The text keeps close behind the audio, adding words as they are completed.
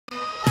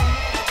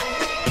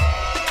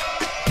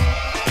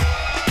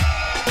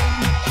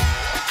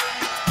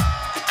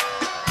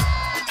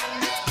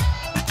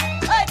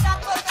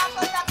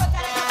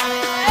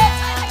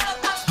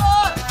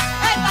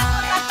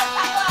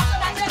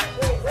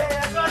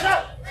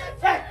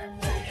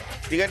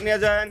Ticket নিয়ে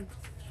যান।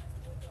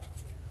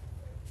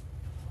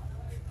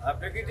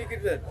 আপনি কি টিকিট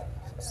দেন?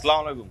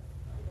 আসসালামু আলাইকুম।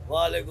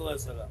 ওয়ালাইকুম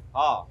আসসালাম।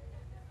 হ্যাঁ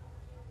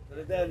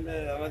দেন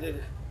আমাদের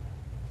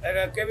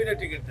একটা কেবিনের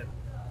টিকিট দেন।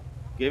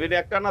 কেবিন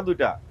একটা না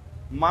দুইটা?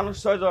 মানুষ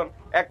 6 জন,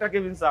 একটা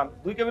কেবিন চান,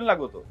 2 কেবিন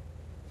লাগবে তো।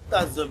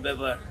 তাজ্জব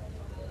ব্যাপার।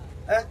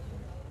 হ্যাঁ,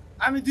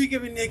 আমি 2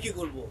 কেবিন নিয়ে কি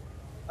করব?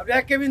 আপনি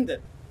এক কেবিন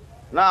দেন।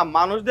 না,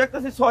 মানুষ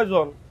দেখতেছি 6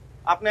 জন,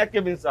 আপনি এক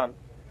কেবিন চান।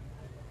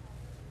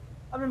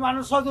 আপনি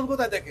মানুষ 6 জন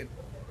কোথায় দেখেন?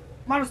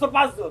 মানুষ তো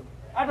 5 জন,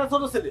 একটা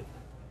ছোট ছেলে।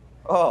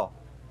 ও,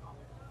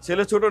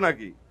 ছেলে ছোট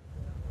নাকি?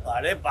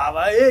 আরে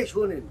বাবা, এই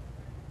শুনেন,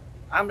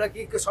 আমরা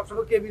কি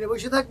সবসময় কেবিনে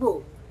বসে থাকবো?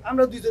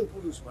 আমরা 2 জন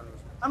পুরুষ মানুষ,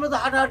 আমরা তো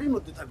হাঁটাহাঁটির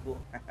মধ্যে থাকবো।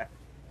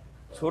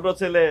 ছোট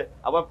ছেলে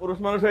আবার পুরুষ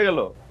মানুষ হয়ে গেল।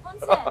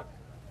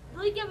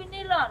 2 কেবিন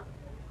নিলন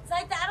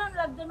যাইতে আরাম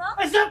লাগতো না?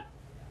 এসব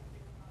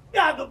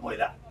ইয়াদব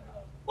বইলা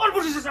কোন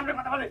পুরুষের সামনে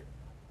কথা বলে?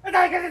 এটা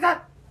এখানে থাক।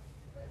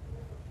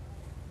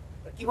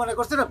 কি মনে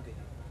করছেন আপনি?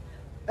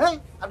 হ্যাঁ,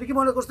 আপনি কি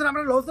মনে করছেন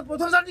আমরা লঞ্চে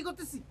প্রথম জার্নি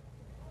করতেছি?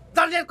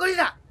 জার্নি আর করি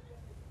না।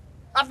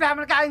 আপনি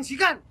আমাকে আইন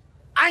শিখান,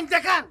 আইন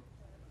দেখান।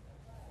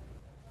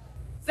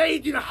 সেই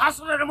দিন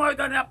হাসরের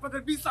ময়দানে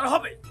আপনাদের বিচার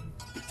হবে,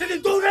 সেদিন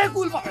দৌড়ে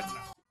কুল পাবেন না।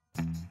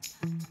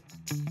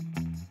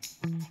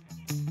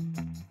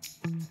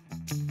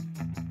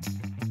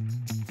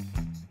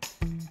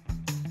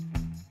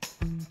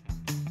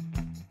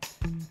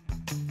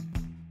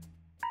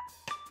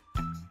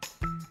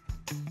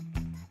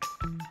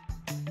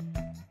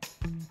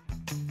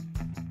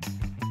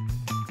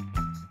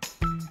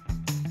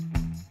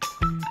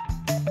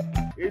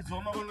 এই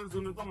জনগণের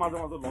জন্য তো মাঝে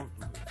মাঝে লঞ্চ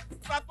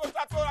ঢুকে।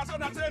 ছাত্র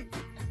আসেন আসেন।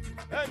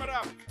 এই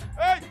ম্যাডাম,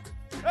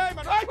 এই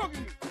ম্যাডাম, এই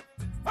ফকিনি,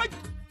 এই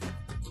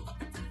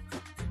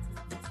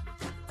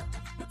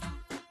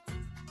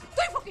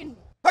তুই ফকিনি।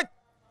 এই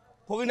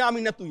ফকিনি আমি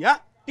না তুই? হ্যাঁ,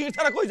 টিকিট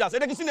ছাড়া কই যাস?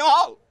 এটা কি সিনেমা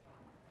হল?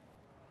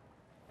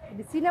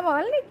 এটা সিনেমা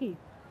হল নাকি?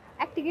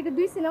 এক টিকিটে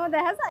 2 সিনেমা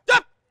দেখা যায়?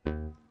 চুপ!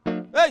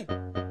 এই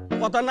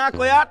কথা না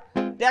কয়া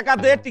টাকা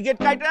দে, টিকিট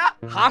কাইটা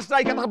হাঁস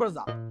রাইখা তারপর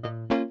যা।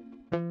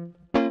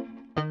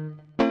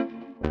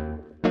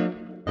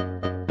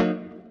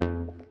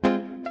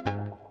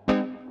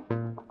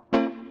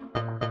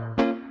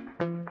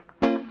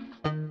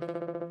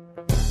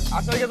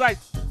 আসলে যাই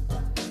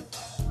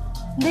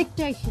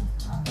দেখতে আইছি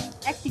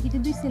এক টিকিটে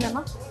 2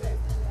 সিনেমা।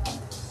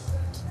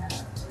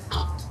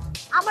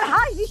 আমার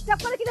হাই ডিস্টার্ব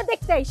করে কিনা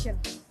দেখতে আইছেন?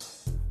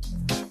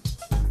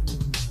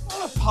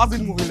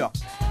 ফাজিল মহিলা।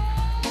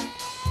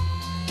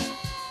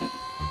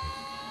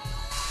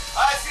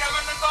 এই সিনেমা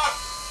নেন।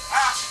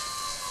 হ্যাঁ,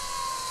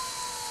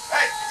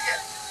 এই টিকিট,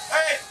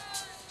 এই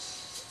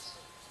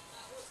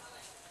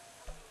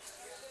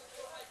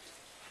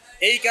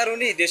এই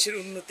কারণেই দেশের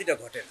উন্নতিটা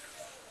ঘটে না।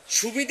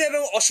 সুবিধা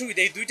এবং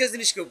অসুবিধা এই দুইটা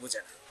জিনিস কেউ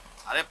বোঝে না।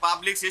 আরে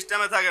পাবলিক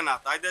সিস্টেমে থাকে না,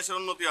 তাই দেশের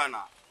উন্নতি হয়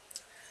না।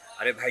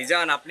 আরে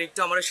ভাইজান, আপনি একটু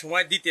আমার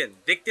সময় দিতেন,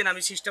 দেখতেন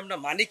আমি সিস্টেমটা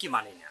মানি কি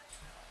মানি না।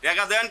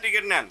 টাকা দেন,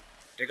 টিকিট নেন।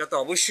 এটা তো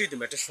অবশ্যই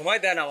তুমি একটা সময়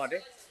দেন আমারে।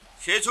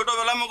 সেই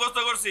ছোটবেলায় মুখস্থ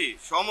করছি,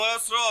 সময়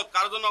স্রোত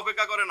কারোর জন্য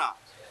অপেক্ষা করে না।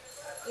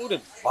 ওরে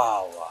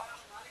বাবা,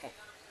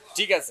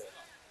 ঠিক আছে,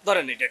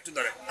 ধরেন এটা একটু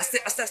ধরেন, আস্তে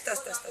আস্তে আস্তে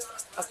আস্তে আস্তে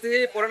আস্তে আস্তে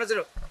পড়ে না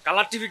যেন।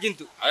 কালার টিভি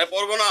কিন্তু। আরে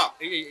পড়বো না।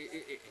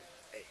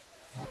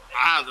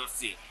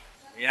 ধরছি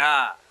মিয়া,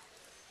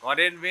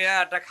 করেন মিয়া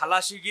একটা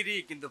খালাসিগিরি,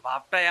 কিন্তু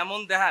ভাবটা এমন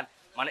দেখান,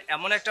 মানে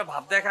এমন একটা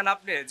ভাব দেখান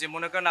আপনি যে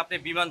মনে করেন আপনি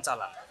বিমান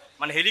চালান,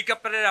 মানে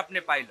হেলিকপ্টারের আপনি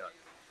পাইলট।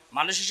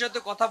 মানুষের সাথে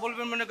কথা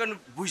বলবেন মনে করেন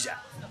বুঝা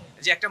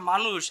যে একটা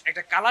মানুষ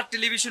একটা কালার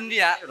টেলিভিশন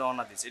নিয়ে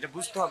রওনা দিচ্ছে, এটা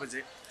বুঝতে হবে যে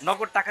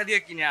নগদ টাকা দিয়ে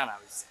কিনে আনা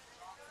হয়েছে।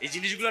 এই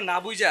জিনিসগুলো না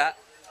বুঝা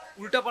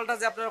উল্টাপাল্টা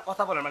যে আপনারা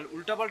কথা বলেন, মানে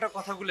উল্টাপাল্টা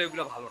কথাগুলো,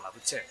 এগুলো ভালো না,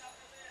 বুঝছেন?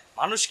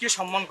 মানুষকে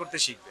সম্মান করতে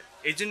শিখবেন,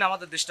 এই জন্য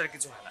আমাদের দেশটার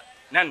কিছু হয় না।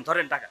 নেন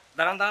ধরেন টাকা,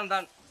 দাঁড়ান দাঁড়ান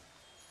দাঁড়ান।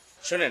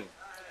 শোনেন,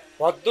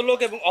 ভদ্রলোক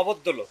এবং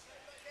অভদ্রলোক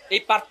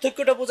এই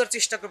পার্থক্যটা বোঝার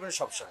চেষ্টা করবেন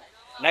সবসময়,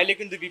 নাইলে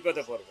কিন্তু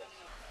বিপদে পড়বেন।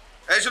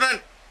 এই শুনেন,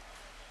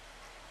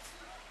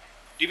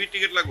 টিভি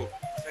টিকিট লাগবো,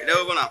 এটা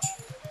হবে না।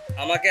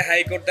 আমাকে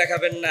হাইকোর্ট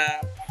দেখাবেন না।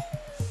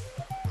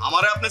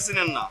 আমারে আপনি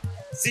চিনেন না।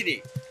 চিনি।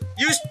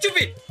 You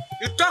stupid,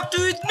 you talk to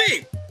with me.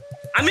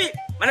 আমি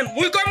মানে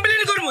মুই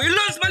কমপ্লেইন করব, you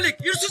loss Malik,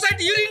 your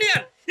society, your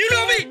union, you know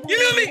me, you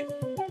know me.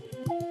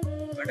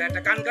 এটা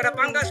একটা কান কাটা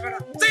পাঙ্গাস কাটা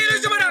সেই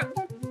রইছে বড়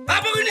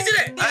আপনি নিচে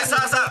রে। এই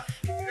স্যার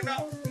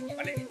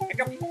মানে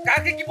একটা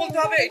কাকে কি বলতে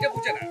হবে এটা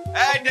বুঝে না।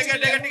 এই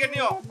টিকিট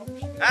নিও।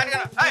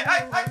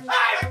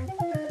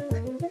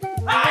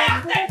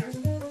 এই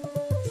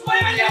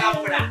সময় মিলিয়ে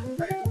যাবো না।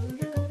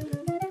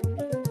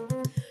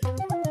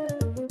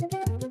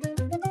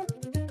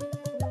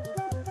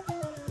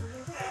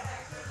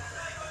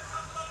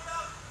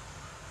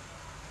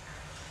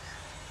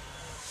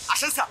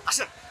 আসেন স্যার,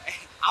 আসেন,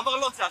 আমার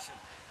লঞ্চে আসেন।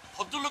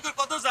 ভদ্রলোকের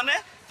কথা জানে,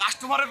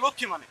 কাস্টমারের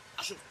লক্ষ্মী মানে।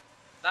 আসুন।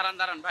 দাঁড়ান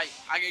দাঁড়ান ভাই,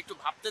 আগে একটু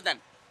ভাবতে দেন।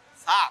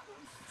 স্যার,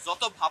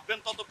 যত ভাববেন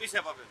তত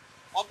পিছিয়ে পাবেন।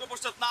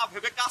 অগ্রপশ্চাৎ না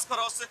ভেবে কাজ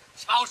করা হচ্ছে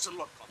সাহসের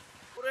লক্ষণ।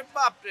 ওরে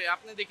বাপরে,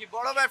 আপনি দেখি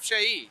বড়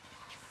ব্যবসায়ী।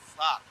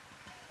 স্যার,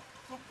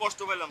 খুব কষ্ট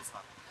পেলাম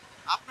স্যার।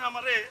 আপনি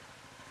আমারে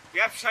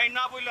ব্যবসায়ী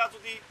না বইলা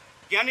যদি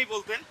জ্ঞানী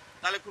বলতেন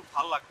তাহলে খুব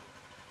ভালো লাগতো।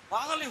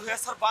 বাঙালি হয়ে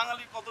স্যার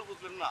বাঙালির কদর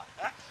বুঝলেন না।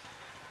 হ্যাঁ,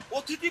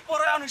 অতিথি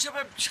পরায়ণ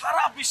হিসেবে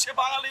সারা বিশ্বে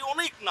বাঙালি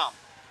অনেক নাম।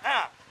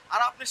 হ্যাঁ,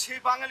 আর আপনি সেই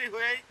বাঙালি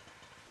হয়েই।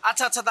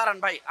 আচ্ছা আচ্ছা দাঁড়ান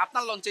ভাই,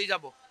 আপনার লঞ্চেই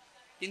যাব,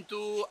 কিন্তু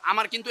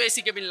আমার কিন্তু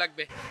এসি কেবিন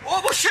লাগবে।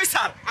 অবশ্যই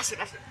স্যার, আসেন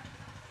আসেন।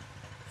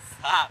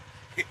 স্যার,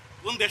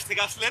 কোন দেশ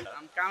থেকে আসলেন?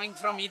 I'm coming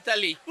from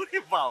Italy. ওরে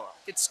বাবা।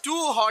 It's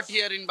too hot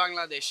here in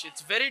Bangladesh.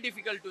 It's very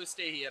difficult to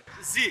stay here.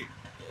 জি,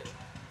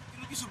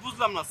 কিন্তু কিছু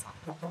বুঝলাম না স্যার।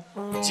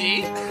 জি?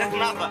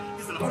 না স্যার,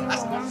 কিছু না,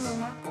 আসেন,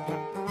 আসেন।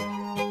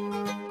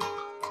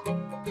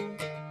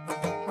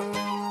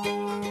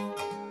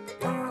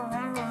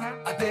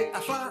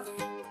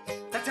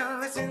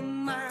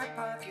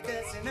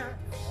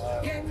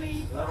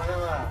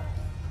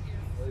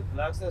 ওই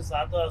ফ্লাক্সের চা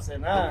তো আছে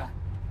না,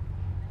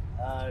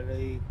 আর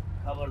এই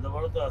খাবার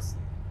দাবারও তো আছে,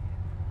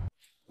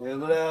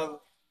 এগুলো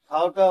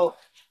খাওয়াটাও।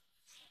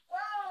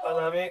 আর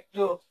আমি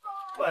একটু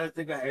বাইরে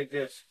থেকে হেঁটে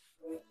আসি।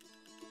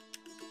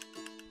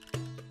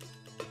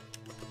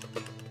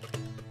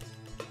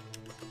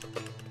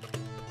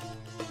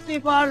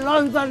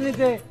 লঞ্চ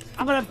জার্নিতে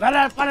আমরা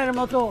ভেড়ার পানের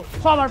মতো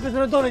সবার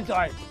পেছনে দৌড়িতে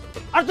হয়,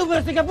 আর তুমি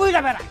থেকে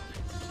বুঝা বেড়ায়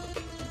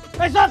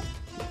এইসব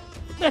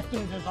দেখতে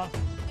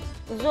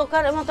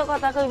জোকারের মতো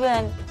কথা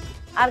কইবেন,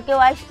 আর কেউ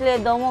আসলে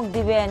দমক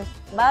দিবেন,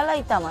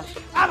 বালাই তামাশ।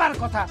 আবার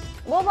কথা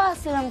বাবা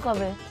আসছিলাম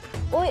কবে,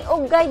 ওই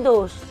অজ্ঞাই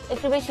দোষ,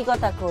 একটু বেশি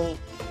কথা কই।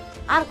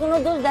 আর কোনো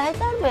দোষ দেখাই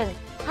পারবেন?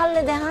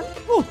 হারলে দেখান।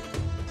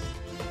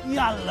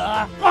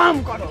 আল্লাহ, রাম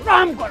করো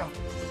রাম করো,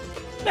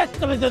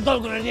 দেখতে পেতে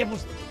দলগুলো নিয়ে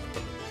বসতে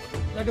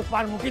একটু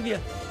পার মুখে দিয়ে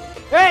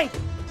এই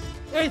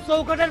এই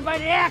চৌকাটের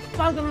বাইরে এক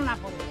পাল যেন না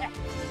করো।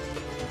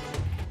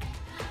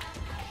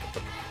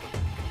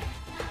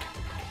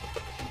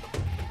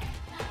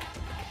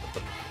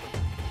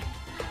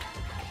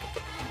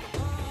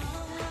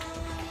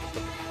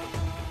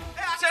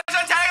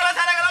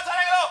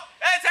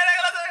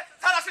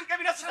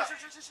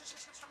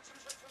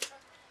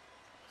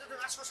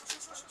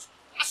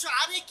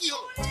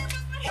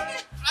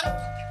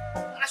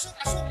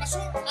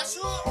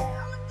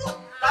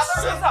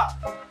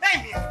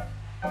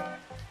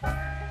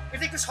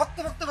 এটা একটু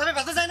শক্তভক্ত ভাবে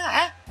বাঁধা যায় না?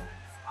 হ্যাঁ,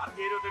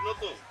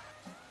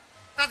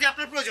 তা দিয়ে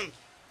আপনার প্রয়োজন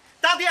কি?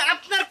 তা দিয়ে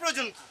আপনার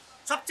প্রয়োজন কি?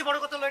 সবচেয়ে বড়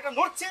কথা হলো এটা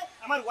নড়ছে,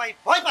 আমার ওয়াইফ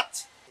ভয়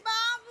পাচ্ছে।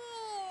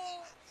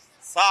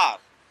 স্যার,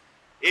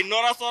 এই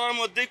নড়াচড়ার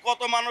মধ্যেই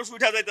কত মানুষ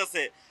উঠা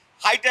যাইতেছে,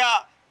 হাইটা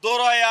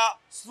দৌড়ায়া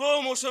স্লো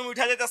মোশন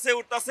উঠা যাইতেছে,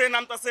 উঠতেছে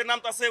নামতেছে,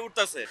 নামতেছে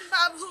উঠতেছে।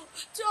 বাবু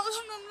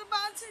চলুন আমরা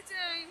বাঁচে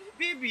যাই।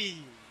 বেবি,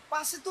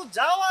 পাশে তো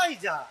যাওয়াই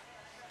যা,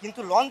 কিন্তু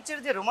লঞ্চের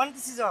যে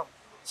রোমান্টিসিজম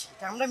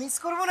সেটা আমরা মিস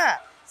করব না।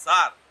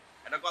 স্যার,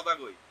 একটা কথা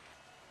কই,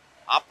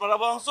 আপনারা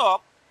বরঞ্চ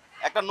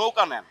একটা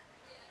নৌকা নেন,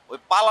 ওই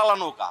পালালা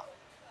নৌকা,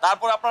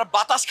 তারপর আপনার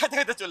বাতাস খাইতে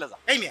খাইতে চলে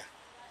যান। এই মিয়া,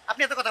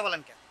 আপনি এত কথা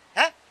বলেন কেন?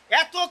 হ্যাঁ,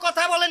 এত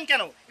কথা বলেন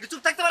কেন? একটু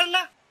চুপ থাকতে পারেন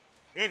না?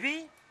 বেবি,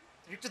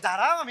 তুমি একটু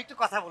দাঁড়াও, আমি একটু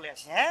কথা বলে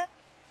আসি। হ্যাঁ,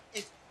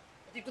 এই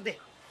একটু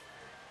দেখো,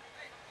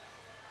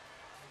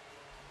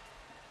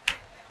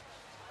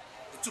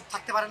 চুপ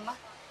থাকতে পারেন না?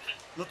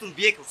 নতুন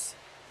বিয়ে করছে,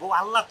 বউ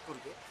আহ্লাদ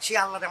করবে, সেই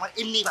আহ্লাদে আমার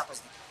এমনি বাতাস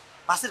দিবে।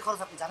 বাসের খরচ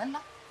আপনি জানেন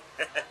না?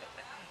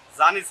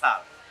 জানি স্যার,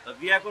 তো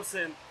বিয়ে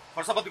করছেন,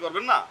 খরচাপাতি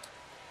করবেন না?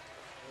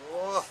 ও,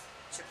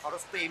 সে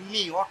খরচ তো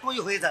এমনি অটোই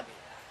হয়ে যাবে।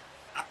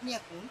 আপনি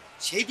এখন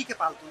সেই দিকে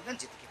পাল তুলবেন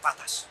যেদিকে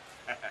বাতাস।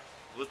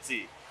 বুঝছি,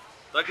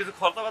 তো কিছু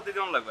খরচাপাতি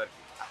কেমন লাগবে আর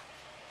কি?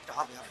 এটা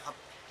হবে হবে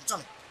হবে,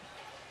 চলে।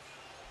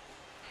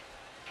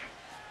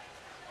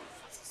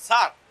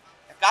 স্যার,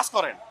 এক কাজ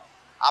করেন,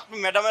 আপনি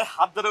ম্যাডামের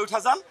হাত ধরে উঠা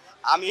যান,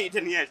 আমি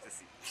এটা নিয়ে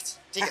আসতেছি।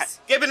 ঠিক আছে,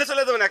 কেবিনে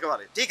চলে যাবেন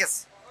একেবারে। ঠিক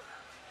আছে।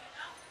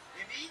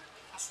 বেবি,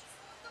 আসো।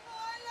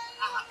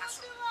 আহা,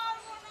 আসো।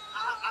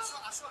 আহা, আসো,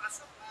 আসো,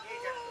 আসো। এই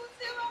যে,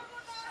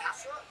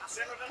 আসো,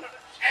 আসো।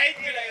 এই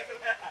দিয়ে গেছে।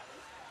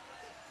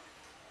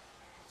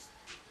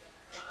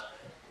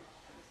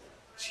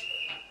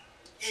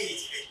 এই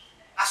যে,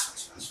 আসো,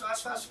 আসো, আসো,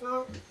 আসো, আসো।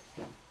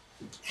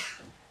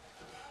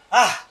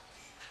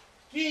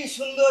 কি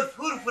সুন্দর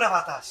ফুরফুরা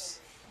বাতাস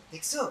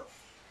দেখছো?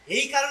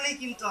 এই কারণেই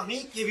কিন্তু আমি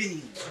কেবিন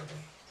নিই।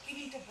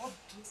 কেবিনটা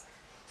বদ্ধ,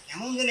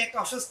 কেমন যেন একটা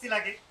অস্বস্তি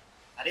লাগে।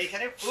 আর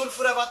এখানে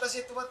ফুরফুরা বাতাসে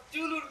তোমার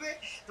চুল উঠবে,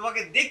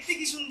 তোমাকে দেখতে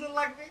কি সুন্দর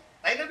লাগবে,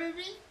 তাই না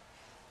বেবি?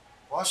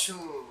 বসো,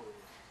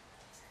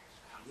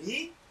 আমি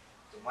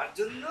তোমার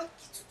জন্য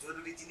কিছু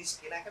জরুরি জিনিস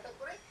কেনাকাটা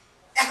করে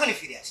এখনই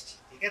ফিরে আসছি,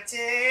 ঠিক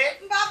আছে?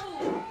 বাবু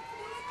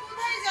তুমি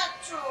কোথায়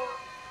যাচ্ছ?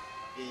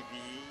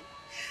 বেবি,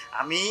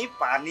 আমি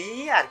পানি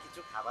আর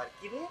কিছু খাবার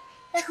কিনে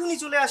এখনই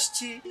চলে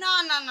আসছি। না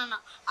না না না,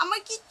 আমার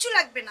কিচ্ছু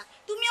লাগবে না,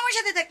 তুমি আমার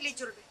সাথে থাকলেই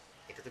চলবে।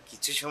 এটা তো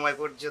কিছু সময়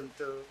পর্যন্ত,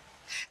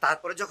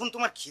 তারপরে যখন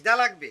তোমার খিদা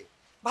লাগবে,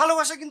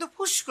 ভালোবাসা কিন্তু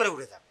ফুস করে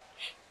উড়ে যাবে।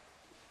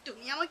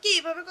 তুমি আমাকে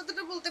এইভাবে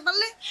কথাটা বলতে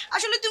পারলে?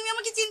 আসলে তুমি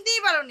আমাকে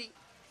চিনতেই পারোনি।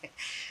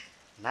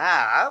 না,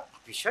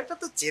 বিষয়টা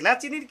তো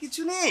চেনাচেনির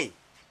কিছু নেই,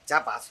 যা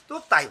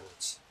বাস্তব তাই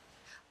বলছি।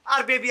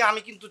 আর বেবি,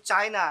 আমি কিন্তু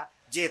চাই না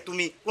যে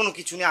তুমি কোনো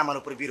কিছু নিয়ে আমার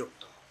উপর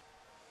বিরক্ত হও।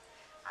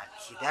 আর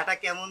খিদাটা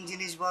কেমন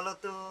জিনিস বলো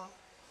তো?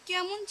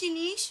 কেমন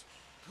জিনিস?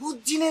 ভূত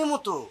জিনের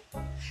মতো,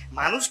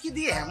 মানুষকে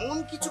দিয়ে এমন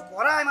কিছু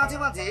করায় মাঝে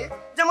মাঝে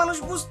যা মানুষ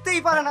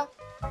বুঝতেই পারে না।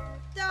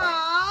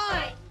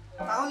 তাই?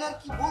 তাহলে আর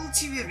কি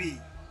বলছি বেবি,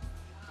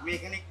 তুমি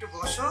এখানে একটু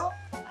বসো,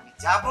 আমি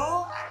যাবো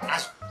আর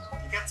আসবো,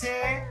 ঠিক আছে?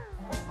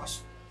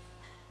 বসো।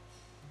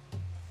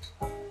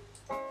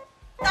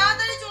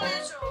 তাড়াতাড়ি চলে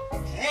এসো।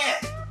 হ্যাঁ,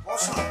 একটু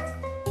বসো।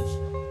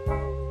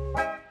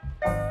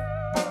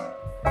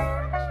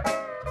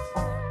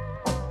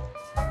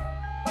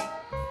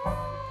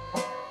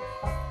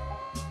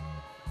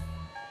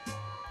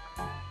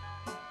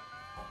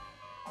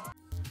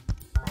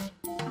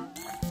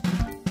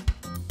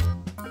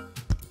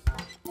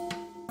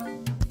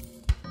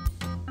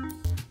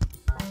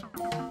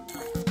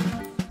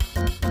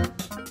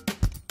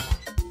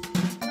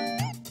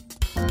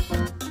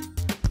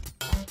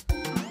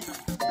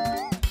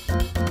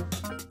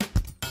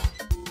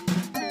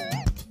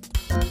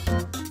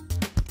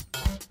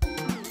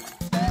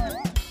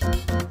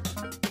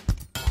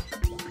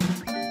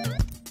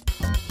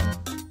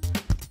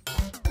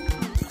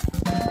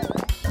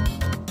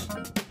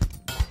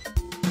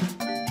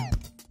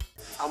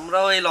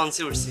 আমরাও এই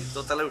লঞ্চে উঠছি,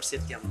 দোতলায় উঠছি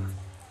আর কি। আমরা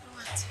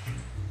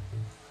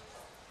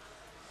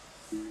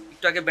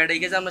একটু আগে বেড়ে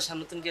গেছে, আমরা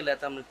সামনে গেলে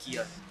এত আমরা কি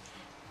হয়?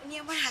 উনি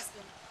আমার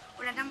হাজবেন্ড,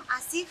 ওনার নাম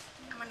আসিফ,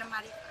 আমার নাম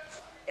আরিফা।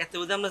 এত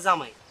বোধহয় আমরা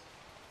জামাই।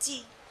 জি।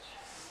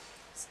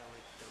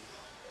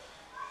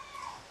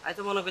 আমি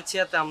তো মনে করছি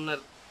এত আপনার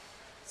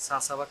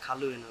চাচা বা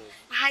খালু না।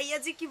 ভাইয়া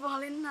যে কি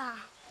বলেন না।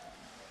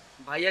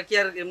 ভাইয়া কি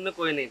আর এমনি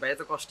কই নেই, ভাইয়া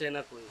তো কষ্ট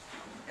না কই।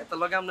 এত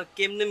লগে আমরা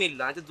কেমনে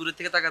মিললো? আমি তো দূরের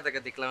থেকে তাকা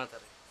দেখলাম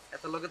তার।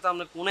 এত লগে তো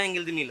আমরা কোন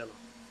অ্যাঙ্গেল দিয়ে মিলালো।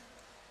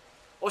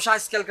 ও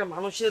আজকালকার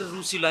মানুষের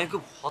রুচি, আমি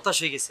খুব হতাশ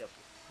হয়ে গেছি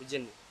আপনি,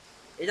 বুঝছেন?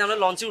 এই যে আমরা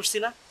লঞ্চে উঠছি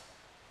না,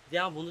 যে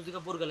আমার বন্ধু দিকে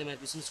বোরগালে মায়ের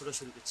পিছনে ছোটা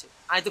শুরু করছে।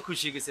 আমি তো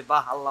খুশি হয়ে গেছি,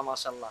 বাহ আল্লাহ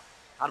মাশাআল্লাহ।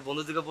 আর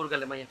বন্ধু দিকে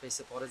বোরগালে মাইয়া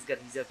পাইছে, পরেশগার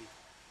হিজাবি।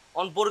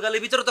 অন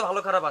বোরগালের ভিতরে তো ভালো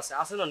খারাপ আছে,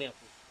 আছে না নি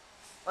আপনি?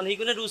 মানে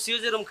হিগুনের রুচিও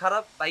যেরকম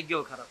খারাপ,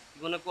 বাইকেও খারাপ,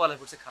 হিগুনে কোয়ালে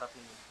পড়ছে খারাপ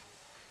নেই।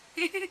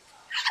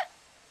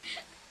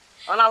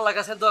 আল্লাহর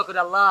কাছে দোয়া করি,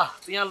 আল্লাহ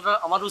তুই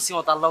আমার রুচি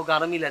মতো আল্লাহ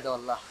গানও মিলাই দাও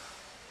আল্লাহ।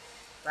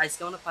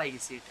 আজকে মানে পাই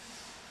গেছি এটা।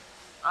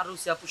 আর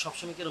রুচি আপু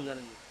সবসময় কিরম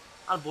জানেন?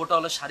 আর বউটা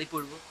হলে শাড়ি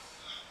পরবো,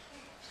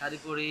 শাড়ি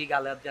পরে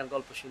গালে হাত দিয়ে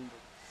গল্প শুনবো।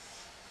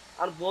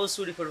 আর বউ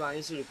চুরি পরবো,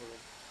 আমি চুরি পরবো।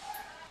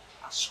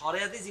 আর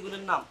সরেয়াদি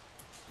জীবনের নাম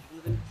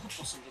খুব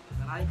পছন্দ করি।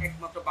 আমি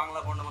একমাত্র বাংলা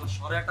বর্ণ মানে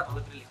সরেয়াটা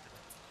ভালো করে লিখতে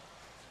পারি,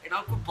 এটা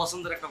আমার খুব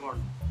পছন্দের একটা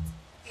বর্ণ।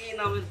 এই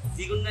নামের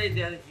দ্বিগুণটাই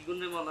দেয়,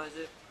 দ্বিগুণে মনে হয়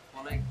যে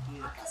মনে হয়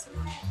কাছে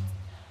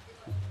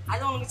আজ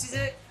মনে করছি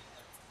যে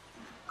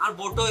আর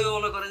বউটা হইবে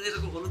মনে করেন যে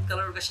এরকম হলুদ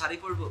কালার শাড়ি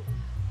পরবো,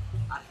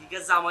 আর হিগা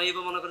জামাই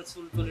হইবে মনে করেন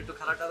চুল টুল একটু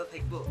খালা টালা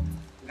থাকবো,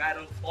 গায়ের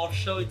রং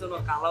ফর্সা হইতো না,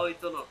 কালা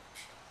হইতো না,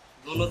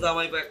 দোনো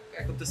জামাই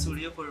একত্রে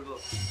চুড়িও পরবো,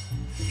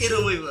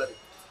 এরম হইব আর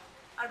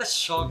একটা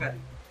শখ আর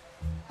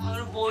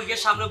আমার বইকে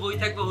সামনে বই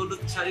থাকবো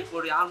হলুদ শাড়ি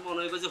পরে, আর মনে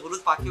হইবে যে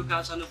হলুদ পাখিও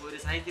কার সামনে বই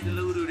রেছে, হাই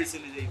দিলে উড়ে উড়ে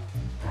চলে যাইব,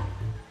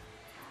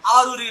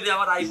 আর উড়ে উড়ে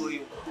আমার আই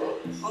বইব,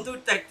 অন্ত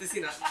উঠতে থাকতেছি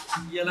না,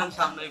 গেলাম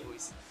সামনে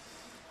বইছি।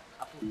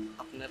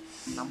 আপনার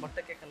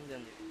নাম্বারটা কে কেন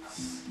জান দিবি?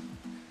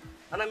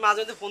 মানে আমি মাঝে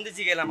মধ্যে ফোন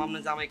দিয়ে গেলাম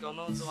আপনার জামাই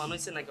কোনো জোয়ান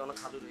হয়েছে নাকি অনেক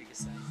খালু রয়ে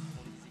গেছে,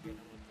 ফোন দিয়ে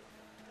গেলাম।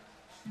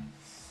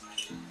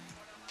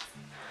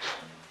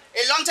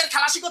 এই লঞ্চের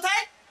খালাসি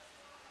কোথায়?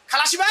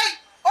 খালাসি ভাই,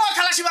 ও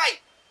খালাসি ভাই।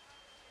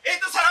 এই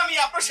তো স্যার, আমি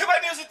আপনার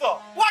সেবায় নিয়োজিত।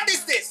 What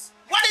is this?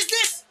 What is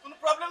this? কোনো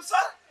প্রবলেম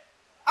স্যার?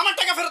 আমার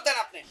টাকা ফেরত দেন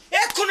আপনি।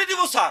 এক্ষুনি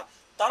দিব স্যার,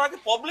 তার আগে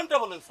প্রবলেমটা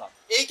বলেন স্যার।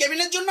 এই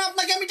কেবিনের জন্য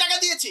আপনাকে আমি টাকা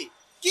দিয়েছি।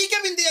 কি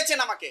কেবিন দিয়েছেন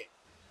আমাকে?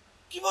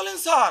 কি বলেন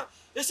স্যার?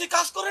 এসি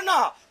কাজ করে না,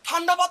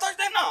 ঠান্ডা বাতাস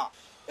দেয় না,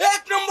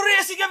 এক নম্বরে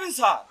এসি কেবিন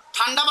স্যার।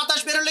 ঠান্ডা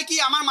বাতাস বেরোলে কি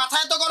আমার মাথা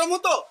এত গরম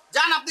হতো?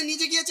 যান আপনি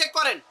নিজে গিয়ে চেক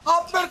করেন।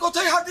 আপনার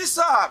কথাই হাদিস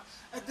স্যার,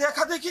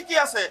 দেখা দেখি কি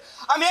আছে,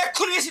 আমি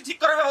এক্ষুনি এসি ঠিক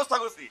করার ব্যবস্থা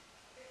করছি।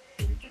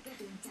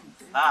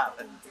 হ্যাঁ,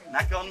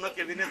 নাকি অন্য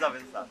কেবিনে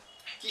যাবেন স্যার?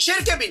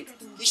 কিসের কেবিন,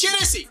 কিসের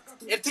এসি?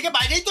 এর থেকে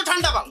বাইরেই তো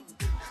ঠান্ডা পাবো।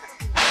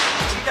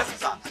 ঠিক আছে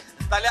স্যার,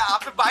 তাহলে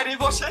আপনি বাইরেই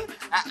বসেন,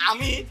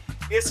 আমি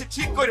এসি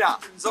ঠিক কইরা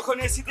যখন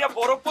এসি দিয়ে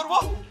বরফ পড়বো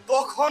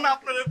তখন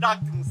আপনাদের ডাক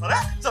দিব স্যার।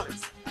 চলেন।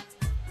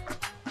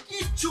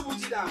 কিচ্ছু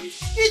বুঝি না আমি,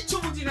 কিচ্ছু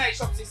বুঝি না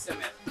এইসব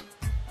সিস্টেমের।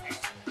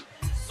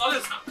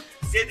 চলেন স্যার,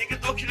 যেদিকে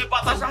দক্ষিণের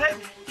বাতাস আসে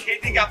সেই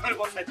দিকে আপনার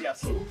বসাই দিয়ে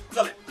আসি।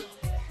 চলেন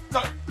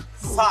চলেন।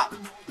 স্যার,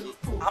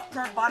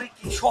 আপনার বাড়ি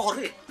কি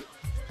শহরে?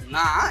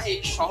 না, এই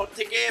শহর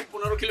থেকে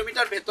 15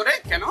 কিলোমিটার ভেতরে।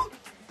 কেন?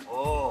 ও,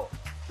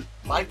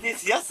 বাড়িতে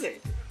এসি আছে?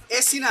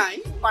 এসি নাই,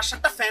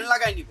 5-7টা ফ্যান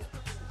লাগাই নিব।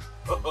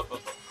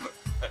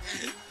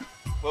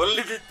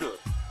 বললি বিদ্যুৎ,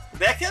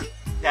 দেখেন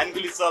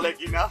ফ্যানগুলি চলে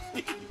কিনা।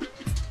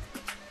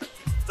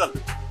 চল।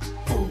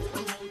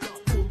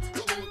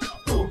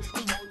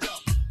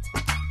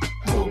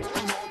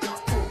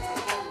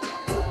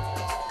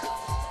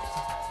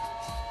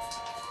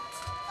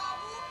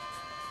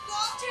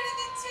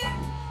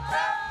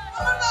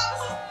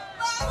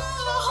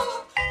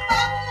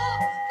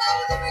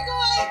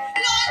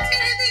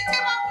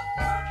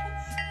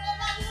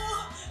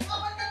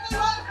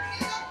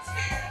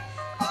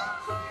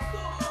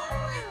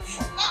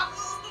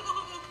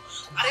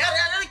 আরে আরে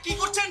আরে কি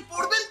করছেন?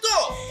 পড়বেন তো,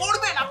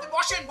 পড়বেন। আপনি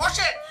বসেন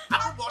বসেন।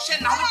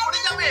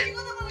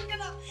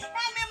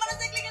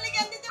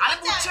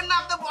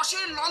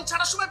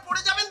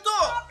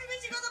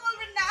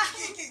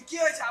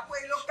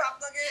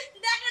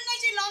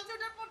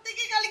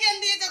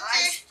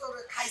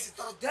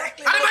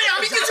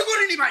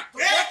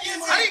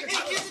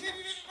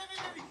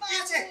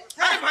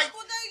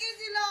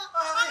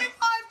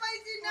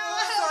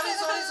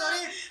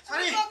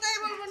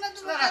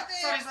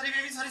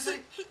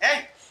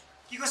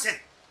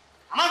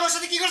 ওর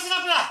সাথে কি করছেন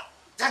আপনারা?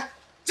 যান,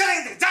 চলে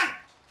গেছে, যান,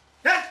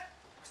 যান।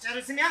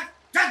 চারুসি মিয়া,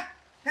 যান।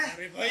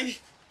 আরে ভাই,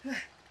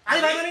 আরে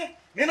ভাই মানে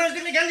মেয়ে মানুষ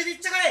দেখলে জ্ঞান দিতে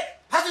ইচ্ছা করে।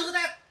 ফাজল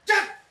কোথায়?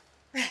 যান।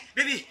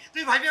 বেবি,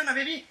 তুমি ভয় পেও না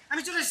বেবি,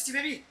 আমি চলে এসেছি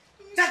বেবি।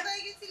 যান।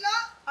 কোথায় গেছিল?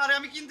 আরে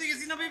আমি কিনতে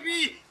গেছি না বেবি।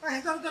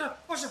 ধরো ধরো,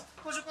 বসো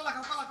বসো, কলা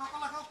খাও, কলা খাও,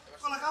 কলা খাও,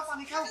 কলা খাও,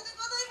 পানি খাও। তোদের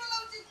কথাই বলা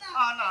উচিত না।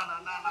 না না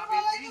না না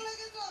বলাই বেবি, চলে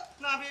গেছো।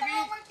 না বেবি।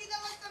 আমার খিদে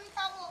লাগছে, আমি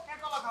খাবো।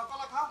 কলা খাও,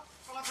 কলা খাও,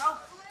 কলা খাও,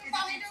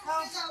 পানিটা খাও,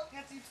 উঠে যাও।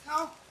 চিপস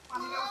খাও,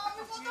 পানি ব্যবস্থা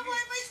আমি করছি কত বেবি।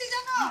 ভয় পাইছি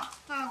জানো?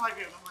 না ভয়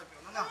পেও না, ভয় পেও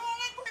না, না। আমি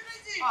অনেক ভয়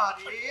পাইছি।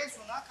 আরে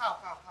সোনা, খাও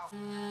খাও খাও।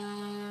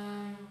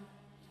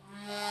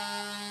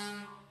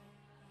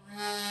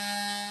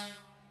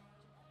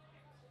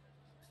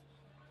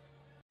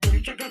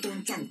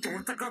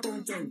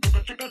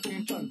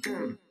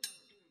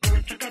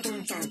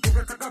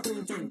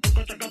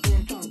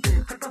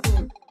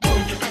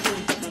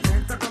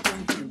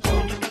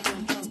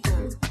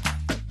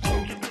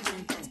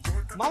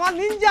 মামা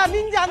নিনজা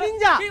নিনজা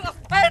নিনজা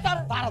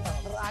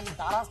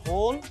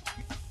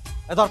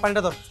ধর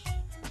পানিটা ধর।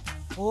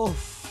 ও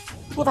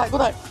কোথায়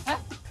কোথায়?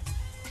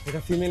 এটা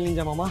ফিমেল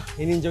নিনজা মামা,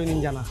 এই নিনজা ওই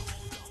নিনজা না।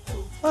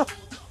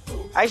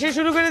 আইসে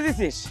শুরু করে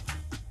দিছিস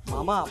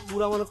মামা,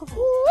 পুরা মনে কর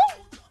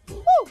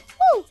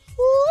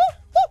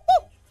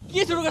কি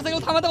শুরু করছে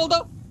এগুলো থামাতে বলতো।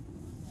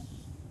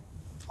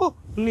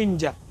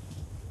 নিনজা।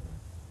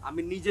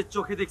 আমি নিজের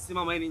চোখে দেখছি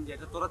মামা এই নিনজা,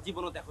 এটা তোরা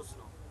জীবনও দেখোস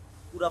না।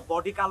 পুরা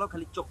বডি কালো,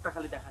 খালি চোখটা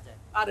খালি দেখা যায়।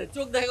 আরে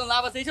চোখ দেখে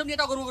লাভ আছে, এইসব নিয়ে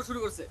টকর মকর শুরু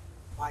করছে।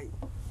 ভাই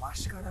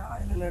মাস্কারা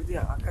আইলাইনার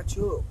দিয়ে আঁকা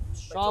চোখ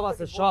সব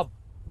আছে, সব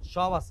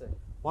সব আছে।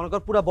 মনে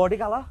কর পুরা বডি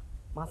কালা,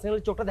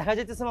 মাঝখানে চোখটা দেখা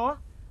যাইতেছে মামা।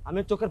 আমি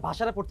চোখের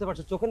ভাষাটা পড়তে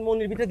পারছি, চোখের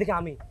মনের ভিতরে দেখে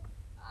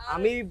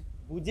আমি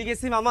বুঝে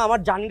গেছি মামা আমার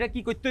জার্নিটা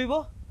কি করতে হইব।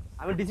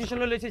 আমি ডিসিশন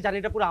লইছি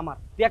জার্নিটা পুরো আমার।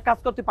 তুই এক কাজ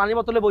কর, তুই পানির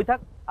বোতলে বই থাক,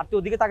 আর তুই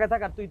ওদিকে তাকায়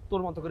থাক, আর তুই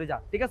তোর মতো করে যা,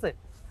 ঠিক আছে?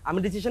 আমি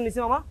ডিসিশন নিছি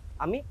মামা,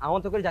 আমি আমার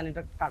মতো করে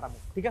জার্নিটা কাটাবো,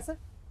 ঠিক আছে?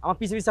 আমার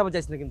পিছে পিছে আবার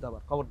যাইস না কিন্তু,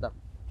 আবার খবরদার।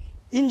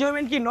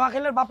 এনজয়মেন্ট কি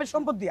নোয়াখালীর বাপের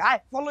সম্পত্তি? আয়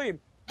ফলো হিম।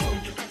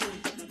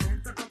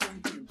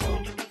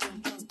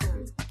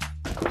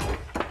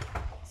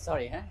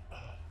 সরি হ্যাঁ,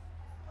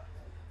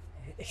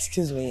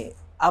 এক্সকিউজ মি,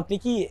 আপনি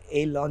কি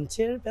এই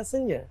লঞ্চের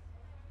প্যাসেঞ্জার?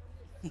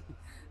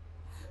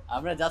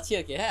 আমরা যাচ্ছি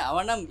আর কি। হ্যাঁ,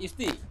 আমার নাম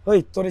ইফতি। ওই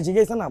তোরে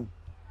জিজ্ঞাসা নাম?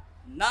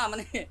 না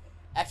মানে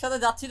একসাথে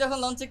যাচ্ছি যখন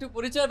লঞ্চে একটু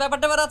পরিচয়ের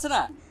ব্যাপারটা আছে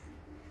না।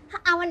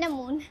 আমার নাম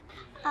মুন।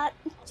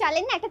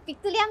 চলেন না একটা পিক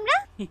তুলি আমরা?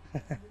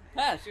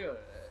 হ্যাঁ শিওর।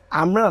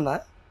 আমরা না,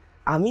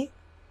 আমি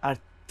আর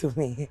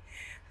তুমি,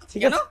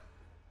 ঠিক আছে?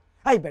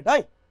 হাই বেটা,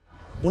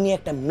 উনি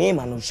একটা মেয়ে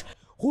মানুষ,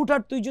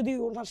 হুটহাট তুই যদি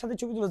ওনার সাথে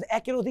ছবি তুলিস,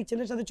 একের অধিক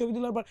ছেলের সাথে ছবি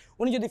তোলার পর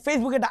উনি যদি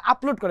ফেসবুকে এটা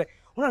আপলোড করে,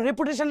 ওনার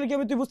রেপুটেশনের কি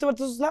হবে তুই বুঝতে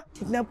পারছিস না?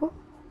 ঠিক না আপু?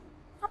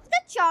 আপনি তো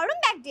চরম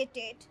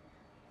ব্যাকডেটেড।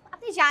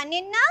 আপনি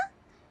জানেন না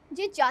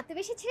যে যত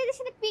বেশি ছেলেদের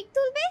সাথে পিক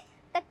তুলবে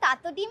তার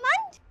তত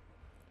ডিমান্ড।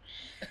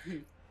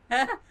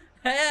 হ্যাঁ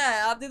হ্যাঁ,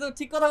 আপনি তো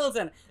ঠিক কথা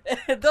বলছেন।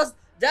 দোস্ত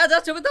যা যা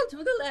ছবি তুল,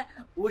 ছবি তুল।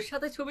 ওর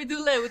সাথে ছবি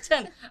তুললে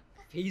বুঝছেন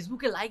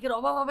ফেসবুকে লাইকের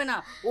অভাব হবে না।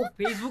 ও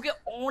ফেসবুকে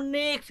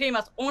অনেক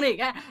ফেমাস, অনেক।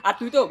 হ্যাঁ, আর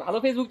তুই তো ভালো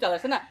ফেসবুক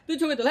চালাস না, তুই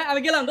ছবি তুল। হ্যাঁ,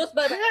 আমি গেলাম দোস্ত,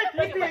 বাই বাই।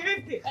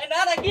 না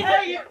না কি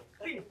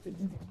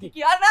কি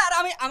আর না, আর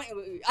আমি আমি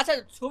আচ্ছা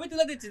ছবি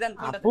তুলে দিচ্ছি। দেন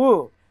ফোনটা। আপু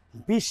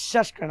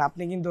বিশ্বাস করেন,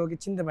 আপনি কিন্তু ওকে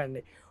চিনতে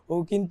পারেননি, ও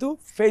কিন্তু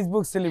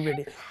ফেসবুক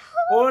সেলিব্রিটি।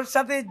 ওর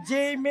সাথে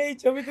যেই মেয়ে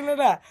ছবি তুলে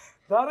না,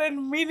 ধরেন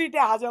মিনিটে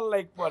 1000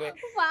 লাইক পরে।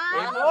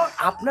 এবং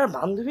আপনার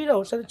বান্ধবীরা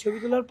ওর সাথে ছবি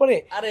তোলার পরে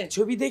আরে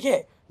ছবি দেখে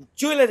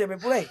চলে যাবে,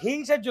 পুরো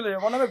হিংসায় চলে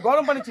যাবে, মনে হবে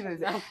গরম পানি ছিনে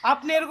দিতে।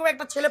 আপনি এরকম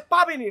একটা ছেলে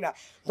পাবেনই না।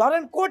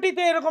 ধরেন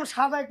কোটিতে এরকম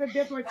সাদা একটা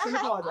ডেট ওয়েট ছেলে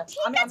পাওয়া যায়।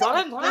 আমি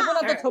ধরেন ধরেন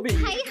বলা তো ছবি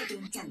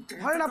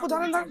ধরেন আপু,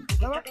 ধরেন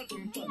ধরেন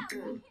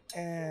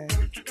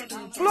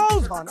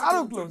ক্লোজ হন,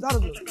 আরো ক্লোজ, আরো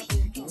close.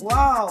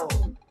 Wow,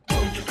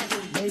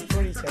 May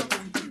 27,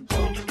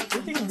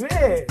 looking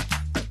great.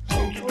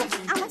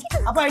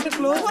 আপা এটা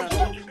ক্লোজ।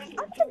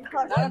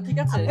 না না ঠিক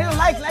আছে।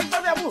 লাইক লাইক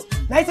বাড়বে আপু,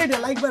 নাইস আইডিয়া,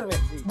 লাইক বাড়বে।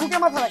 বুকে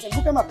মাথা রাখেন,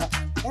 বুকে মাথা।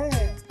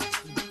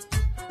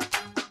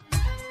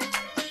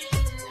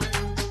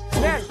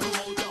 হ্যাঁ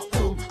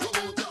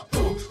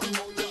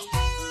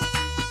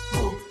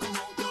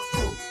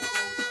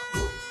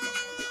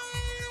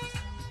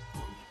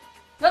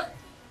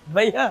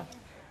ভাইয়া,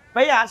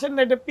 ভাইয়া আসেন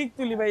না, একটা পিক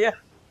তুলি ভাইয়া,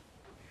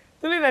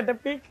 তুলি না একটা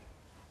পিক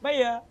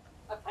ভাইয়া,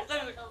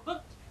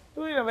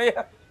 তুলি না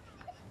ভাইয়া।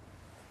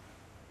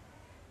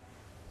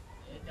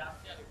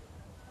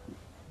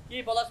 কি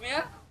পলাশ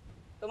মিয়া,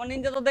 তোমার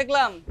নিনজা তো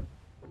দেখলাম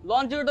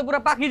লঞ্চে তো পুরো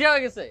পাখি যাওয়া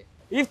গেছে।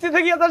 ইফতি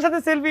থেকে তার সাথে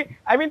সেলফি,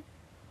 আই মিন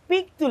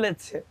পিক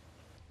তুলেছে।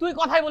 তুই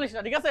কথাই বলিস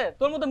না, ঠিক আছে?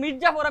 তোর মতো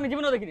মির্জাফর আমি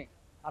জীবনেও দেখিনি।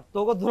 আর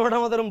তোকে দুটোটা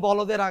আমাদের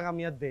বলদের আগ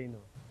আমি আর দেই না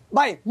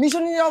ভাই।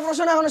 মিশন নিয়ে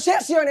অপারেশন এখনো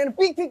শেষ হয়নি,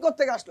 পিক পিক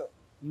করতে আসলো।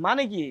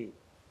 মানে কি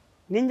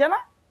নিনজা না?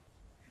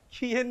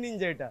 কি এর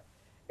নিনজা? এটা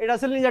এটা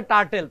আসলে নিনজা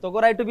টার্টেল।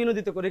 তোরা একটু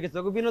বিনোদিত করে গেছে,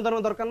 তোকে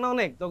বিনোদনের দরকার না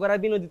অনেক, তোরা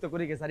বিনোদিত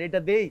করে গেছে। আর এটা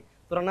দেই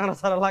তোরা নাড়া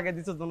সারা লাগাই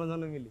দিচ্ছ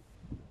দুজনে মিলি।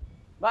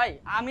 ভাই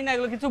আমি না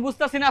এগুলো কিছু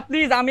বুঝতেছি না,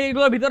 প্লিজ। আমি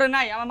এগুলোর ভিতরে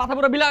নাই, আমার মাথা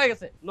পুরো বিলা হয়ে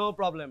গেছে। No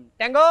problem.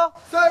 Tango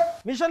sir,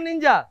 mission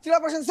Ninja চিল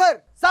operation sir.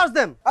 Search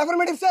them.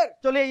 Affirmative sir.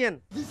 চলে আইয়েন।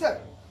 জি স্যার।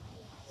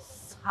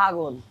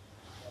 ছাগল।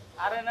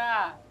 আরে না,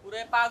 পুরো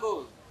পাগল।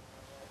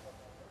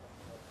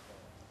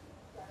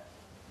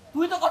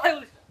 তুই তো কথাই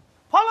বলিস না।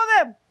 Follow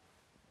them.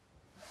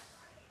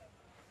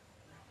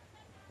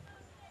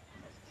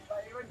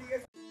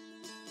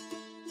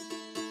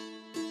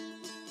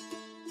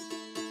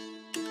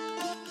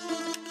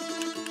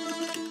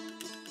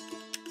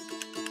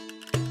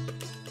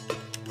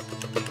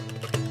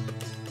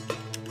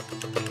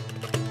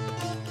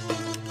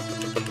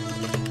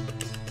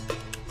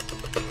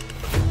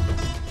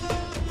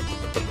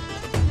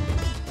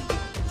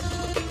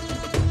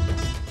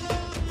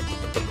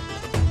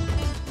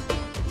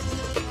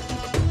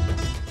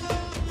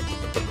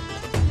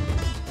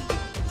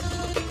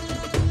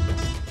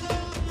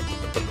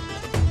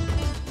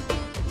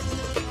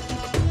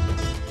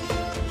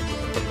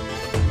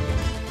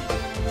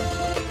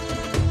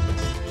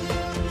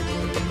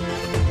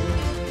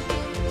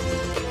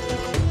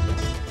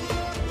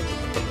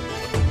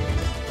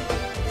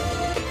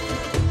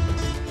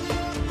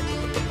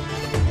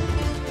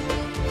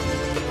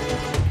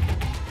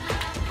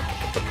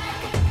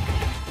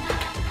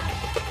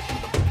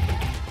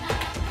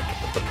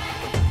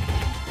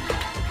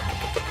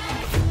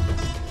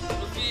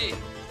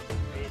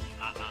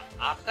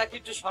 আপনাকে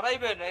একটু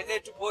সরাইবেন, এতে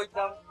একটু বই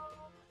দাম।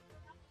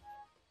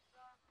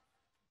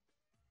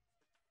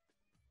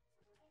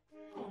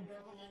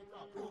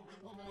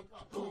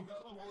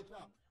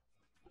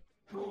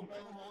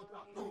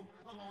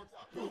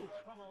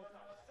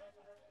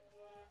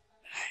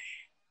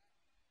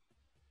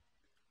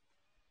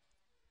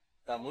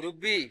 তা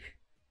মুরব্বী,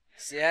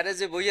 চেয়ারে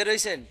যে বইয়া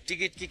রয়েছেন,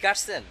 টিকিট কি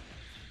কাটছেন?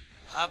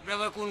 আপনি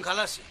আবার কোন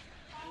খালাসি?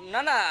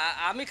 না না,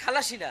 আমি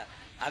খালাসি না,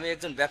 আমি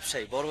একজন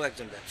ব্যবসায়ী, বড়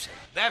একজন ব্যবসায়ী।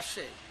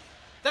 ব্যবসায়ী?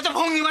 তা তো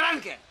ভঙ্গি মারান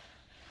কেন?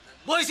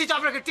 বলছি তো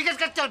আপনাকে টিকিট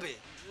কাটতে হবে।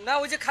 না,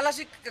 ওই যে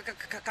খালাসি,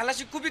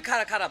 খালাসি খুবই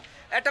খারাপ।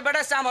 একটা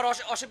বেটা চামার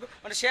অসভ্য,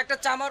 মানে সে একটা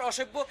চামার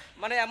অসভ্য,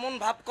 মানে এমন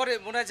ভাব করে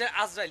মনে হয় যে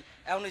আজরাইল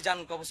এমনই জান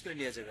কবজ করে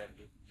নিয়ে যাবে আর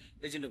কি,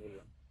 এই জন্য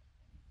বললাম।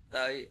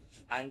 তাই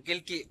আঙ্কেল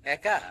কি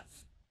একা?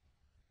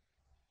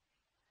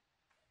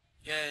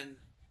 কেন,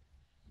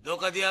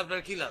 ধোকা দিয়ে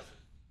আপনার কি লাভ?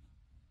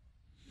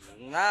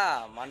 না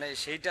মানে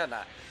সেইটা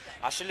না,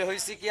 আসলে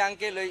হয়েছে কি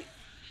আঙ্কেল, ওই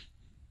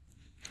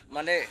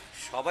মানে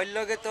সবার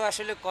লগে তো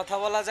আসলে কথা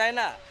বলা যায়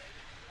না।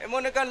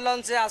 মনে করেন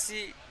লঞ্চে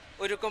আসি,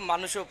 ওইরকম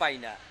মানুষও পাই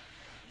না।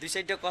 দুই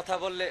সাইডটা কথা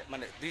বললে,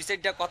 মানে দুই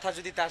সাইডটা কথা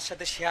যদি তার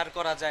সাথে শেয়ার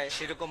করা যায়,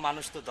 সেরকম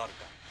মানুষ তো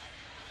দরকার।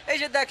 এই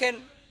যে দেখেন,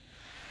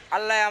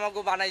 আল্লাহ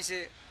আমাকে বানাইছে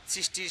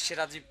সৃষ্টির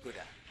সেরা জীব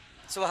কইরা,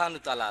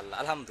 সুবহানাহু তাআলা, আল্লাহ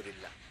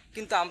আলহামদুলিল্লাহ।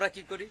 কিন্তু আমরা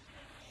কি করি?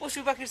 পশু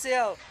পাখির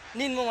চেয়েও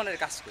নিম্নমানের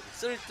কাজ করি,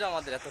 চরিত্র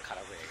আমাদের এত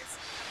খারাপ হয়ে গেছে।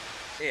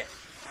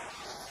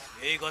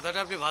 এই কথাটা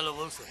আপনি ভালো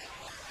বলছেন।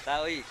 তা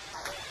ওই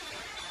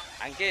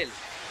আঙ্কেল,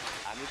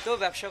 আমি তো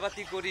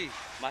ব্যবসাপাতি করি,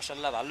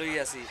 মাশাল্লাহ ভালোই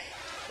আছি,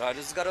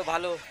 রোজগারও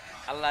ভালো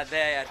আল্লাহ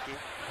দেয় আর কি,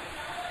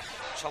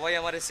 সবাই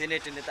আমার চেনে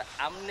টেনে। তা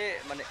আপনি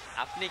মানে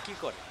আপনি কি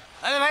করেন?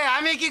 আরে ভাই,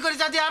 আমি কি করি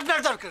তাতে আপনার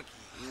দরকার?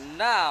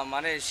 না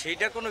মানে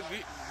সেইটা কোনো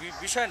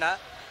বিষয় না,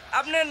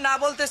 আপনি না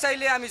বলতে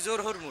চাইলে আমি জোর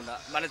হরবো না,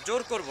 মানে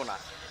জোর করব না।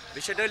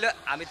 বিষয়টা হইলো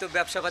আমি তো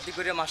ব্যবসাপাতি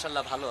করে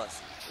মাশাল্লাহ ভালো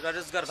আছি,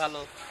 রোজগার ভালো,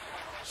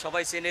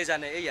 সবাই চেনে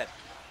জানে, এই আর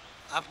কি।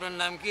 আপনার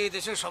নাম কি এই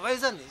দেশের সবাই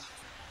জানে?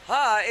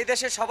 হ্যাঁ, এই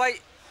দেশে সবাই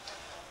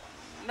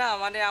না,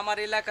 মানে আমার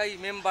এলাকায়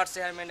মেম্বার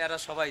চেয়ারম্যান এরা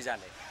সবাই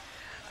জানে।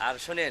 আর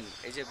শোনেন,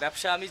 এই যে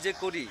ব্যবসা আমি যে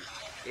করি,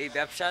 এই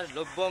ব্যবসার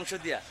লভ্য অংশ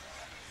দিয়া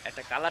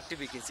একটা কালার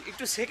টিভি কিনছি,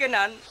 একটু সেকেন্ড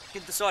হ্যান্ড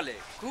কিন্তু চলে,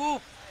 খুব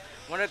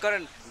মনে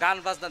করেন গান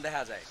বাজনা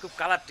দেখা যায়, খুব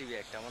কালার টিভি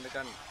একটা, মনে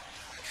করেন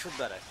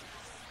সুন্দর আর কি।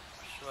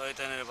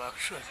 শয়তানের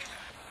বাক্স।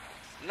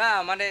 না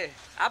মানে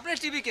আপনি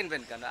টিভি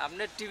কিনবেন কেন?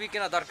 আপনার টিভি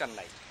কেনা দরকার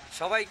নাই,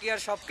 সবাই কি আর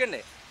সব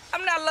কেনে?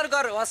 আপনি আল্লাহর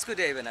ঘর ওয়াজ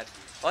করে আইবেন আর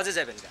কি, হজে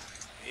যাবেন না।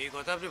 এই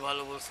কথা আপনি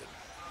ভালো বলছেন।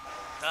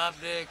 তা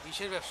আপনি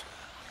কিসের ব্যবসা?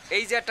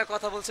 এই যে একটা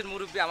কথা বলছেন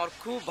মুরব্বী, আমার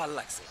খুব ভালো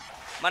লাগছে।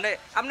 মানে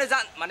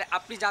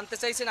আপনি জানতে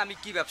চাইছেন আমি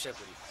কি ব্যবসা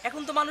করি।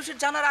 এখন তো মানুষের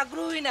জানার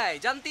আগ্রহই নাই,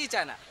 জানতেই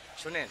চায় না।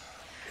 শোনেন,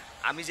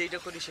 আমি যেটা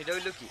করি সেটা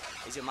হইলো কি,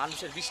 এই যে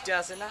মানুষের বিষটা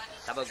আছে না,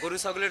 তারপর গরু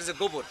ছাগলের যে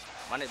গোবর,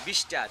 মানে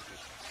বিষটা আর কি,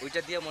 ওইটা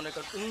দিয়ে মনে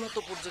করেন উন্নত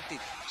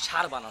প্রযুক্তির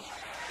সার বানানো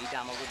হয়। এইটা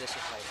আমাদের দেশে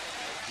হয় না,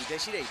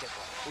 বিদেশিরা এইটা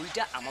করে।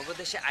 ওইটা আমাদের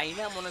দেশে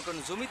আইনা মনে করেন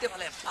জমিতে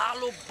ফেলে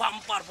ভালো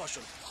বাম্পার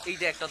ফসল।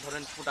 এইটা একটা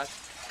ধরেন প্রোডাক্ট।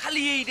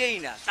 খালি এইটাই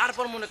না,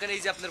 তারপর মনে করেন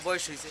এই যে আপনার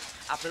বয়স হয়েছে,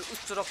 আপনার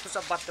উচ্চ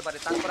রক্তচাপ বাড়তে পারে,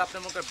 তারপর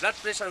আপনার মনে করেন ব্লাড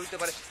প্রেশার হইতে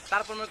পারে,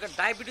 তারপর মনে করেন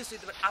ডায়াবেটিস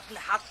হইতে পারে, আপনি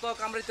হাত পা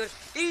কামড়াইতে পারে।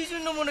 এই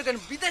জন্য মনে করেন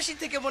বিদেশি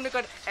থেকে মনে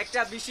করেন একটা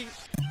বেশি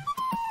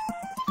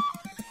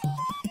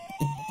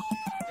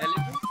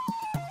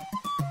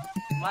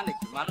মানে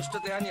কি মানুষটা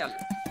দেখানি আলো।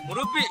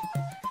 মুরব্বী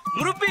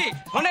মুরব্বী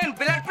শোনেন,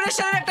 ব্লাড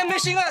প্রেশারের একটা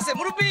মেশিন আছে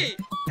মুরব্বী,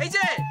 এই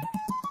যে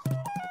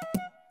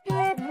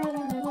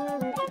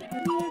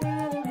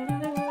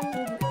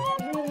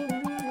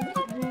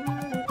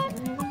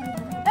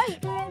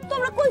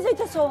তোমরা কই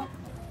যাইতেছো?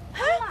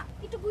 হ্যাঁ,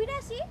 একটু ঘুরে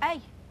আসি। এই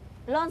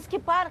লঞ্চ কি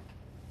পার্ক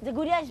যে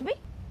ঘুরে আসবি?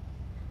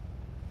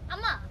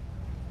 আম্মা,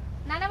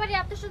 নানা বাড়ি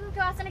আপনার শুধু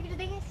কেউ আছে নাকি একটু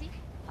দেখে আসি।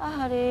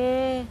 আরে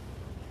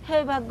হে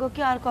ভাগ্য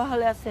কি আর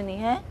কহলে আসেনি?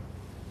 হ্যাঁ,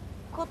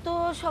 কত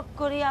শখ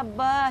করি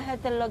আব্বা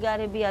হেতের লগে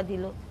আরে বিয়া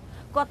দিল,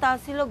 কথা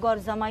ছিল ঘর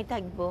জামাই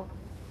থাকবো।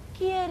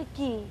 কি আর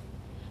কি,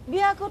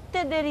 বিয়া করতে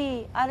দেরি,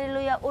 আরে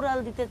লইয়া উড়াল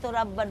দিতে তোর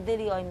আব্বার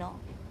দেরি হয় না।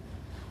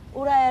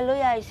 উড়ায়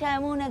লই আইসা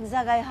এমন এক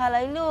জায়গায়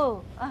হালাইলো,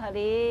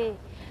 আরে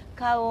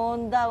খাওন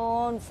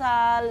দাওন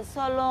চাল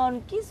চলন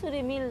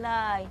কিছুরই মিল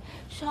নাই,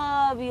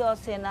 সবই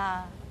অচেনা।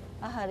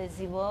 আহারে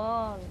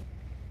জীবন।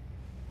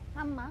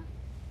 আম্মা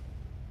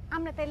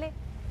আমরা তাইলে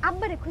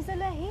আব্বারে খুঁজে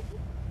লই আহি।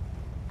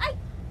 এই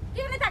তুই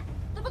এখানে থাক,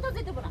 তোর কোথাও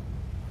যেতে না।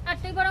 আর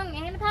তুই বরং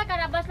এখানে থাক,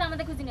 আর আব্বা আসলে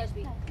আমাদের খুঁজে নিয়ে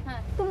আসবি।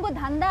 হ্যাঁ তুমগো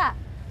ধান্দা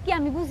কি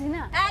আমি বুঝি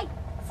না? এই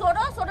ছোট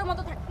ছোটর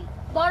মতো থাকবি,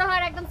 বড়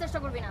হওয়ার একদম চেষ্টা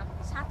করবি না।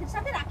 সাথে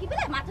সাথে রাখি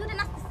বেলে মাথা উঠে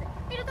নাচতেছে,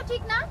 এটা তো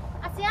ঠিক না।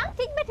 আসিয়া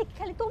ঠিক বে ঠিক,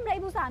 খালি তোমরাই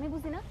বুঝো আমি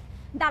বুঝি না।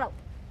 দাঁড়াও,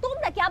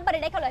 তোমরা কি আব্বারে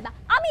ডেকা লইবা?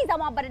 আমি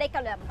যাবো আব্বারে ডেকা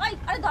লইবা। ওই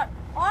আরে ধর,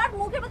 ওর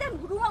মুখের মধ্যে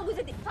রুমাল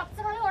গুজে দি,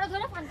 সবচেয়ে ভালো ওরা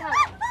ধরে ফান্টা হবে।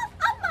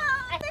 আম্মা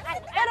এরই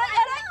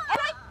এরই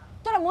এরই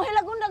তোরা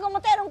মহিলা গুন্ডা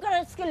মতো এরকম করে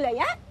স্কিল লাই,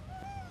 হ্যাঁ?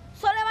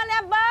 সোলেমানি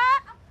আব্বা,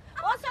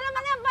 ও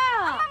সোলেমানি আব্বা,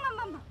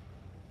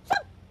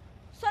 চুপ।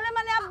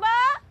 সোলেমানি আব্বা,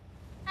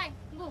 এই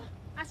বউ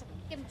আসো,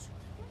 কেমনে আসো?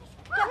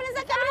 কেমনে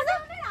যা কেমনে যা।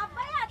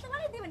 আব্বা এত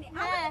বলে দিবেনি,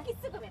 আমরা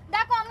কিছু করবে।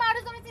 দেখো আম্মা আরো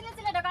জোরে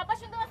চিল্লে ডাকো, আব্বা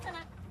শুনতে পাচ্ছে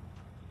না।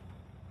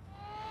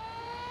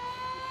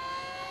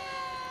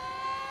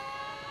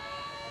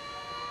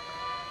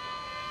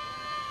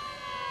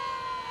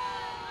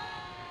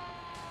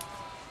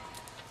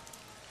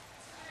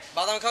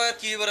 বাদাম খাওয়ার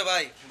কি করে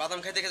ভাই? বাদাম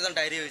খাইতে খেতে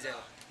ডায়রিয়া হয়ে যায়।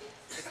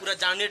 পুরো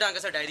জার্নিটা আমার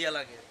কাছে ডায়রিয়া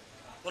লাগে।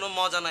 কোনো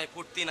মজা নাই,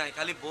 ফুর্তি নাই,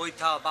 খালি বই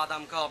খাও,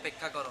 বাদাম খাও,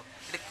 অপেক্ষা করো।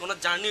 এটা কোনো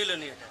জার্নি হইলো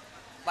নি এটা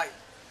ভাই।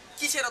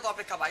 কিসের এত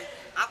অপেক্ষা ভাই?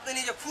 আপনি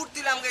নিজে ফুর্তি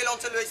আমাকে এই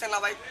লঞ্চে লইছেন না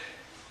ভাই?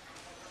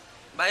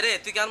 বাইরে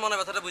তুই কেন মনে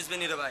কথাটা বুঝবি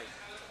নি রে ভাই?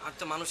 আর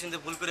তো মানুষ কিন্তু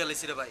ভুল করে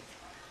আলিস রে ভাই।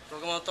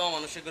 তোকে মতো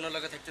মানুষের গুণের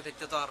লাগে থাকতে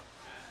থাকতে তো আর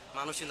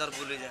মানুষ কিন্তু আর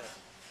ভুল হয়ে যায়।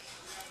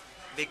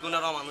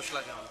 বেগুনারও মানুষ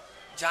লাগে আমার।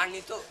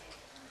 জার্নি তো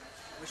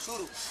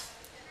শুরু,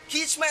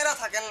 খিচ মাইরা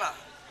থাকেন না,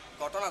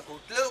 ঘটনা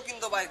ঘটলেও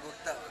কিন্তু ভাই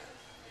ঘটতে হবে।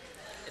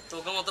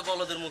 তোকে মতো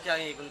বলদের মুখে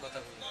আমি এগুলো কথা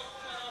বলি।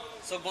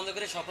 চোখ বন্ধ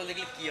করে স্বপ্ন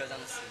দেখলে কি হয়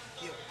জানিস?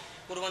 কি হবে?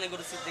 কোরবানি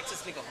করেছিস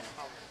দেখছিস নি কখনো?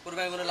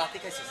 কোরবানি করে লাথি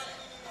খাইছিস?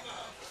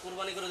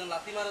 কোরবানি করে যখন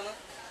লাথি মারে না,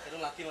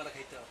 এরকম লাথি মারা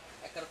খাইতে হবে।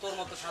 একটা তোর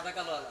মতো সাদা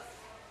কালো আলা।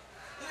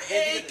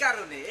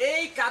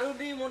 এই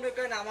কারণেই মনে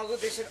করেন আমাদের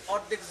দেশের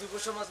অর্ধেক যুব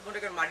সমাজ মনে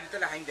করেন মাটির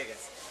তলে হাইন্দে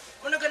গেছে।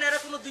 মনে করেন এরা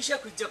কোনো দিশা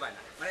খুঁজে পায়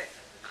না, মানে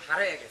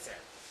হারিয়ে গেছে।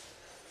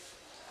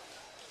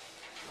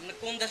 আপনি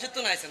কোন দেশের তো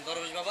নাইছেন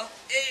দরবেশ বাবা?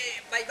 এই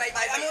ভাই ভাই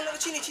ভাই আমি ওনাকে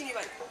চিনি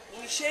ভাই।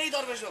 উনি সেই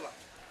দরবেশ বাবা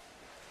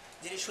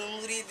যিনি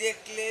সুন্দরী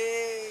দেখলে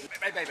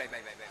ভাই ভাই ভাই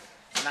ভাই ভাই ভাই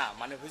না,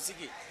 মানে হয়েছে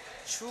কি,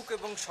 সুখ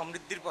এবং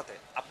সমৃদ্ধির পথে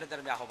আপনাদের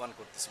আমি আহ্বান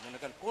করতেছি। মনে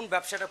করেন কোন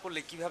ব্যবসাটা করলে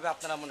কিভাবে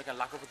আপনারা মনে করেন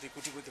লাখপতি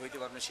কোটিপতি হইতে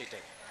পারবেন,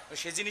 সেটাই। তো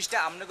সেই জিনিসটা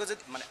আপনাকে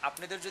যদি মানে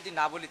আপনাদের যদি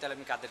না বলি, তাহলে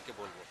আমি কাদেরকে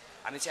বলবো?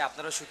 আমি চাই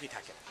আপনারা সুখী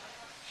থাকেন।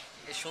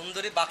 এই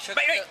সুন্দরী বাক্স,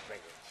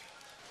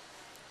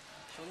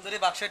 সুন্দরী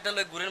বাক্সটা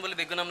লই ঘুরেন বলে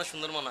বেগুন আপনার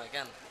সুন্দর মনে হয়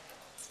কেন?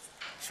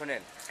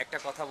 শোনেন, একটা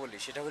কথা বলি,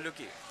 সেটা হলো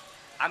কি,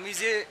 আমি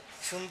যে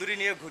সুন্দরী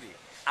নিয়ে ঘুরি,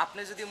 আপনি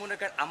যদি মনে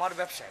করেন আমার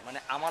ব্যবসায় মানে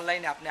আমার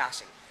লাইনে আপনি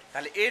আসেন,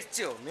 তাহলে এর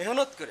চেয়েও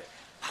মেহনত করে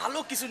ভালো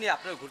কিছু নিয়ে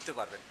আপনারা ঘুরতে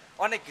পারবেন,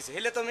 অনেক কিছু।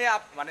 হেলে তো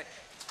মানে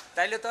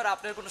তাইলে তো আর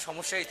আপনার কোনো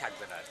সমস্যাই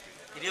থাকবে না আর কি।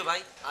 প্রিয় ভাই,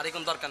 আর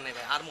এখন দরকার নেই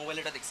ভাই। আর মোবাইল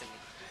এটা দেখছেন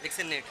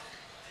নি এটা?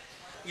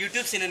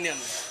 ইউটিউব চিনেন নি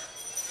আপনি?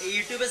 এই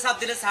ইউটিউবে সাপ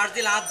দিলে সার্চ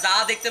দিলে আর যা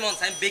দেখতে মন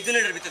চাই আমি বেগুন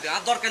এটার ভিতরে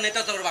আর দরকার নেই। তো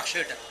তোর বাক্স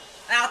এটা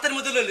হাতের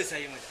মধ্যে লইলে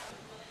চাই আমি,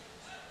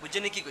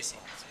 বুঝছেন কি কইছি?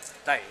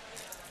 তাই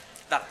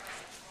দাঁড়া,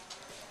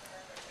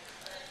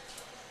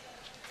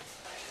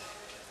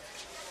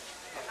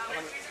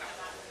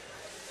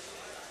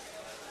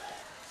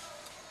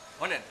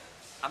 শোনেন,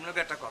 আপনাকে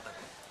একটা কথা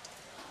বলি,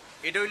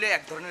 এটা হইলে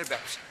এক ধরনের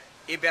ব্যবসা।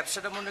 এই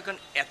ব্যবসাটা মনে করেন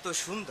এত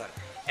সুন্দর,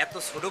 এত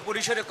ছোট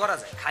পরিসরে করা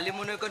যায়। খালি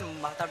মনে করেন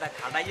মাথাটা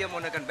খাটাইয়ে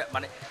মনে করেন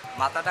মানে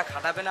মাথাটা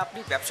খাটাবেন আপনি,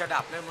 ব্যবসাটা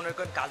আপনার মনে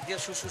করেন কাজ দিয়ে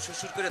সুসুর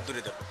সুসুর করে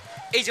দূরে দেবেন।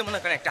 এই যে মনে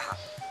করেন একটা হাত,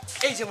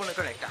 এই যে মনে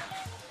করেন একটা হাত,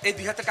 এই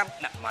দুই হাতের কাম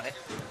না, মানে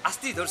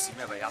আস্তেই ধরছি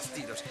না ভাই,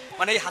 আস্তেই ধরছি।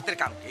 মানে এই হাতের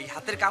কাম, এই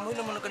হাতের কাম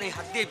হইলে মনে করেন এই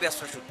হাত দিয়েই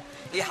ব্যবসা শুরু,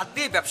 এই হাত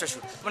দিয়েই ব্যবসা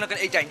শুরু। মনে করেন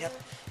এই ডাইন হাত,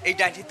 এই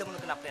ডাইন হাতে মনে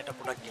করেন আপনি একটা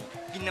প্রোডাক্ট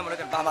কিনে মনে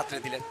করেন বাম হাতে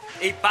দিলেন,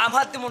 এই বাম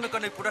হাতে মনে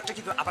করেন ওই প্রোডাক্টটা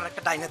কি করে আবার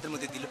একটা ডাইন হাতের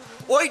মধ্যে দিল,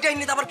 ওই ডাইন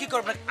হাতে আবার কি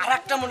করবেন আর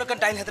একটা মনে করেন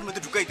ডাইন হাতের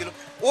মধ্যে ঢুকাই দিল,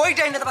 ওই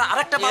ডাইন হাতে আবার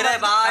আরেকটা ভাই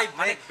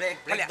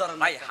ব্রেক ধরেন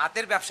ভাই,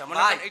 হাতের ব্যবসা মনে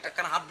ভাই, করেন এটা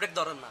কেন হাত ব্রেক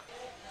ধরেন না?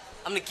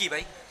 আপনি কি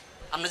ভাই,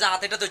 আপনি যে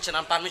হাতে এটা ধরছেন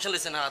আর পারমিশন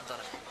লইছেন হাত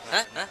ধরেন?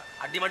 হ্যাঁ হ্যাঁ,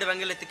 আড্ডি মাড্ডি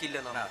ভেঙে লেতে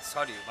কিনলেন না,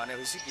 সরি, মানে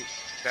হয়েছে কি,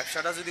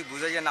 ব্যবসাটা যদি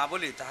বুঝাইয়া না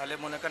বলি, তাহলে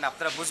মনে করেন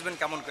আপনারা বুঝবেন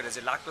কেমন করে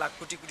যে লাখ লাখ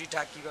কোটি কোটি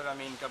টাকা কি করে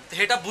আমি ইনকাম।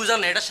 এটা বুঝান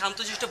না, এটা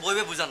শান্তশিষ্ট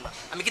বইবে বুঝান না।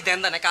 আমি কি দেন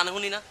না কানে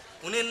শুনি না,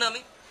 শুনেন না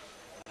আমি?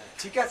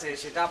 ঠিক আছে,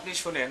 সেটা আপনি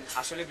শোনেন।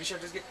 আসলে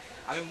বিষয়টা কি,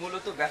 আমি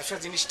মূলত ব্যবসা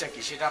জিনিসটা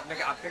কি সেটা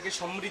আপনাকে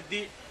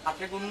সমৃদ্ধি,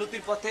 আপনাকে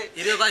উন্নতির পথে।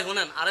 হিরে ভাই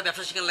শুনেন, আরে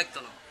ব্যবসা শিখান লাগতো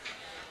না,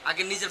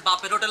 আগে নিজের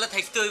বাপের হোটেলে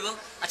থাকতে হইব।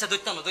 আচ্ছা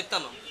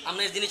দৈত্যানো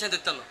আপনার এই জিনিস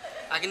দৈত্যানো,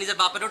 আগে নিজের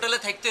বাপের হোটেলে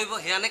থাকতে হইব,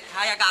 হেয়ানে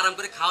খাই আগে আরাম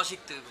করে খাওয়া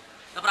শিখতে হইব,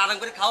 তারপর আরাম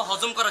করে খাওয়া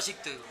হজম করা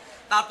শিখতে হইব,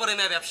 তারপরে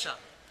মেয়ে ব্যবসা।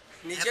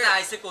 নিজে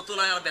আইসে কত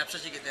নাই আর ব্যবসা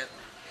শিখে দেয়,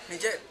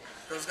 নিজে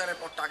রোজগারের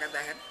পর টাকা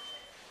দেখেন।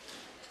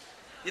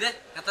 হিরে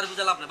হেতার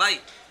বুঝাল আপনি ভাই,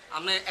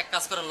 আপনি এক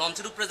কাজ করেন,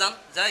 লঞ্চের উপরে যান,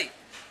 যাই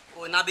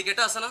ওই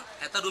নাবিগেটা আছে না,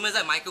 হেতার রুমে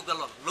যায়, মাইকে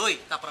গেল লই,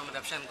 তারপর আপনি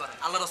ব্যবসা করেন।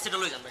 আল্লাহর হস্পিটাল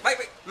লই যান ভাই,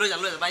 লই যান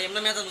ভাই, এমনি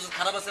মেজাজ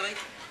খারাপ আছে ভাই,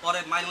 পরে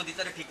মায়ের মধ্যে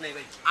ঠিক নাই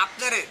ভাই।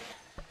 আপনারে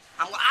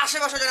আমার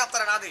আশেপাশে যেন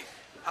আপনারা না দিই,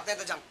 আপনি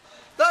তো যান।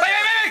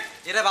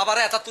 এরে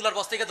বাবারে এত তুলার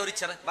বস্তা থেকে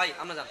ধরিচ্ছে রে ভাই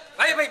আমরা যান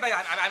ভাই ভাই ভাই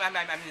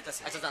আমি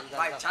নিতেছি আচ্ছা যান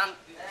ভাই যান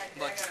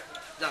যান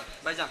যান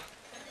ভাই যান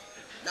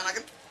যান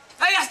আগে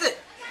এই আস্তে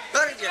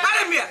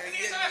আরে মিয়া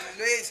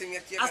লয়ে এসে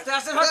মিয়া কি আস্তে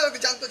আস্তে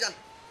জান তো জান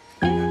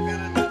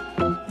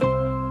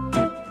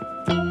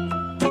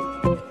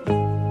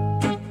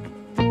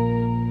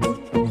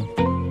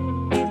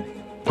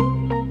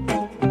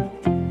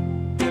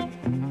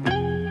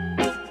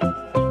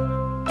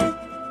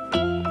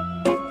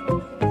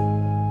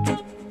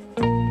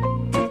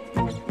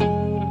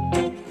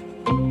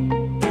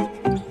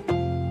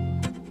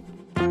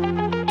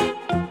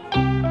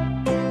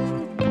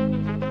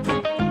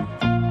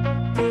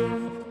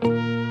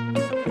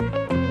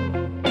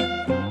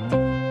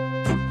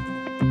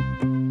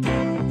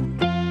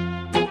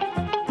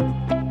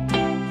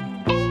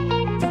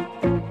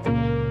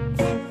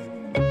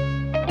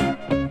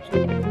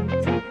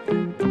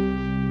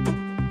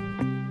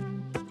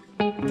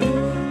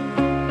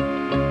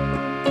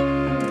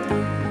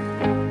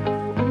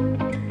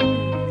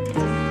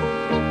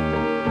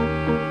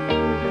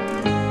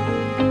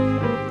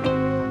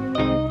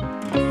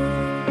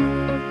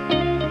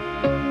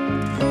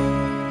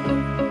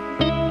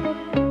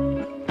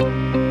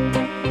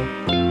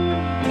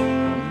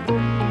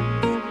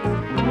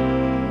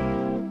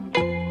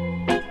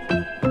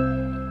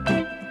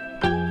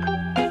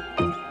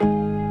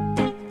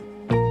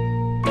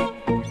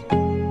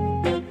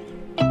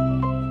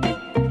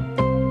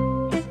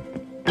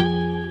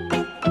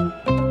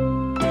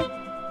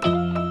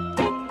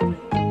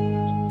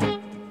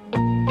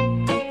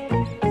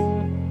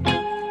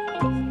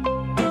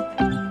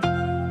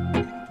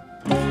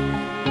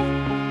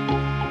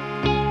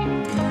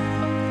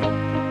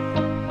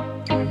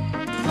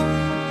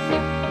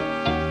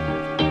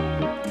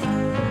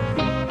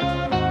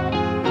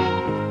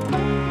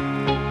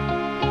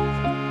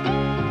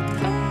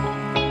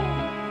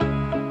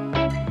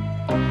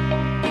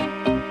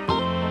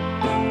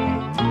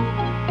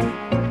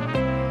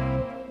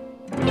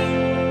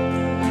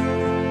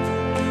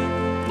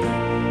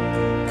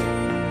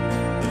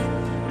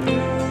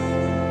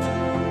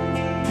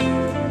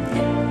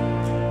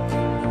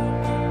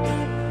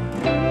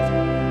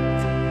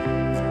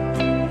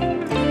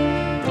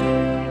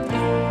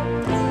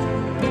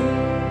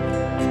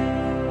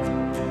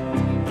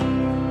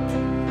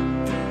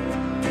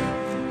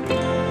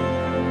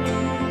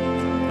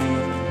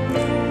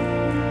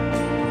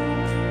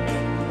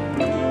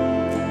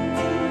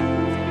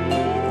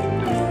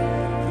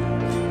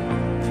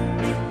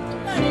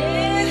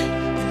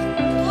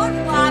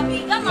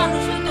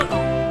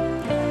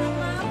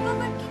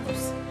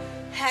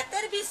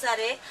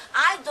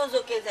আয়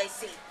দোজকে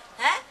যাইছি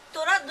হ্যাঁ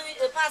তোরা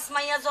 5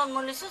 মাইয়া জন্ম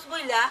নিছিস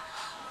বইলা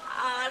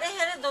আরে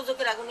হেরে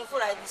দোজকের আগুনে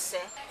পুরাই দিছে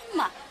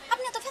মা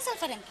আপনি তো ফেসাল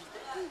পারেন কি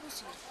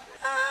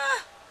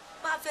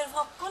বাপের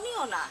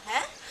ভক্ষণীয় না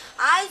হ্যাঁ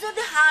আই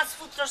যদি হাঁস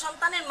পুত্র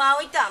সন্তানের মা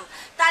হইতাম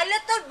তাইলে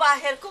তোর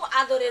বাহের খুব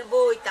আদরের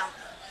বউ হইতাম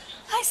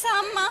আইসা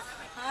আম্মা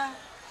হ্যাঁ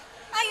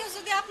আইও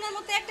যদি আপনার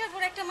মতো একটার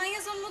পর একটা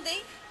মাইয়া জন্ম দেই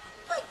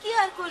তুই কি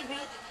আর করবি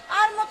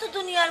আর মতো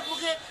দুনিয়ার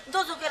বুকে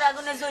দোজকের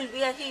আগুনে জ্বলবি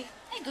আহি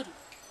এই গরু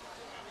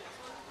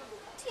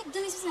ঠিক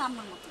দুনিয়া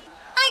আমার মতো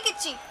আই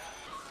গেছি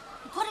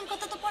ঘরের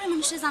কথা তো পরে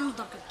মানুষের জানার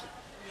দরকার কি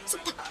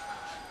চুপ থাক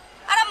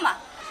আর আম্মা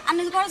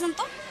আপনি তো পড়াছেন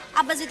তো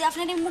আব্বা যদি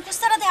আপনার মুখোশ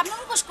ছাড়া দেয় আপনার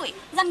মুখোশ কই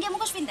জান গিয়ে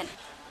মুখোশ পিনতেন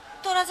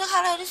তোরা যে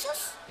হারাই রেছিস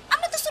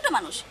আপনি তো ছোট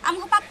মানুষ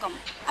আমাকে পাপ কম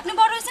আপনি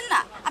বড় হয়েছেন না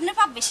আপনার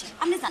পাপ বেশি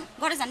আপনি যান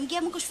ঘরে যান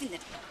গিয়ে মুখোশ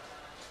পিনতেন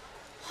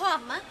হ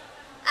আম্মা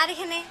আর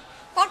এখানে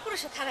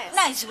পরপুরুষে খারাপ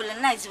নাইজ বলে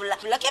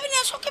কেবিনে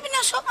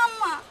আসো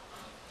আম্মা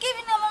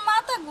কেবিনে আমার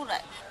মাথা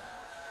ঘুরায়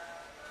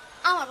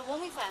আমার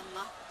বমি পায়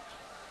আম্মা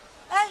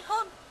এই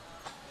হন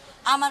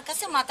আমার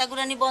কাছে মাথা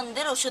ঘুরানি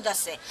বন্ধের ওষুধ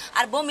আছে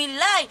আর বমির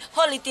লাই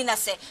হলিতিন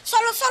আছে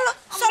চলো চলো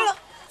চলো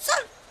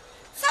চল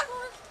চল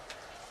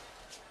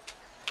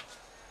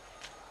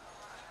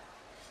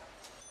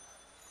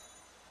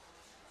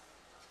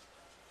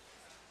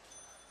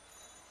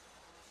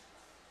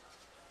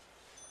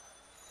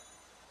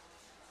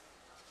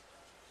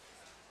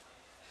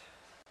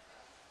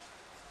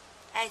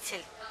এই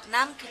ছেলে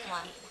নাম কি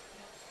তোমার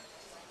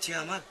জি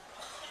আমার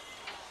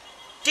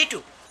টিটু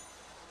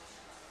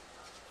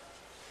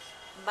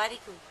বাড়ি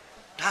কই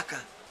ঢাকা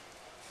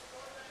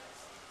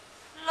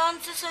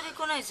লঞ্চে সরি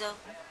কোনায় যাও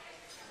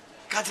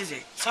কাজে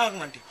যাই সাহাগ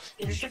মান্ডি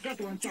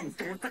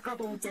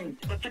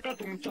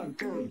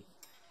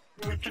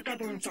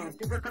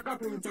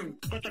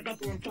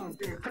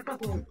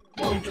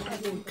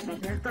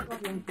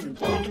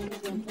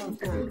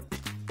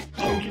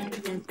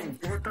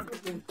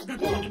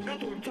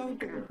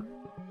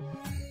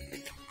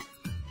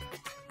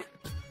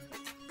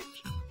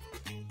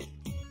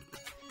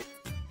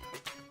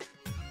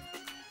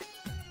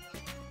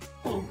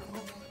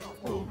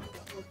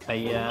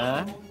ভাইয়া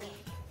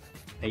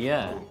ভাইয়া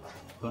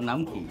তোর নাম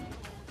কি?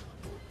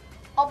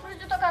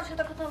 অপরিচিত কার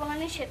সাথে কথা বলা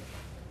নিষেধ।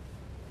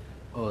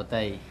 ও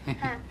তাই?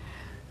 হ্যাঁ।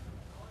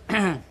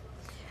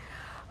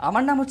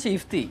 আমার নাম হচ্ছে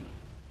ইফতি।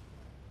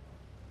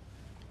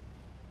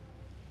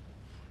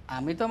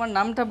 আমি তো আমার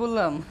নামটা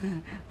বললাম,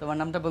 তোমার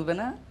নামটা বলবে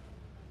না?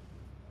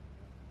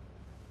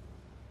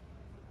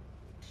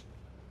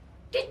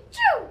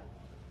 টিচ্ছু।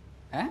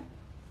 হ্যাঁ?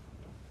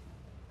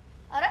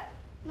 আরে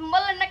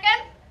বললেন না কেন?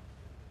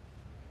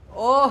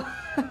 ও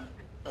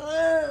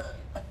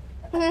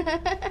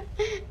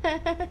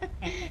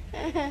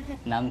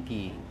নাম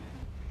কি?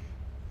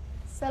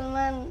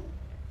 সালমান।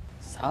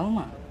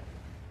 সালমান?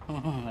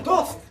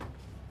 দোস্ত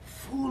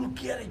ফুল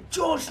গিয়ারে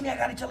জোশ নিয়ে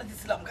গাড়ি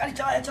চালাতেছিলাম, গাড়ি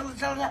চালায় চালাতে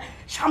চালাতে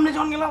সামনে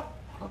যখন গেলাম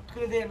হঠাৎ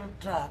করে দিয়ে একটা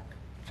ট্রাক।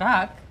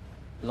 ট্রাক?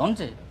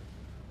 লঞ্চে?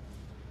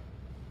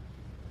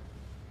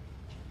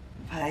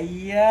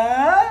 ভাইয়া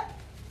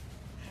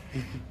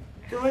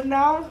তোমার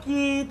নাম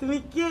কি? তুমি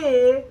কে?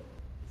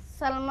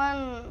 সালমান।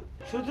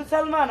 শুধু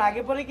সালমান,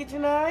 আগে পরে কিছু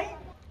নাই?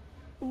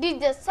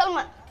 ডিজে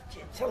সালমান।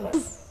 সালমান।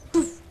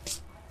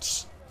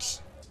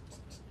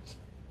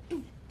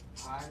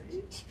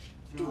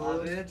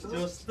 আরে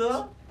দোস্ত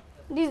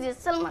ডিজে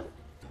সালমান।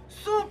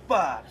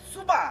 Super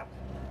super.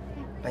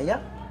 ভাইয়া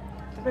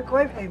তুমি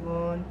কয় ভাই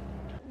বোন?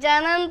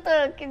 জানেন তো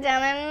কি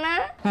জানেন না?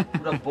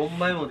 পুরো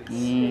বোম্বাই মরিস।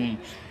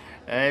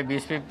 এই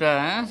বিস্পিপটা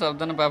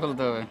সাবধানে পা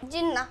ফেলতে হবে।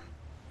 জিন না,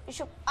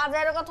 এসব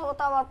আজারের কথা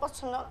বলতে আমার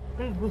পছন্দ না।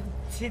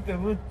 বুঝছি তো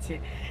বুঝছি,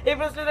 এই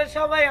প্রশ্নটা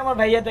সবাই আমার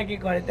ভাইয়াটাকে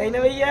করে, তাই না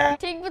ভাইয়া?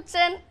 ঠিক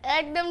বুঝছেন,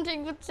 একদম ঠিক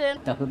বুঝছেন।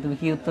 তখন তুমি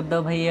কি উত্তর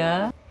দাও ভাইয়া?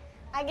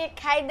 আগে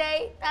খাই দেই,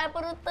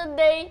 তারপর উত্তর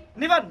দেই।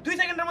 নিবান 2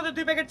 সেকেন্ডের মধ্যে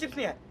 2 প্যাকেট চিপস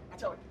নিয়ে।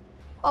 আচ্ছা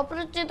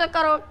অপরিচিত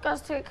কারো কাছ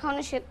থেকে খাওয়া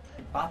নিষেধ।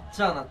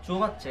 বাচ্চা না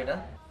চোবাচ্ছে এটা।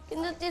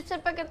 কিন্তু চিপসের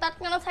প্যাকেট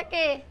টাটকানো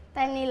থাকে,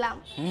 তাই নিলাম।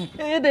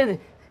 দে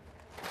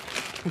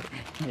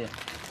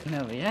না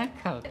ভাইয়া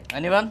খাও।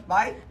 অনিবান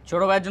ভাই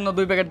ছোট ভাইয়ের জন্য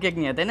 2 প্যাকেট কেক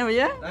নিয়ে, তাই না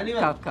ভাইয়া?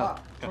 খাও খাও।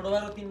 ছোট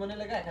ভাইয়ের 3 মনে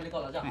লাগা খালি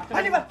কলা যা।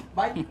 নিবান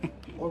ভাই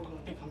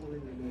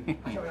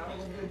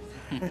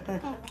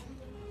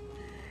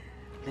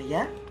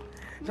ভাইয়া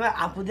তোমার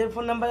আপুদের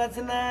ফোন নাম্বার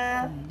আছে না?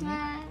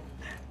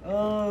 ও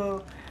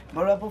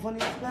বড় আপু ফোন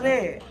ইউজ করে?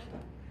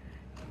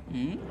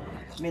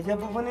 মেজো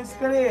আপু ফোন ইউজ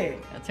করে?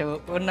 আচ্ছা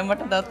ওর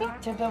নাম্বারটা দাও তো।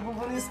 ছোট আপু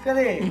ফোন ইউজ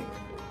করে?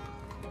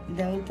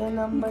 দাও তো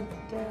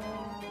নাম্বারটা।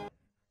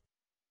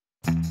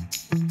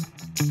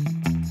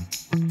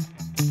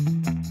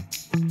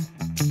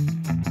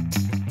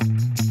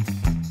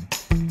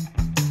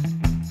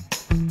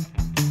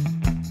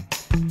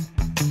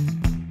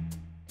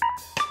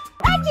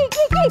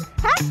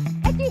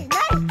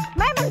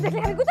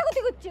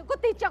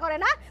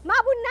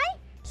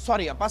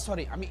 সরি আপা,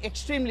 সরি, আমি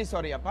এক্সট্রিমলি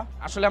সরি আপা,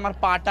 আসলে আমার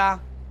পাটা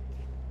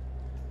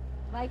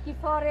ভাই কি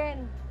ফরেন?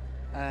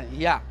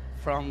 Yeah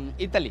from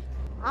Italy.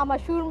 আমার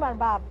সুরমার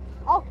বাপ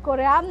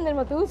অক্ষরে আমনের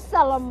মতো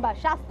উচ্চা লম্বা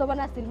স্বাস্থ্যবান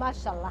আছিল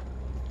মাশাআল্লাহ।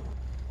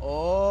 ও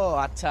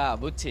আচ্ছা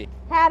বুঝছি।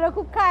 হ্যাঁ আরো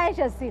খুব খায়েশ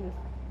আছিল,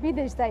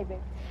 বিদেশ যাইবে।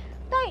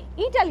 তাই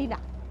ইটালি না,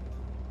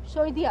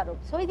 সৌদি আরব।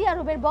 সৌদি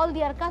আরবের বল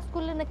দিয়ার কাজ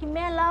করলে নাকি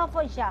মেলা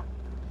পয়সা।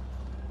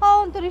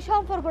 অন্তরী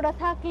সম্পর্কটা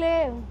থাকলে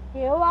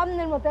কেউ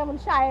আমনের মতো এমন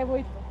সাহেব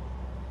হইতো।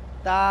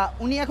 তা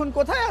উনি এখন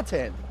কোথায়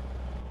আছেন?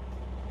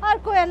 আর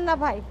কোয়েন না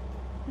ভাই,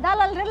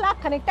 দালাল রে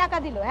লাখখানেক টাকা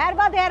দিল, এর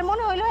বাদে এর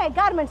মনে হইলো এই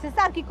গার্মেন্টসে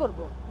চাকরি করব।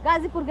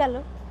 গাজীপুর গেল,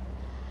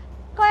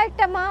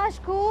 কয়েকটা মাস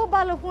খুব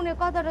ভালো ফোনে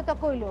কথাটা তো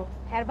কইলো।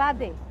 এর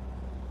বাদে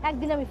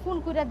একদিন আমি ফোন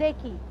করে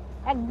দেখি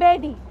এক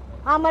বেডি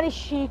আমার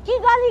সে কি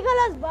গালি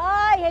গালাজ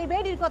ভাই, এই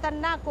বেডির কথা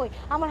না কই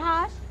আমার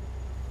হাঁস।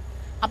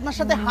 আপনার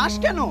সাথে হাঁস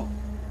কেন?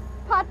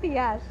 ফাতি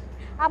হাঁস।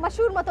 আমার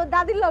সুরমা তো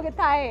দাদির লগে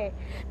থাকে,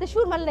 তো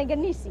সুরমার লেগে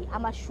নিছি।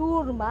 আমার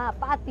সুরমা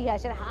পাতি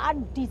হাঁসের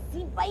হাড্ডি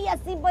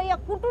সিপাইয়া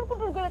কুটুর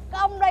কুটুর করে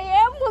কামড়াই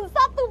এমন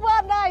সাতু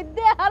বানাই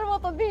দেহার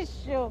মতো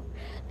দৃশ্য।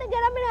 তো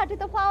গ্রামের হাটে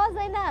তো পাওয়া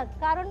যায় না,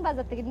 কারণ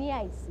বাজার থেকে নিয়ে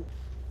আইছি।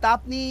 তা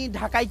আপনি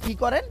ঢাকায় কি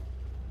করেন?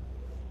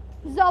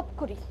 জব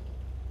করি।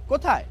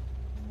 কোথায়?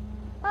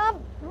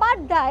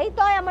 বাড্ডাই।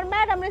 তো আমার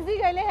ম্যাডামরে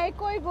জিগাইলে হ্যাঁ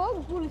কইব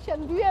গুলশান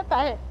 2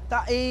 পায়। তা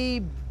এই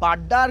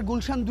বাড্ডা আর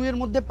গুলশান 2 এর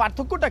মধ্যে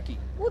পার্থক্যটা কি?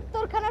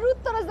 উত্তরখানার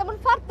উত্তরে যেমন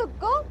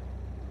পার্থক্য।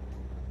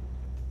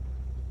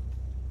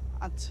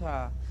 আচ্ছা,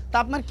 তা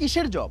আপনার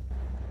কিসের জব?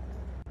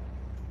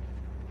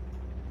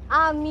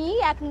 আমি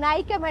এক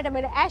নায়িকা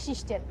ম্যাডামের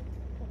অ্যাসিস্ট্যান্ট।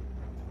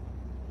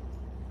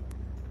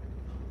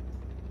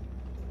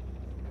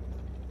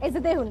 এই যে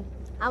দেখুন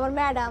আমার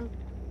ম্যাডাম।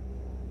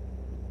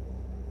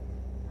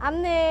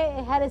 আপনি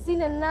হ্যারে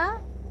চিনেন না?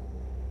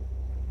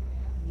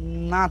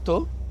 না তো।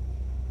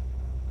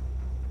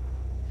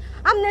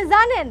 আপনি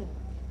জানেন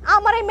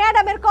আমার এই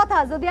ম্যাডামের কথা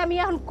যদি আমি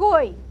এখন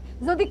কই,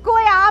 যদি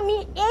কই আমি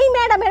এই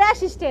ম্যাডামের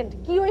অ্যাসিস্ট্যান্ট,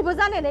 কি হইব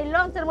জানেন? এই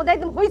লঞ্চের মধ্যে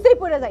একদম হইচই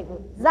পড়ে যাইব,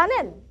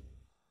 জানেন?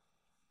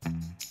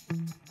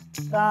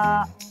 তা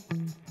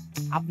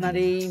আপনার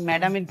এই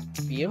ম্যাডামের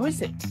বিয়ে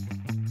হয়েছে?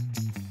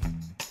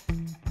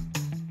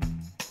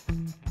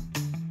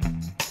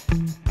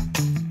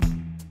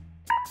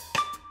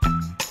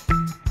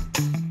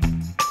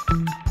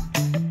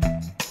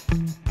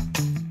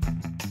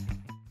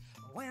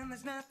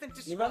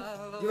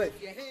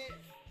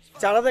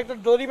 চালাতে একটা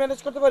দড়ি ম্যানেজ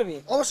করতে পারবি?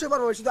 অবশ্যই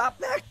পারবো, শুধু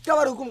আপনি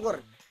একটাবার হুকুম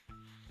করেন।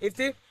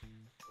 ইফতি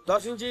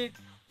 10 ইঞ্চি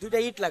 2টা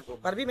ইট লাগবে,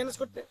 পারবি ম্যানেজ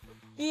করতে?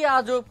 কি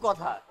আজব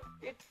কথা,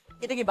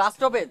 এটা কি বাস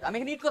স্টপেজ? আমি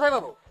এখানে ইট কোথায়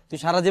পাবো? তুই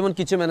সারা জীবন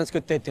কিছু ম্যানেজ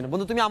করতে হইতে না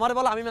বন্ধু, তুমি আমারে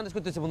বলো, আমি ম্যানেজ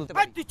করতেছি বন্ধু।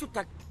 তুই চুপ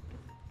থাক,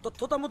 তোর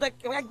থোতা মতো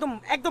একদম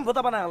একদম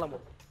ভোতা বানায় গেলাম।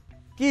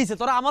 কি হইছে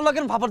তোরা আমার লগে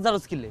ভাবার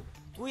জারস কিলে?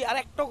 তুই আর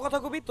একটা কথা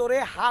কবি, তোরে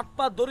হাত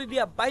পা দড়ি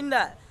দিয়া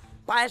বাইন্দা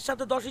পায়ের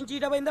সাথে 10 ইঞ্চি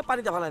ইটা বাইন্দা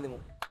পানিতে ফেলাই দেবো।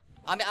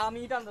 আমি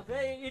ইট আনতে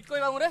ইট কই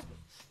বাবু রে,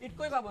 ইট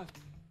কই বাবু?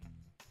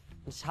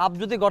 সাপ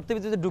যদি গর্তের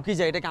ভিতরে ঢুকি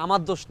যায় এটাকে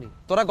আমার দোষ নেই,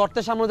 তোরা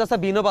গর্তের সামনে যাচ্ছে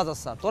বিনো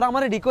বাজাচ্ছা, তোরা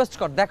আমারে রিকোয়েস্ট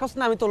কর, দেখোস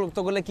না আমি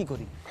তো গেলে কি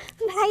করি।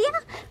 ভাইয়া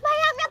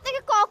ভাইয়া আমি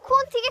আপনাকে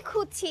কখন থেকে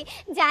খুঁজছি,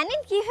 জানেন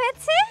কি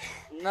হয়েছে?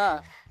 না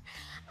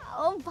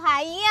ও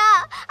ভাইয়া,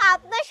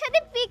 আপনার সাথে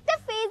পিকটা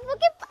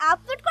ফেসবুকে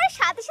আপলোড করার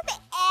সাথে সাথে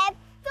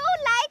এত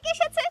লাইক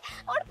এসেছে,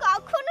 ওর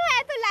কখনো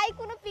এত লাইক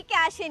কোনো পিকে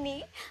আসেনি।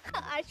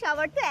 আর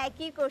সবার তো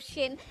একই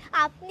কোশ্চেন,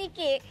 আপনি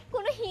কে,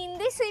 কোনো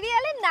হিন্দি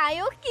সিরিয়ালের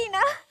নায়ক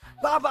কিনা?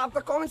 বাবা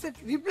আপনার কমেন্টসের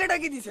রিপ্লাইটা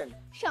কি দিবেন?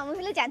 সময়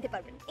হলে জানতে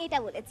পারবেন, এটা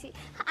বলেছি।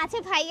 আচ্ছা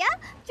ভাইয়া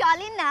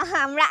চলেন না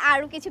আমরা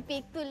আরো কিছু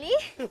পিক তুলি।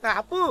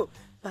 আপু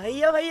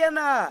ভাইয়া ভাইয়া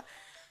না,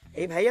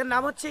 এই ভাইয়ার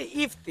নাম হচ্ছে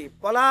ইফতি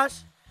পলাশ।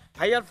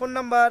 ভাইয়ার ফোন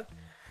নাম্বার,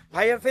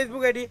 ভাইয়ার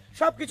ফেসবুক আইডি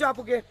সবকিছু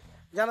আপুকে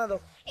জানা দাও।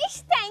 ইস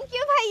থ্যাংক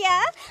ইউ ভাইয়া।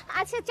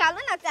 আচ্ছা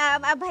চলো না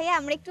ভাইয়া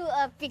আমরা একটু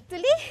পিক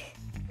তুলি।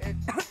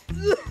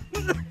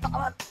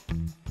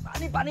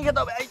 পানি পানি খেতে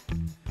হবে।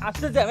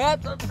 আসতে যাই,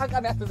 থাক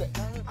আমি আসতে যাই।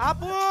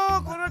 আপু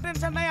কোনো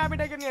টেনশন নাই, আমি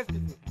ডেকে নিয়ে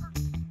আসতেছি।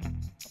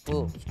 আপু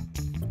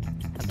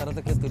তারা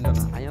তো কেউ তুললো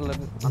না, আইয়ার লোক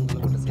আন্দোলন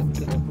করতেছে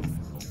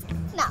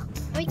না,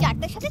 ওই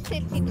চারটার সাথে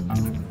সেলফি তুলি।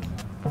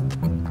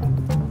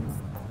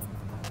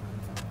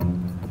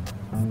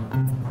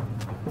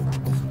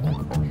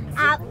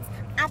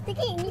 আপনি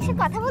কি ইংলিশে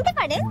কথা বলতে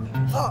পারেন?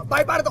 হ্যাঁ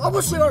ভাই পারে তো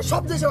অবশ্যই,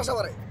 সব দেশে ভাষা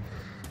পারে।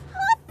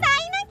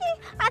 তাই নাকি?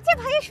 আচ্ছা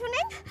ভাইয়া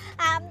শুনেন,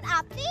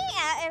 আপনি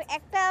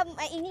একটা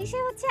ইংলিশে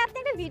হচ্ছে আপনি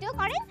একটা ভিডিও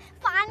করেন,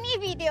 ফানি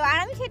ভিডিও, আর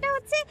আমি সেটা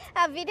হচ্ছে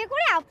ভিডিও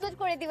করে আপলোড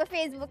করে দিব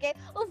ফেসবুকে।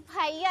 ও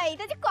ভাইয়া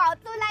এটা যে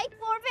কত লাইক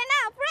পড়বে না,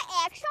 পুরো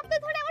এক সপ্তাহ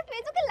ধরে আমার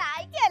ফেসবুকে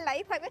লাইক আর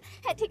লাইক থাকবে।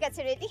 হ্যাঁ ঠিক আছে,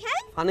 রেডি?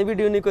 হ্যাঁ ফানি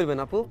ভিডিও নিয়ে করবেন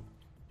আপু?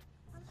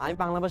 আমি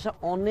বাংলা ভাষা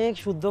অনেক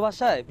শুদ্ধ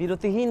ভাষায়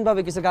বিরতিহীন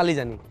ভাবে কিছু গালি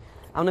জানি,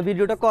 আপনি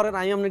ভিডিওটা করেন,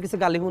 আমি আপনার কিছু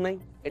গালি শুনাই,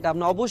 এটা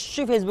আপনি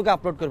অবশ্যই ফেসবুকে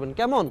আপলোড করবেন,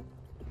 কেমন?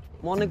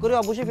 মনে করে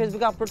অবশ্যই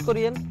ফেসবুকে আপলোড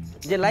করিয়েন,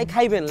 যে লাইক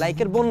খাইবেন,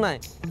 লাইকের বন্যায়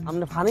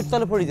আপনি ফানির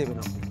তলে পড়ে দেবেন।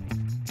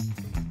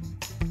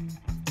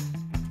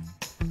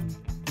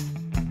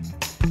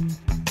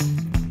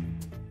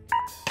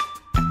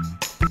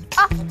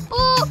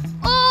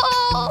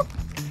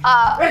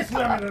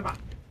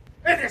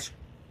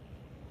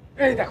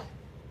 এই দেখো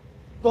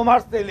তোমার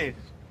ছেলের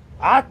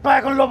হাত পা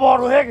এখন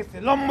বড় হয়ে গেছে,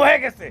 লম্বা হয়ে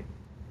গেছে।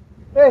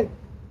 এই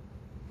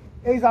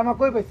এই জামা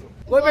কই পাইছো?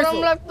 কই পাইছো?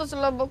 গরম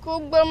লাগতেছিল আব্বা,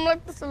 খুব গরম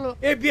লাগতেছিল।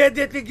 এই বিয়ে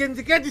দিতে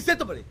গেঞ্জি কে দিছে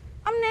তোমারে?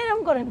 আপনি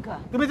এরকম করেন কা?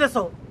 তুমি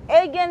দেছো?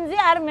 এই গেঞ্জি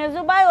আর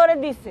মেজো ভাই ওরে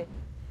দিছে।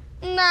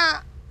 না,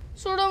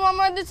 ছোট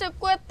মামা দিছে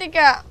কুয়েত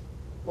থেকে।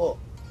 ও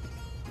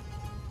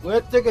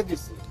কুয়েত থেকে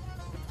দিছে,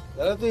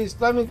 তাহলে তো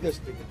ইসলামিক দেশ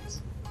থেকে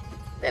দিছে।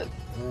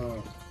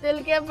 তেল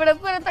কে পড়ে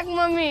পড়ে থাক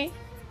মামি।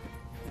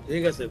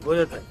 ঠিক আছে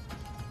বোঝা থাক।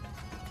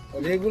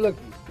 আর এগুলো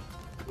কি?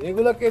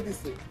 এগুলো কে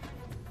দিছে?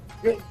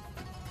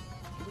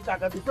 তুমি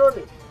টাকা দিছো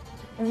রে?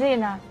 জি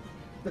না।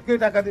 তো কে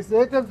টাকা দিছে?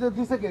 এটা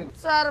দিছে কে?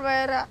 স্যার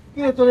ভাইরা। কি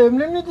রে তোর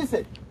এমনি এমনি দিছে?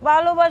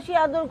 ভালোবাসি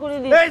আদর করে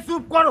দিছে। এই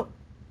চুপ করো,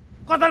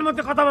 কথার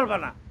মধ্যে কথা বলবা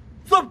না,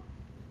 চুপ।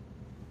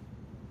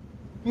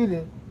 কি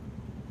রে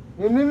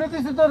এমনি এমনি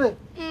দিছে তোরে?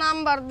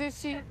 নাম্বার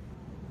দিছি।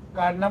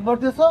 কার নাম্বার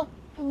দিছো?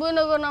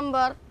 বুনগো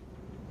নাম্বার।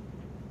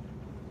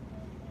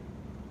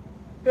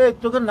 এই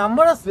তোর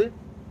নাম্বার আছে?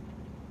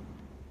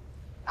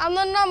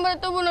 আমার নাম্বার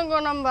তো বুনগো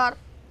নাম্বার।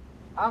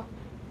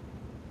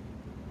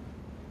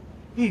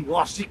 কি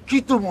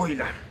অশিক্ষিত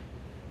মহিলা,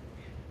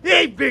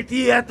 এই বেটি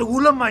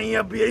এতগুলো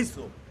মাইয়া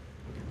বিয়েছো,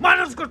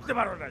 মানুষ করতে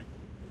পারো নাই,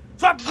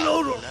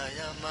 সবগুলো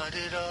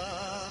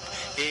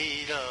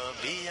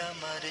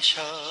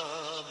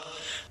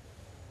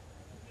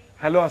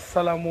হ্যালো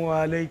আসসালামু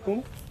আলাইকুম।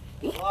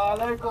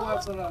 ওয়ালাইকুম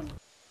আসসালাম।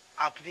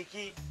 আপনি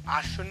কি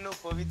আসন্ন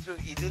পবিত্র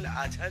ঈদুল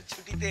আজহার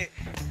ছুটিতে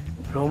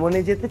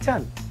ভ্রমণে যেতে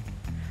চান?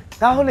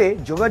 তাহলে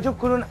যোগাযোগ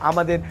করুন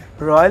আমাদের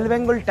রয়্যাল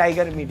বেঙ্গল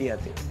টাইগার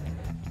মিডিয়াতে।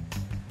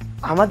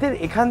 আমাদের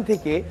এখান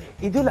থেকে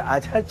ঈদুল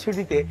আজহার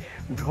ছুটিতে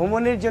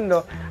ভ্রমণের জন্য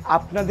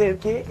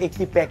আপনাদেরকে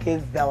একটি প্যাকেজ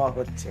দেওয়া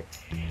হচ্ছে।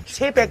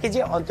 সেই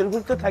প্যাকেজে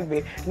অন্তর্ভুক্ত থাকবে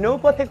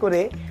নৌপথে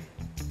করে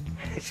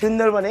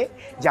সুন্দরবনে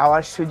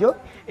যাওয়ার সুযোগ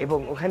এবং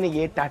ওখানে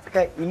গিয়ে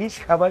টাটকা ইলিশ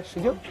খাবার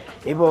সুযোগ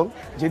এবং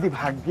যদি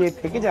ভাগ্যে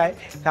থেকে যায়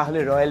তাহলে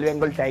রয়্যাল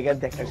বেঙ্গল টাইগার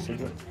দেখার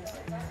সুযোগ।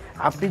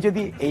 আপনি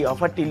যদি এই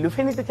অফারটি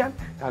লুফে নিতে চান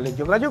তাহলে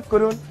যোগাযোগ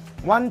করুন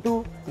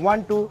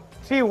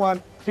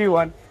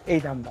 12123131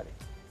 এই নাম্বারে।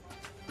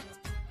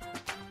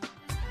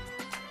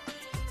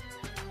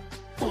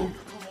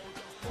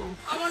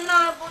 আমার না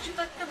বসে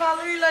থাকতে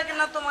ভালোই লাগে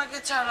না তোমাকে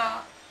ছাড়া।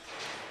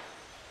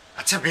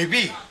 আচ্ছা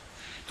বেবি,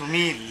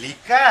 তুমি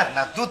লিকার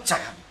না দুধ চা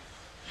খাবে?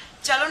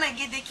 চলো না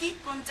গিয়ে দেখি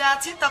কোন চা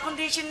আছে, তখন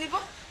ডিসিশন নিব।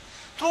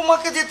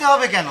 তোমাকে যেতে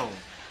হবে কেন,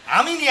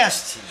 আমি নিয়ে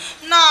আসছি।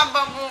 না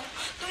বাবু,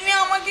 তুমি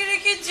আমাকে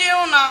রেখে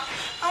যেও না,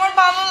 আমার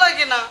ভালো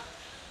লাগে না।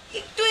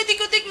 একটু এদিক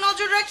ওদিক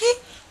নজর রাখি,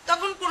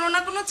 তখন কোনো না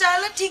কোনো চা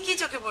এলে ঠিকই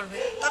চোখে পড়বে,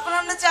 তখন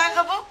আমরা চা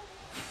খাবো।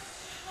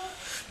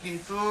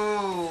 কিন্তু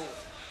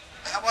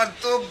আবার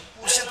তো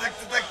বসে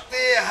থাকতে থাকতে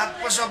হাত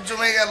পা সব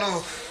জমে গেল।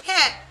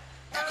 হ্যাঁ,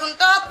 এখন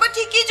তো হাত পা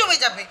ঠিকই জমে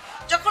যাবে।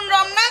 যখন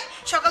রমনায়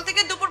সকাল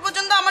থেকে দুপুর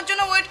পর্যন্ত আমার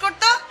জন্য ওয়েট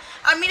করতো,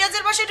 আর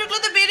মিরাজের বাসায় ঢুকলে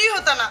তো বেরিয়ে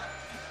হতো না,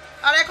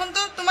 আর এখন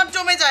তো তোমার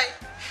জমে যায়।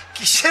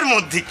 কিসের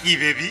মধ্যে কি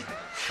বেবি?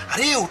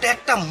 আরে ওটা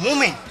একটা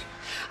মোমেন্ট,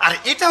 আর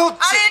এটা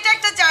হচ্ছে আরে এটা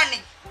একটা জার্নি।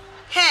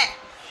 হ্যাঁ,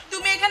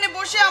 তুমি এখানে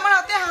বসে আমার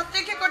হাতে হাত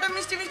রেখে কটা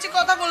মিষ্টি মিষ্টি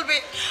কথা বলবে,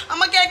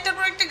 আমাকে একটার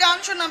পর একটা গান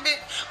শোনাবে,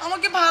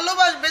 আমাকে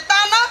ভালোবাসবে, তা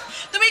না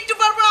তুমি একটু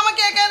পর পর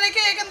আমাকে একা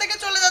রেখে এখান থেকে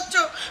চলে যাচ্ছ।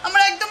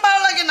 আমার একদম ভালো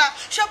লাগে না।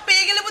 সব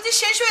পেয়ে গেলে বুঝি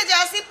শেষ হয়ে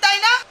যায় আসিফ, তাই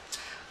না?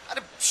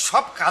 আরে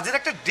সব কাজের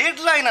একটা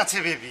ডেডলাইন আছে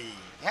বেবি।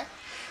 হ্যাঁ,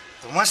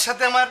 তোমার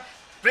সাথে আমার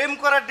প্রেম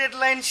করার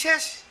ডেডলাইন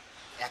শেষ,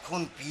 এখন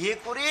বিয়ে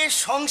করে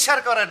সংসার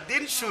করার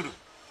দিন শুরু।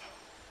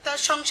 তার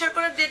সংসার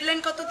করার ডেডলাইন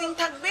কতদিন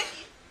থাকবে?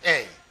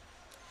 এই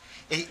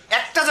এই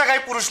একটা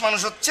জায়গায় পুরুষ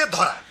মানুষ হচ্ছে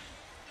ধরা।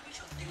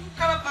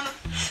 খারাপ মানুষ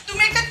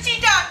তুমি, একটা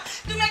চিটার,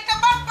 তুমি একটা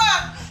বাটপার,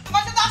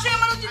 তোমার সাথে আসলে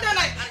আমার উচিত হয়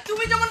নাই।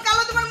 তুমি যেমন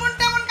কালো, তোমার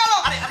মনটা এমন কালো।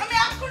 আমি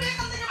এক্ষুনি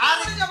এখান থেকে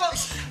বেরিয়ে যাব।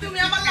 তুমি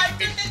আমার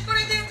লাইফটা টেস্ট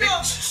করে দিয়েছো,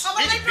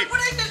 আমার লাইফটা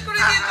পুরো টেস্ট করে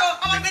দিয়েছো।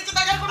 আমার বেঁচে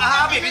থাকার কোনো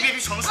বেবি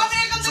বেবি শোনো, আমি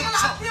এখান থেকে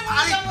লাফিয়ে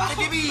মরে যাব। আরে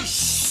বেবি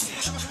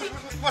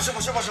বসো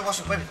বসো বসো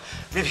বসো বেবি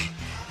বেবি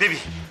বেবি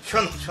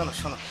শোনো শোনো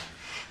শোনো,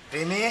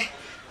 প্রেমে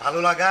ভালো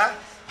লাগা,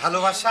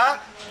 ভালোবাসা,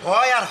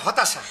 ভয় আর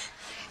হতাশা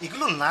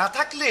এগুলো না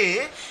থাকলে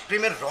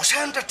প্রেমের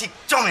রসায়নটা ঠিক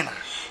জমে না।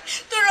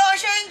 তো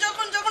রসায়ন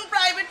যখন যখন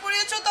প্রাইভেট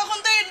পড়িয়েছো তখন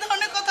তো এই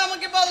ধরনের কথা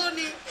আমাকে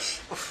বলোনি।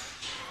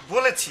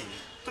 বলেছি,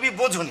 তুমি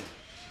বোঝোনি।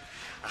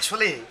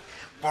 আসলে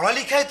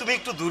পড়ালেখায় তুমি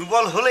একটু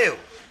দুর্বল হলেও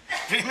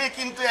প্রেমে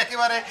কিন্তু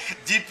একেবারে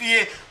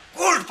জিপিএ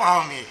গোল্ড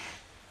পাওয়া মেয়ে।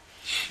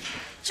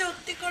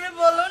 সত্যি করে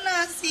বলো না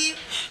আসিফ,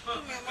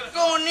 তুমি আমাকে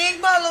অনেক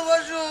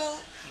ভালোবাসো।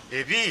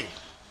 বেবি,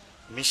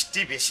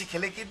 মিষ্টি বেশি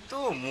খেলে কিন্তু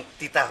মুখ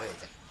তিতা হয়ে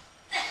যায়।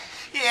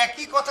 এই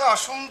একই কথা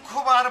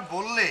অসংখ্যবার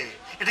বললে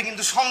এটা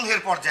কিন্তু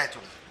সন্দেহের পর্যায়ে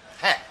চলে যায়।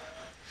 হ্যাঁ,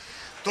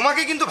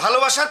 তোমাকে কিন্তু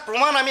ভালোবাসার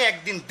প্রমাণ আমি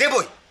একদিন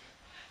দেবই।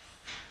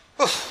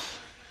 উফ,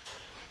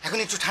 এখন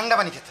একটু ঠান্ডা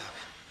পানি খেতে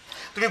হবে।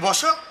 তুমি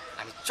বসো,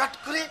 আমি চট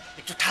করে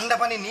একটু ঠান্ডা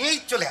পানি নিয়েই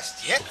চলে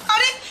আসছি। হ্যাঁ,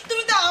 আরে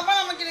তুমি তো আবার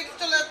আমাকে রেখে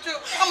চলে যাচ্ছ।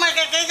 আমাকে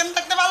একা এখানে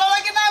থাকতে ভালো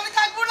লাগে না, আমি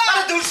থাকবো না।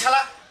 আরে দূর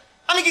শালা,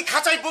 আমি কি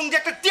খাঁচাই বন্দি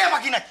একটা টিয়া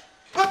পাখি নাকি?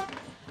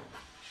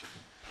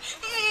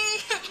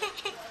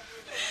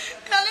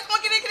 খালি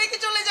আমাকে রেখে রেখে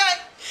চলে যায়,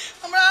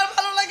 আমার আর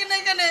ভালো লাগে না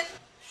এখানে।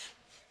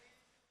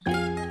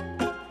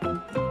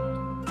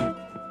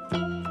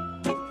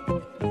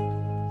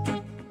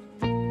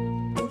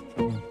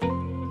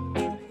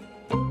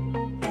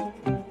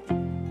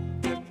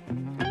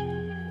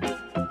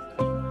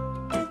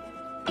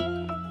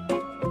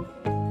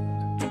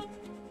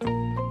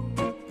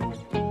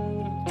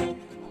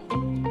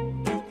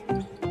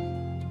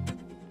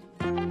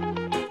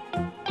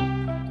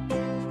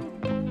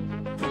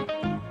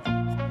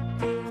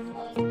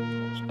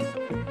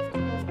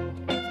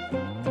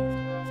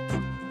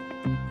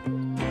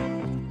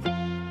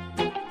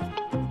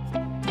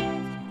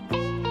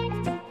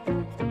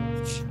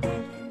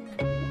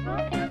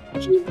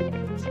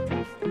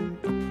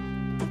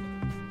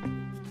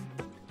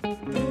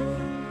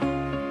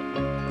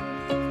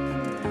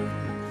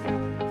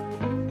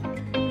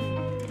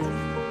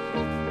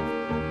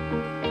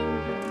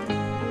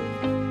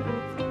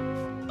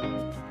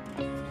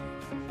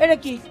 এটা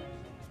কি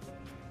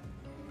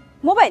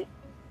মোবাইল?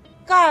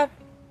 কার?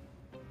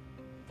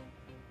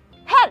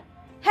 হ্যাঁ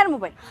হ্যাঁ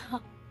মোবাইল।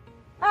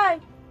 এই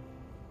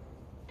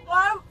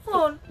আর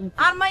ফোন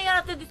আর মাইয়ার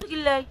হাতে দিতে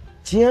গিলাই?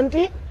 জি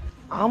আন্টি,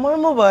 আমার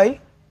মোবাইল?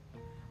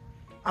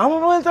 আমার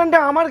মোবাইল তো আন্টি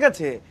আমার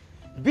কাছে।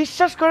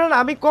 বিশ্বাস করেন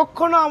আমি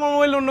কখনো আমার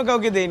মোবাইল অন্য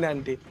কাউকে দেই না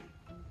আন্টি।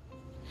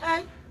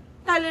 এই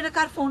তাহলে এটা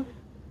কার ফোন?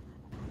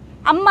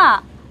 আম্মা,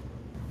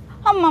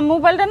 আম্মা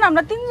মোবাইলটা না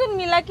আমরা তিনজন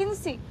মিলা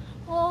কিনছি।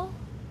 ও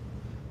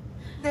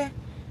দে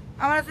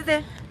আমার হাতে দে।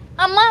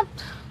 আম্মা,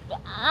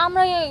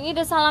 আমরা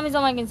এটা সালামি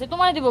জমা কিনছি,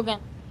 তোমার দিব কেন?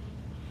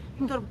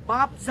 তোর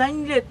বাপ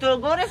জানলে তোর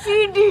ঘরে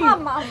ফিডি।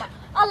 আম্মা আম্মা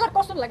আল্লাহর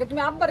কসম লাগে,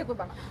 তুমি আব্বারে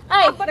কইবা না।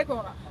 এই আব্বারে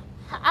কইও না।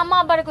 আম্মা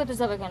আব্বারে কইতে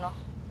যাবে কেন?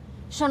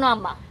 শোনো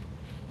আম্মা,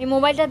 এই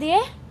মোবাইলটা দিয়ে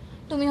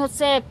তুমি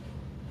হচ্ছে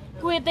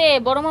কুয়েতে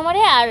বড়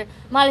মামারে আর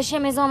মালয়েশিয়া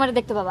মেজো মামারে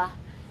দেখতে পাবা,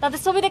 তাদের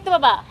ছবি দেখতে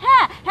পাবা।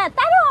 হ্যাঁ হ্যাঁ,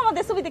 তারাও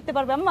আমাদের ছবি দেখতে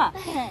পারবে আম্মা।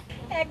 হ্যাঁ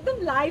একদম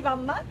লাইভ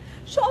আম্মা,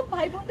 সব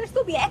ভাই বোনদের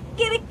ছবি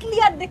একেবারে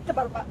ক্লিয়ার দেখতে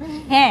পারবা।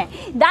 হ্যাঁ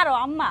দাঁড়ো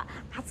আম্মা,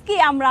 আজকে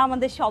আমরা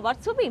আমাদের সবার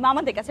ছবি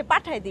মামাদের কাছে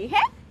পাঠাই দিই।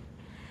 হ্যাঁ,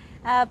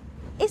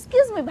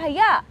 এক্সকিউজ মি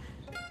ভাইয়া।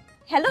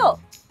 হ্যালো,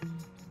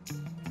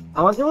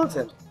 আমাকে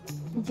বলছেন?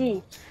 জি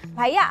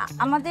ভাইয়া,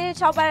 আমাদের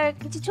সবার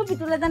কিছু ছবি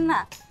তুলে দেন না।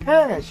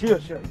 হ্যাঁ শিওর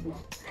শিওর।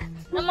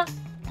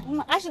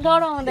 আম্মা আসি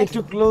ধরো আমাদের। একটু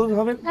ক্লোজ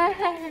হবেন? হ্যাঁ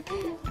হ্যাঁ হ্যাঁ।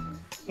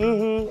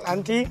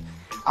 আন্টি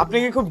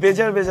আপনাকে খুব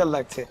বেজার বেজার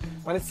লাগছে,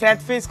 মানে স্যাড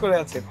ফেস করে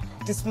আছেন।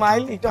 একটু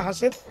স্মাইল, একটু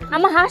হাসেন।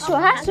 আম্মা হাসো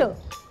হাসো।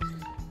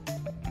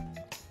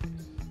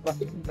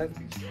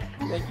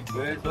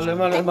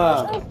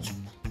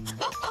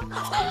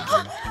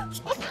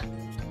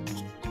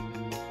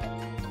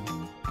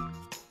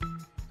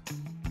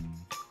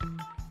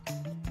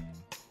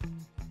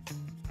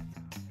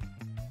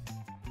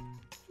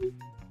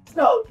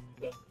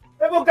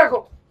 মুখ দেখো,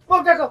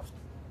 মুখ দেখো।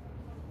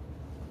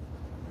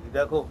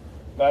 দেখো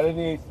গাড়ি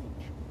নিয়ে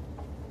এসেছি,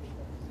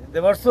 চিনতে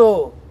পারছো?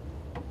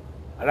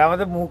 আর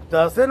আমাদের মুক্তা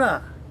আছে না,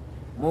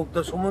 মুক্তা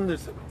সমুদ্রের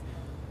ছেলে,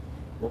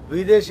 ও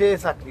বিদেশে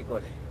চাকরি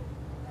করে।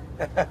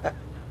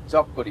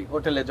 জব করি,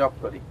 হোটেলে জব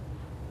করি।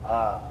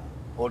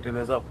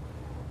 হোটেলে জব।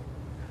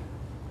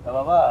 তা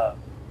বাবা,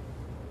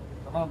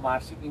 তোমার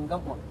মাসিক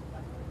ইনকাম কত?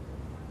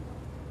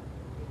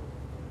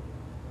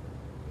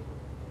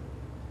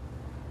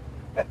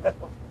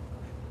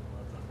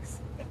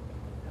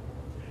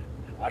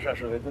 আশা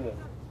শুনে তো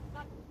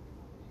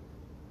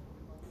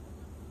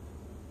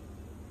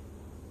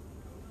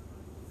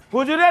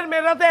হুজুরের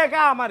মেয়েরা তো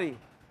একা আমারই,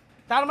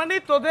 তার মানে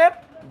তোদের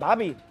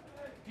ভাবি।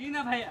 জি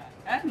না ভাইয়া,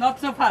 নট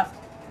সো ফাস্ট।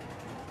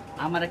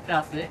 আমার একটা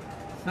আছে,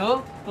 সো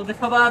তোদের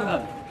সবার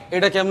ভাবে।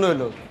 এটা কেমন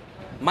হইলো?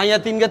 মাইয়া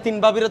তিন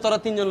ভাবিরে তোরা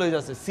 3 জন লই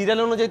যাচ্ছে। সিরিয়াল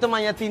অনুযায়ী তো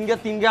মাইয়া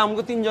 3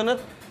 আমগো 3 জনের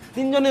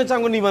 3 জনই হচ্ছে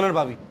আমগো নিবানের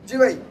ভাবি। জি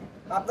ভাই,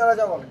 আপনারা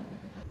যা বলেন।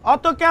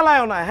 অত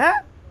কেলায়ও না, হ্যাঁ?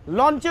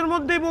 লঞ্চের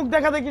মধ্যেই মুখ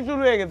দেখা দেখি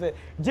শুরু হয়ে গেছে,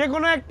 যে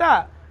কোনো একটা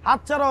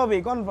হাতছাড়া হবে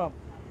কনফার্ম।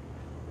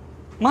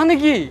 মানে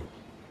কি?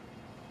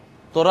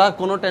 তোরা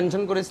কোনো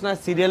টেনশন করিস না,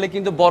 সিরিয়ালে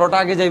কিন্তু বড়টা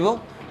আগে যাইবো,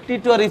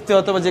 টিটু আর ইফতি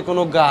হতে যে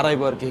কোনো গা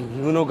হারাইবো আর কি,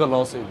 কোনো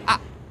লস হইব।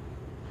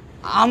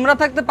 আমরা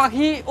থাকতে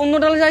পাখি অন্য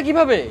ডালে যায়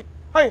কিভাবে?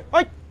 ওই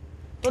ওই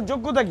তোর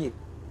যোগ্যতা কি?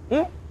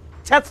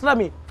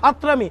 ছেচরামি,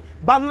 আত্রামি,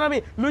 বানরামি,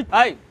 লুই।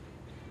 ভাই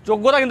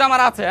যোগ্যতা কিন্তু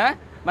আমার আছে, হ্যাঁ,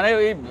 মানে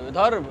ওই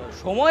ধর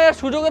সময় আর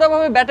সুযোগের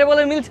অভাবে ব্যাটে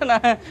বলে মিলছে না,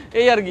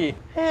 এই আর কি।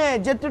 হ্যাঁ,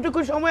 যেটুকু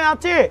সময়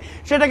আছে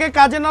সেটাকে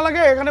কাজে না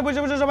লাগে এখানে বসে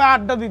বসে সবাই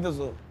আড্ডা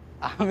দিতেছো।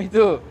 আমি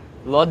তো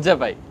লজ্জা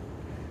পাই,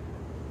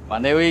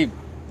 মানে ওই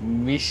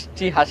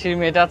মিষ্টি হাসির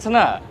মেয়েটা আছে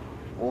না,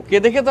 ওকে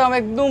দেখে তো আমি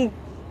একদম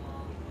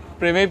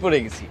প্রেমেই পড়ে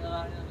গেছি।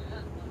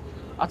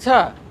 আচ্ছা,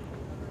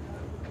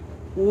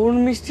 ওর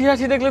মিষ্টি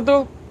হাসি দেখলে তো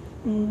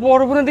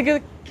বড় বোনের দিকে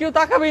কেউ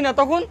তাকাবেই না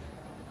তখন।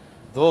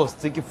 দোস্ত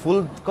তুই কি ফুল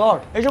কট?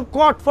 এইসব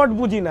কট ফট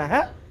বুঝি না,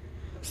 হ্যাঁ?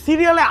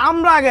 সিরিয়ালে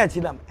আমরা আগে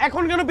ছিলাম,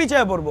 এখন কেন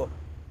পিছিয়ে পড়বো?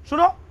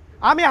 শুনো,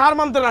 আমি হার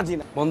মানতে রাজি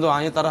না। বন্ধু,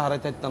 আমি তারা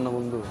হারাইতে পারতাম না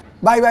বন্ধু।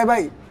 ভাই ভাই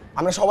ভাই,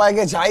 আমরা সবাই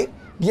আগে যাই,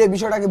 গিয়ে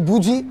বিষয়টাকে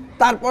বুঝি,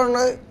 তারপর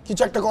নয়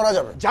কিছু একটা করা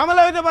যাবে।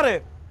 ঝামেলা হইতে পারে,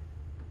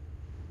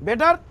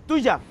 বেটার তুই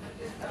যা।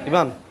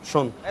 ইভান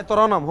শোন,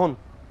 তোরাও নাম হন,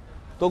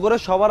 তো করে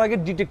সবার আগে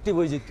ডিটেকটিভ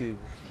হয়ে যেতে হইব।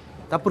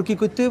 তারপর কি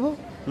করতে হইব?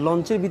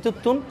 লঞ্চের ভিতর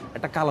তোন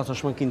একটা কালা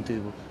চশমা কিনতে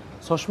হইব।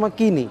 চশমা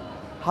কিনি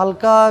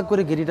হালকা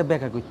করে গেরিটা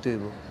ব্যাখ্যা করতে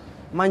হইব।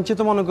 মানছে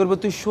তো মনে করবো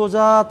তুই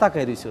সোজা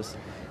তাকাই রইছস,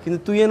 কিন্তু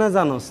তুই না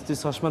জানোস তুই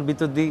চশমার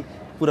ভিতর দিয়ে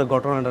পুরো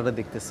ঘটনাটা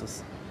দেখতেছস।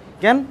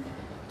 কেন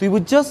তুই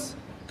বুঝছস?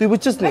 তুই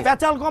বুঝছস না?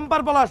 পেঁচাল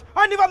কম্পার পলাশ,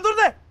 ওই নিবান দূর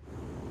দে।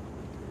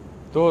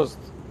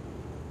 দোস্ত,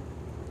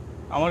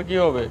 আমার কি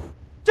হবে?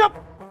 চুপ।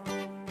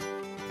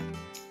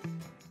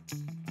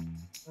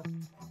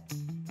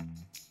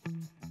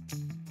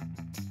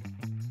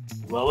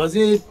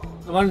 বাবাজি,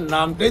 তোমার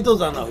নামটাই তো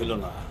জানা হইল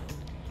না।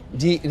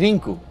 জি,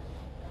 রিঙ্কু।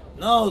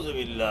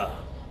 নাউজুবিল্লাহ,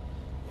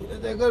 এটা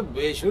দেখো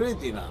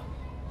বেসুরিতি নাম।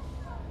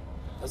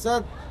 আচ্ছা,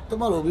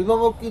 তোমার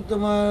অভিভাবক কি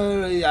তোমার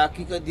এই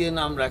আকিকা দিয়ে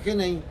নাম রাখে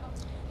নাই?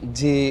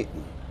 জি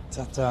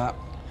চাচা,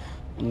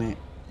 মানে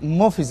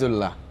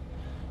মফিজুল্লাহ।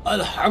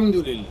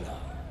 আলহামদুলিল্লাহ,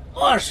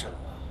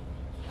 মাশাআল্লাহ,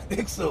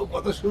 দেখছো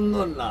কত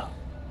সুন্দর নাম।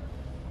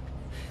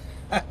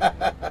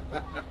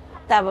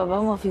 তা বাবা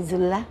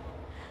মফিজুল্লাহ,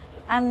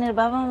 আন্নের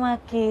বাবা মা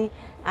কি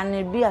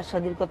আন্নের বিয়া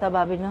শাদীর কথা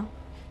ভাবি না?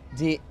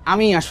 জি,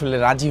 আমি আসলে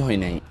রাজি হই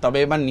নাই, তবে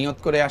এবার নিয়ত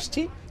করে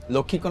আসছি,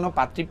 লক্ষ্মী কোনো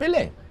পাত্রী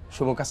পেলে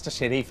শুভ কাজটা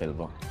সেরেই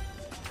ফেলবো।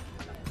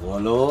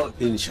 বলো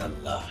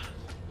ইনশাআল্লাহ।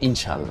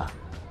 ইনশাআল্লাহ।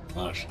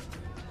 মাশাআল্লাহ।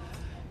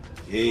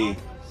 এই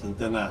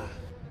সুলতানা,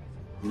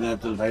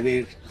 ইনাতুল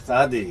ভাইয়ের চা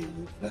দে,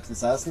 রাখতে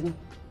চা আছে না?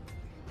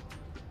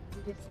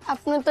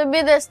 আপনি তো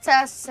বিদেশ থেকে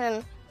আসছেন,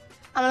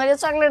 আমাকে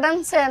চকলেট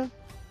আনছেন?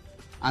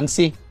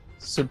 আনছি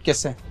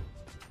সুটকেসে।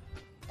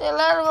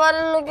 তেলার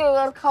বাড়ির লোকে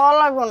আর খাওয়া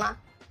লাগবো না,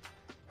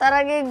 তার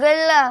আগে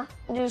গেল্লা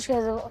জুস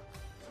খেয়ে যাবো।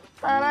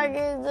 তার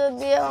আগে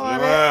যদি আমার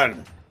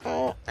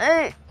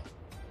এই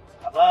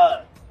আবার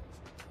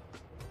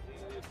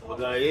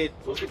ওরা এই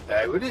তোর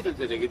ডায়াবেটিস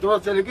হচ্ছে নাকি? তোমার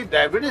ছেলে কি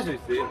ডায়াবেটিস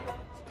হয়েছে?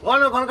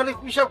 ঘন ঘন খালি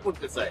পিসাব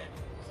করতে চায়।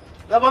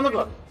 তা বন্ধ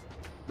কর।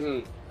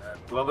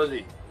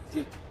 বাবাজি,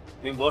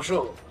 তুমি বসো,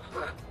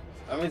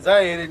 আমি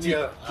যাই। এর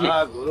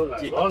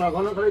ঘন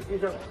ঘন খালি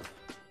পিসাব।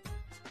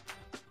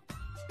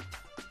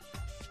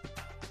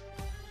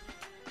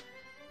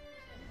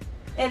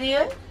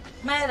 এরিও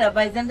মায়েরা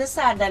বাইজানদের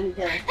চা ডালি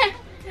দেয়।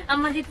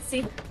 আমরা দিচ্ছি।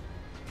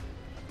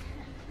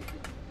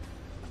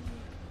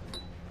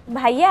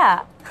 ভাইয়া,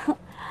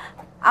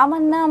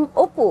 আমার নাম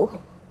অপু।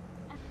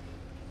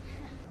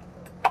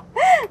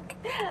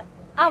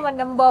 আমার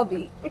নাম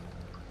ববি।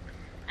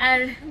 আর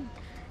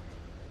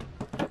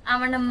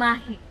আমার নাম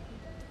মাহি।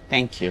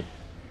 Thank you.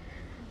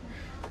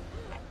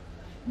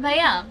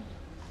 ভাইয়া,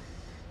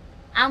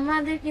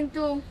 আমাদের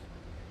কিন্তু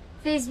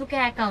ফেসবুকে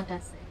অ্যাকাউন্ট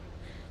আছে,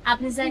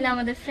 আপনি চাইলে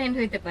আমাদের ফ্রেন্ড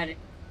হইতে পারে।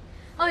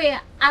 ওই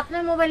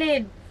আপনার মোবাইলে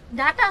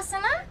ডাটা আছে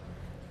না?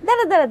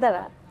 দাঁড়া দাঁড়া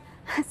দাঁড়া,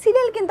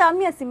 সিরিয়াল কিন্তু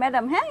আমি আছি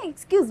ম্যাডাম। হ্যাঁ,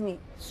 এক্সকিউজ মি।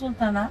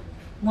 সুলতানা,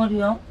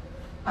 মরিয়ম,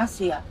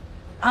 আসিয়া,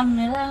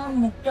 আপনারা এখন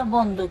মুখটা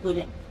বন্ধ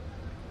করে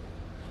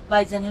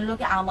ভাইজানের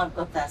লোকে আমার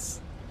কথা আছে।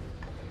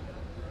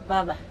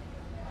 বাবা,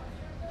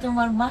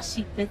 তোমার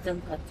মাসিক বেতন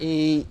কত?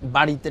 এই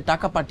বাড়িতে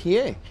টাকা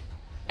পাঠিয়ে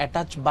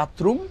অ্যাটাচ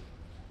বাথরুম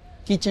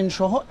কিচেন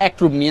সহ এক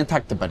রুম নিয়ে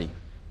থাকতে পারি।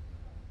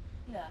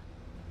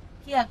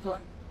 কি এখন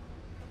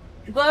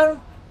ঘর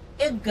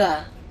এগা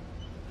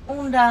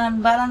উন্ডান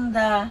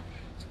বারান্দা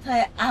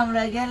তাই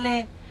আমরা গেলে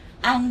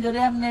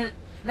আঙ্গরে আপনার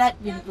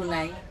রাখবেন তো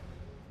নাই?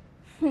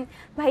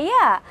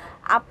 ভাইয়া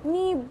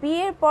আপনি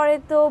বিয়ের পরে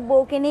তো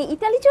বউকে নিয়ে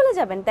ইতালি চলে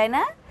যাবেন তাই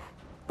না?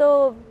 তো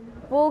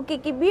বউকে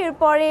কি বিয়ের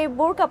পরে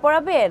বোরকা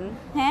পরাবেন?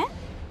 হ্যাঁ,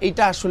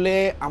 এটা আসলে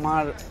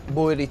আমার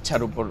বউয়ের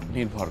ইচ্ছার উপর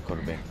নির্ভর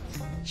করবে।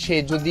 সে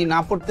যদি না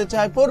পড়তে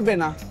চায় পড়বে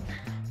না,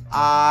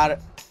 আর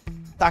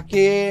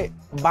তাকে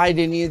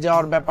বাইরে নিয়ে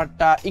যাওয়ার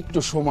ব্যাপারটা একটু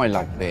সময়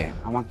লাগবে,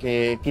 আমাকে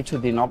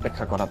কিছুদিন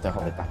অপেক্ষা করাতে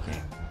হবে তাকে।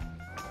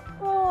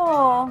 ও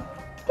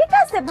ঠিক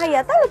আছে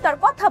ভাইয়া, তাহলে তো আর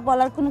কথা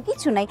বলার কোনো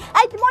কিছু নাই।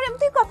 এই মরিয়ম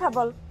তুই কথা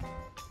বল।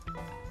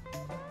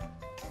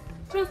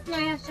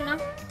 প্রশ্নই আসছে না।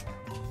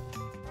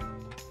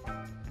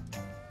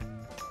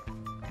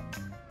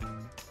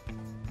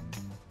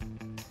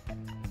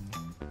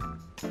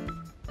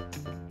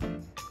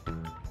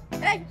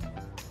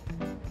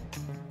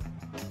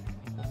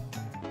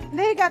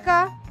 নেই কাকা।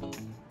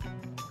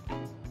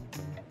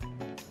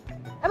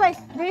 এ ভাই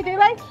নেই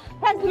ভাই,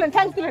 ঠ্যাং তুলেন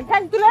ঠ্যাং তুলেন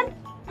ঠ্যাং তুলেন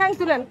ঠ্যাং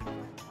তুলেন।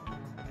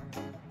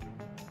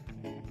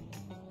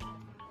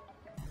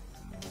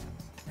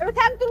 এবার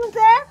ঠ্যাং তুলুন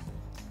সে,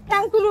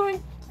 ঠ্যাং তুলুন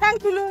ঠ্যাং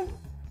তুলুন।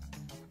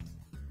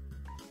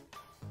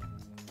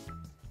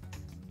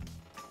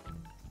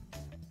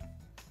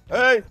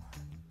 এই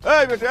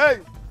এই বেটা এই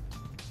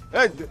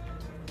এই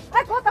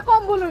এই কথা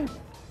কম বলুন।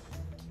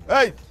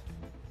 এই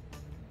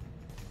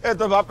এই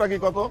তোর বাপটা কি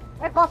কত?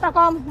 এই কথা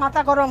কম,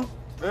 মাথা গরম।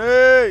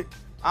 এই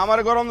আমার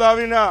গরম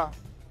দাবি না।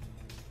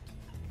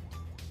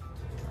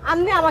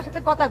 আপনি আমার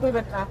সাথে কথা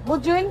কইবেন না,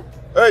 বুঝছেন?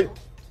 এই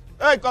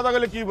এই কথা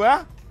কইলে কি হইব?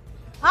 হ্যাঁ,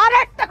 আর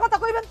একটা কথা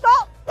কইবেন তো।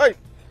 এই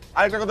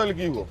আরেকটা কথা কইলে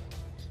কি হইব?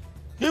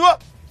 কি হইব?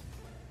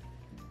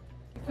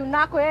 তুই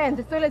না কইেন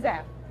যে চলে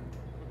যায়।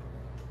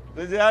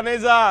 তুই জানি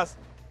যাস,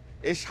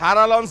 এই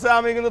সারা লঞ্চে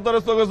আমি কিন্তু তোর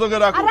চোখে চোখে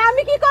রাখব। আর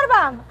আমি কি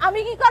করবাম? আমি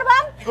কি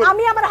করবাম?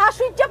 আমি আমার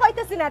হাসু ইচ্ছা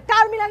পাইতেছি না,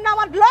 টার্মিনাল না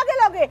আমার লগে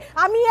লগে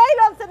আমি এই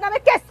লঞ্চের নামে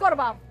কেস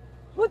করবাম,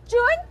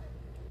 বুঝছেন?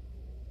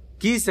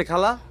 কি সে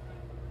খালা?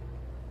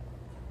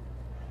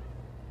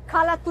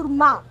 খালা তোর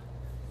মা।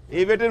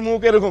 এই বেটির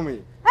মুখ এরকমই।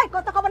 এই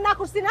কথা খবর না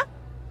করছি না?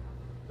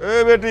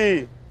 এই বেটি,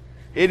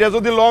 এটা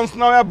যদি লঞ্চ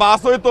না হয়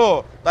বাস হইতো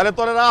তাহলে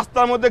তোর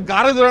রাস্তার মধ্যে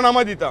গাড়ি ধরে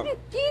নামাই দিতাম।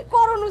 কি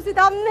করন উচিত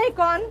আপনি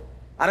কোন?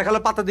 আরে খালা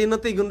পাতা দিন না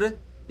তো ইগুন রে,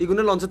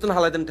 ইগুনে লঞ্চে তো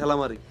হালাই দেন ঠেলা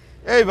মারি।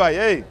 এই ভাই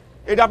এই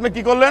এটা আপনি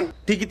কি করলেন?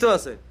 ঠিকই তো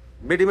আছে,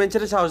 বেডি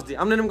মেঞ্চের সাহস দি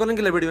আপনি নেম করেন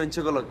গেলে বেডি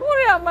মেঞ্চে গেল।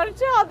 ওরে আমার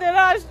চাঁদের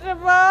আসরে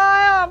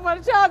ভাই, আমার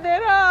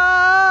চাঁদের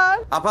আস।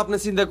 আপা আপনি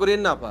চিন্তা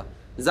করিয়েন না আপা,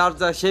 যার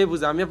যা সেই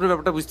বুঝে, আমি আপনার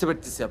ব্যাপারটা বুঝতে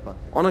পারতেছি আপা।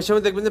 অনেক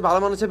সময় দেখবেন যে ভালো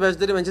মানুষের বেশ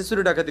ধরে মেঞ্চে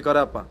চুরি ডাকাতি করে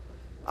আপা,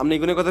 আপনি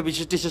এগুলোর কথা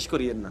বিশেষ টিশেষ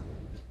করিয়েন না।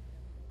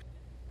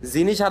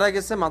 জিনিস হারা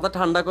গেছে মাথা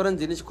ঠান্ডা করেন,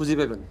 জিনিস খুঁজে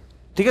পাবেন,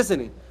 ঠিক আছে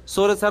নি?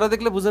 চোরে ছাড়া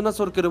দেখলে বুঝে না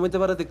চোর কেরম হইতে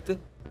পারে দেখতে।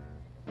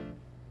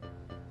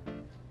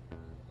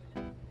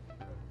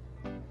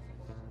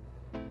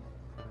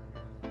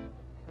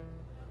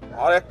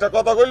 আর একটা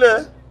কথা কইলে,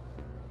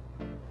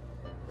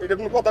 এটা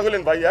কোন কথা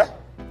কইলেন ভাইয়া?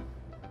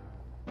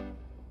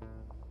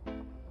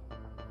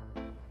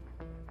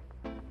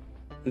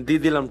 দি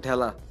দিলাম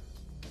ঠেলা।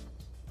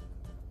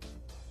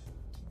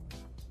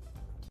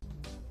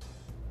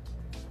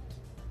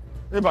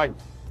 এ ভাই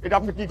এটা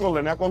আপনি কি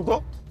করলেন এখন? তো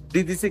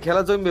দি দিছি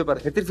খেলা জমি ব্যাপার,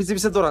 হেতির পিছে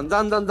পিছে দৌড়ান,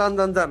 যান যান যান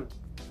যান যান।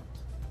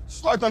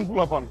 শয়তান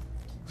পোলাপান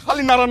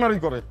খালি নাড়ানাড়ি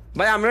করে।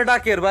 ভাই আমরা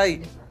ডাকের ভাই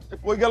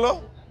কই গেল?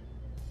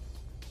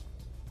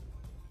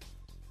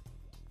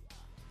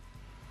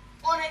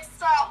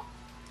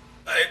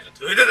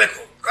 এটা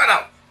দেখো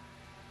কারাও।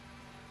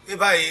 এ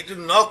ভাই একটু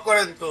নক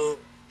করেন তো,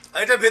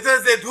 এটা ভেতরে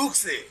যে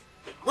ঢুকছে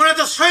মনে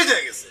তো সই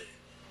হয়ে গেছে।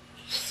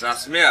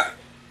 রাসমিয়া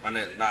মানে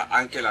না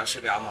আঙ্কেল,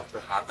 আসলে আমার তো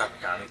হাত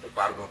আটকে, আমি তো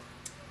পারবো।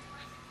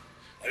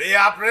 আরে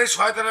আপনার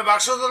শয়তানের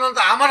বাক্স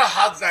তো আমার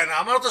হাত যায় না,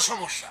 আমারও তো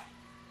সমস্যা।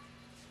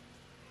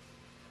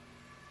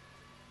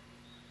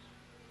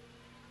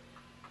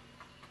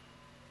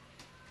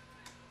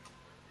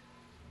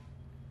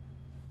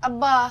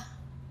 আব্বা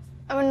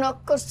আমি নক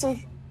করছি।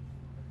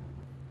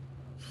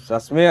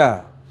 সাসমিয়া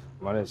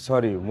মানে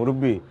সরি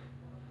মুরব্বি,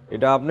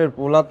 এটা আপনার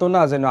পোলা তো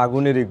না, যেন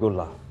আগুনেরই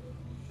গোলা।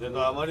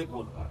 আমারই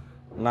পোলা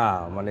না,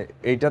 মানে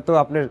এইটা তো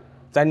আপনার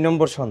 4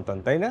 নম্বর সন্তান,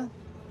 তাই না?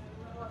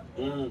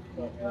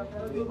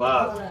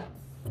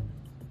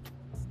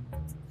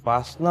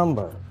 5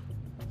 নাম্বার।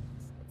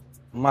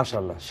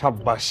 মাশাআল্লাহ,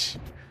 সাব্বাস।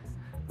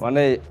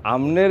 মানে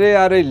আমনেরে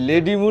আর এই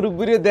লেডি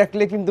মুরব্বিরে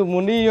দেখলে কিন্তু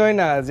মনেই হয়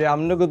না যে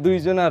আমনকে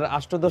দুইজন আর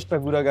 8-10টা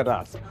গুড়াগাড়া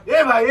আছে। এ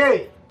ভাই এই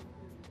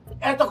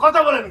এত কথা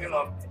বলেন কেন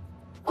আপনি?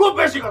 খুব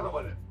বেশি কথা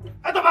বলেন,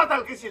 এত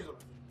মাতাল কিসের জন্য?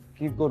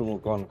 কি করবো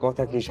কোন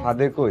কথা, কি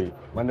সাদে কই,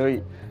 মানে ওই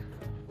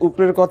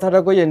উপরের কথাটা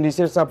কই আর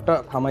নিচের চাপটা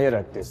থামাইয়া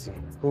রাখতেছি,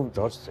 খুব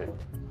ধরছে।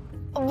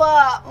 আব্বা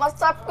আমার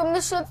চাপ কিন্তু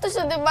সত্যি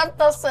সত্যি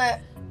বাড়তেছে।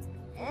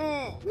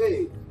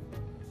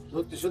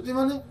 সত্যি সত্যি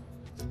মানে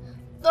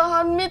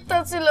তখন মিথ্যা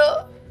ছিল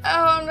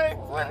এখন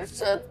একবার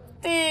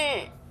সত্যি।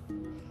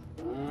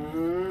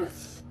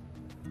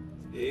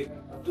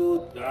 একটু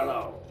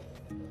দাঁড়াও।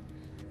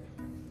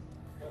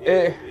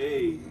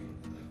 এই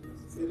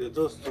এটা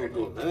তো ছোট,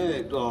 হ্যাঁ,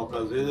 একটু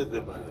অকাজ হয়ে যেতে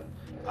পারে।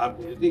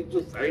 আপনি যদি একটু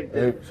সাইড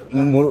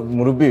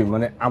মুরব্বী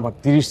মানে আমার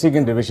 30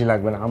 সেকেন্ডে বেশি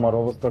লাগবে না, আমার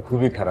অবস্থা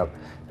খুবই খারাপ।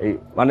 এই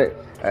মানে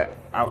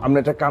আপনি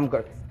একটা কাম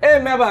করেন। এ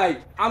মে ভাই,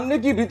 আপনি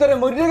কি ভিতরে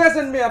মরে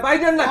গেছেন মিয়া?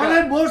 বাইরেন না আরে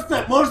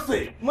মরছে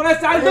মানে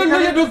চালবেল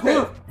হয়ে ঢুকছে।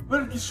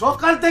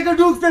 সকাল থেকে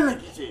ঢুকছে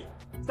নাকি সে?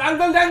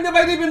 চালবেল ডাইতে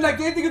বাইরেবেন না,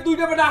 কে দিকে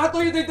দুইটা বেটা হাত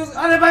হয়ে যাইতেছে।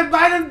 আরে ভাই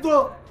বাইরেন তো।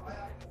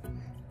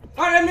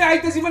 আরে আমি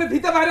আইতেছি মানে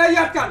ভিতরে বাইরে আই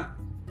আটকান।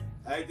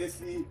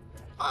 আইতেছি।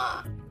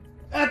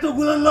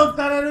 এতগুলো লোক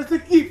দাঁড়ায় রয়েছে,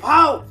 কি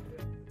ফাও?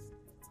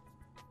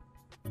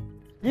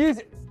 কি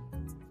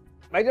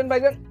বাইরেন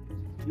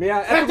মিয়া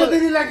এত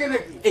দেরি লাগে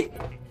নাকি? এই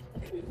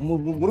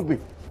মুরব্বী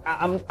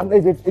আমরা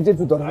এই যে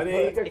ধরেন।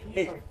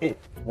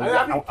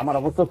 আমার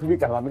অবস্থা খুবই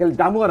খারাপ, আমি খালি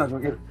দামও আর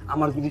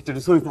আমার জিনিসটা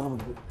সই থাকা।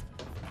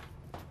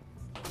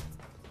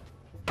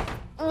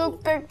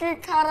 লোকটা কি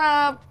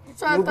খারাপ,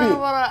 চাটা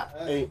বড়া।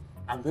 এই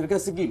আপনার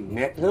কাছে কি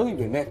নেকড়া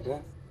হইবে?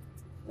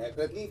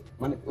 নেকড়া কি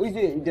মানে ওই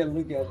যে এইটা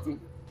কি আর কি?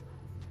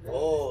 ও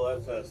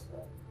আচ্ছা আচ্ছা,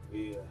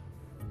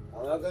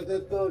 আমার কাছে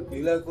তো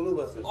ঢিলা কুলুপ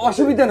আছে।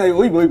 অসুবিধা নাই,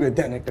 ওই বইবে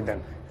দেন একটা দেন।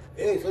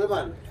 এই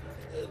সুলেমান,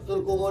 তোর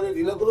কোমরে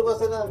ঢিলা কুলুপ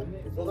আছে না?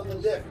 ওখান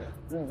থেকে দে একটা।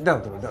 দাও।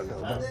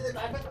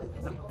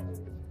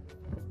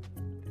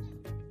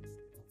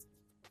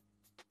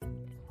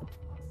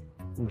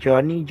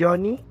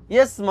 Johnny?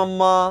 Yes,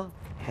 Mama.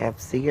 Have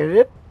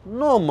cigarette?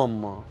 No,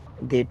 Mama.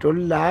 They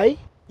don't lie?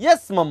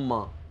 Yes,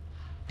 Mama.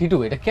 Titu,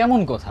 এটা কেমন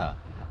কথা?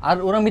 আর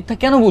ওরা মিথ্যা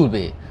কেন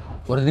বলবে?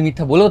 ওরা যদি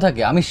মিথ্যা বলেও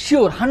থাকে, আমি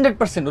শিওর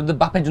 100% ওদের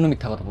বাপের জন্য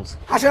মিথ্যা কথা বলছে।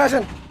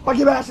 আসেন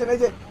পাখি ভাই আসেন, এই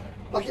যে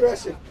পাখি ভাই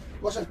আসেন,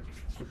 বসেন।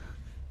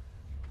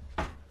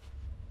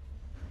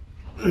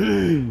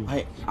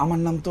 ভাই আমার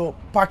নাম তো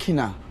পাখি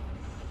না,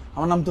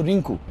 আমার নাম তো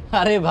রিঙ্কু।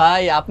 আরে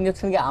ভাই, আপনি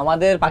হচ্ছেন কি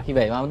আমাদের পাখি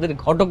ভাই, আমাদের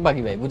ঘটক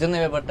পাখি ভাই, বুঝেন না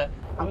ব্যাপারটা?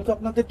 আমি তো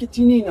আপনাদেরকে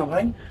চিনি না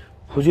ভাই।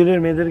 হুজুরের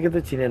মেয়েদেরকে তো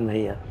চিনেন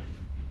ভাইয়া।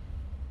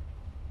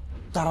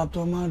 তারা তো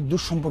আমার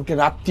দুঃসম্পর্কের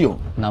আত্মীয়।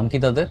 নাম কি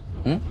তাদের?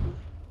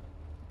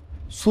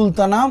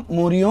 সুলতানা,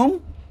 মরিয়ম,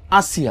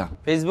 আসিয়া।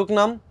 ফেসবুক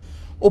নাম?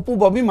 অপু,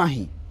 ববি,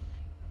 মাহি।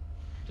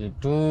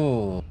 টিটু,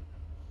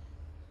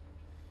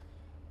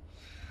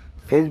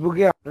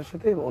 ফেসবুকে আপনার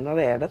সাথে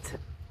ওনারা অ্যাড আছে?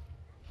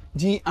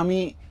 জি, আমি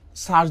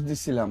সার্চ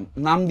দিছিলাম,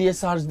 নাম দিয়ে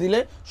সার্চ দিলে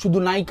শুধু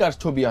নায়িকার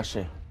ছবি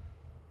আসে।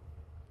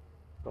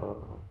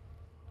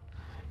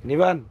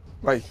 নিবান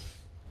ভাই,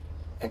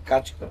 এক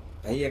কাজ কর,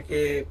 ভাইয়াকে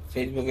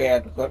ফেসবুকে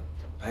অ্যাড কর।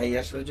 ভাই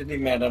আসলে যদি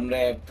ম্যাডামরা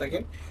অ্যাড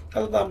থাকেন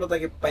তাহলে তো আমরা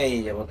তাকে পেয়ে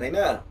যাবো, তাই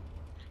না?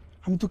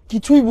 আমি তো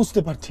কিছুই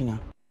বুঝতে পারছি না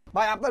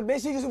ভাই। আপনার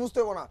বেশি কিছু বুঝতে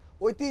হবে না,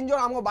 ওই তিনজন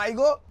আমার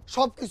বাইগো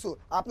সবকিছু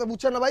আপনি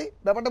বুঝছেন না ভাই,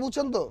 ব্যাপারটা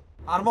বুঝছেন তো?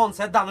 আর মন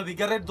স্যার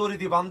দানবিজ্ঞানের দড়ি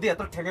দিয়ে বান্ধি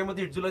এত ঠেঙের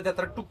মধ্যে ইট ঝুলাই দিয়ে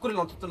এত টুক করে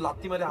অন্তত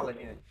লাত্তি মারে হালাই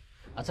নিয়ে।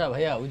 আচ্ছা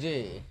ভাইয়া, ওই যে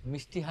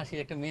মিষ্টি হাসির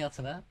একটা মেয়ে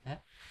আছে না, হ্যাঁ,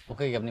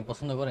 ওকে কি আপনি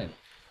পছন্দ করেন?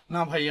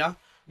 না ভাইয়া,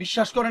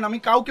 বিশ্বাস করেন আমি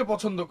কাউকে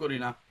পছন্দ করি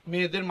না।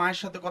 মেয়েদের মায়ের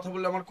সাথে কথা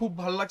বললে আমার খুব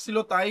ভালো লাগছিল,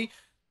 তাই।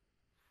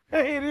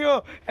 এই রিও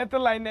এত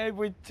লাইনে আই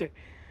বুঝছে,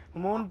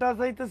 মনটা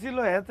চাইতেছিল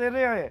এতে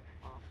রে,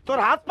 তোর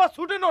হাত পা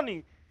ছুটে ননি।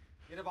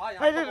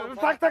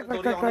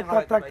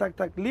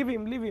 থাক, লিভ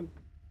হিম।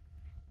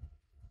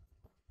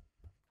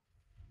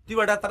 তুই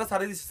বেটা তারা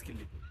সারি দিছিস কি?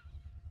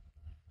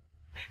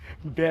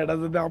 বেটা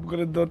যদি আম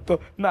করে ধরতো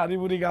নারী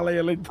বুড়ি গালাই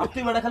এলাই।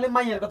 তুই বেটা খালি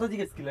মাইয়ার কথা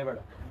জিজ্ঞেস কিলে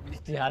বেটা।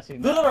 মিষ্টি হাসি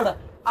ধরো বেটা,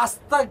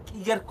 আস্তা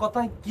ইয়ার কথা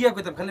কি আর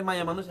কইতাম, খালি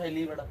মাইয়া মানুষ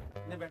আইলি বেটা।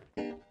 নে বেটা।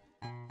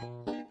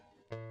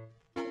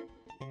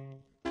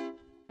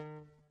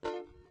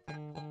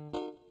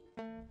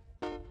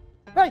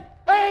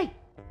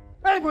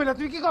 এই বইলা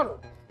তুই কি করো?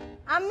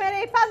 আমার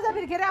এই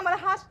পাঞ্জাবির ঘেরে আমার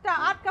হাঁসটা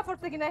আটকা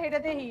পড়ছে কিনা হেটা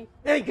দেখি।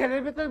 এই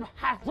ঘেরের ভিতরে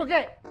হাঁস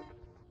ঢোকে?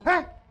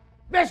 হ্যাঁ,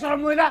 বেশরম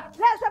মহিলা।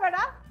 লেসা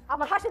বেটা,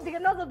 আমার হাসির দিকে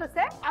নজর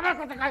দিচ্ছে। আমার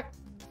কথা কয়,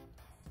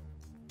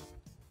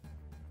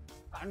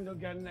 কাণ্ড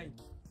জ্ঞান নাই,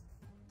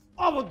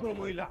 অভদ্র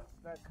মহিলা।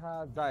 দেখা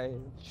যায়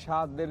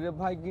সাদের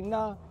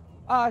ভাগিনা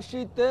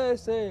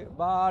আসিতেছে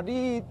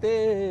বাড়িতে,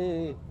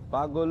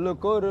 পাগল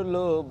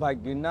করলো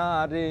ভাগিনা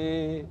রে,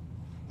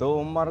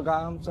 তোমার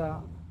গামছা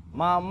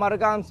মামার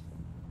গামছা।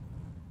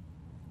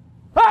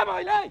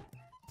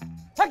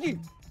 থাকি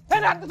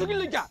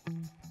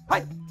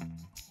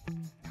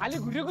খালি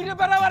ঘুরে ঘুরে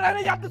বেড়াবার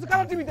যাচ্ছে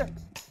কালার টিভিতে,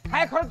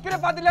 খায় খরচ করে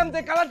পা দিলাম যে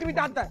কালার টিভিতে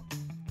হাত দেয়।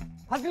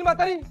 হাসিল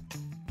মাতারি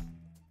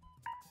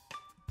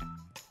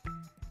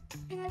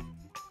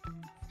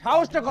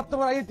সাহসটা করতে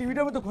পারে এই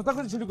টিভিটার মধ্যে খোঁচা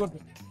করে শুরু করতে,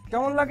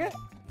 কেমন লাগে?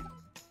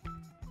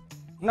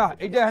 না,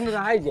 এটা এখানে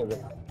রাহাই যাবে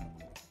না।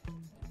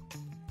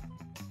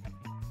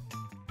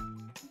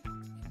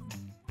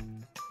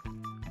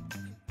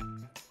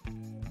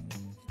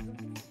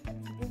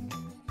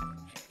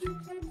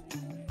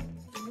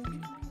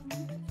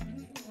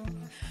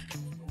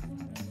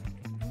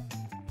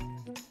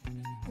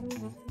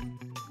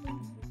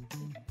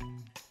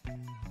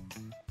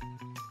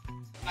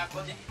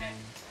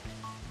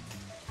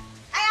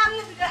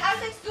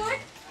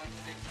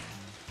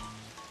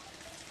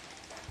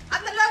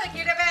 নাকি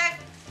এটা ব্যাগ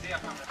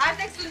আর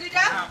দেখছেন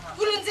দুইটা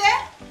খুলুন যে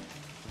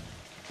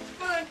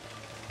খুলুন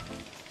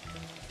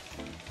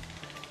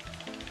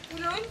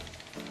খুলুন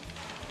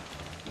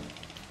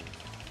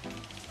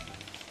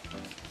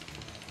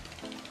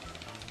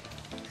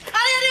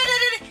আরে আরে আরে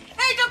আরে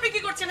এইটা আপনি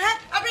কি করছেন হ্যাঁ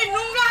আপনি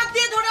নোংরা হাত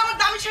দিয়ে ধরে আমার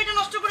দামি শাড়িটা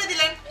নষ্ট করে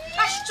দিলেন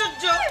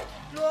আশ্চর্য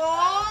ও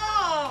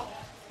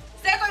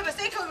সে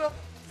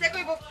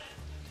কইব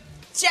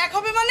চেক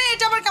হবে মানে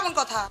এটা আবার কেমন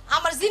কথা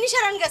আমার জিনিস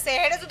হারান গেছে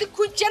এটা যদি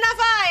খুঁজছে না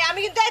পাই আমি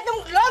কিন্তু একদম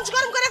লঞ্চ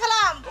গরম করে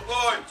ফেলাম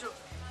ওই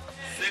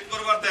চেক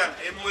করবার দেন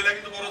এই মহিলা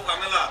কিন্তু বড়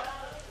ঝামেলা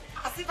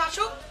আসিফ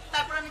আসুক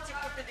তারপর আমি চেক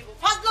করতে দিব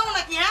ফাজলাম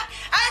নাকি হ্যাঁ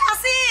আরে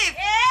আসিফ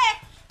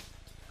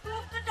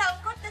খুব তো ডাউন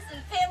করতেছেন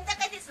ফ্রেম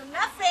দেখাইতেছেন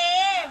না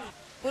ফ্রেম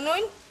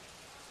শুনুন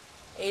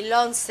এই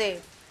লঞ্চে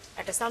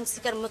একটা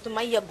সামসিকার মতো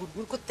মাইয়া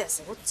ঘুরঘুর করতে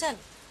আছে বুঝছেন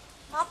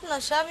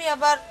আপনার স্বামী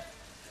আবার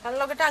তার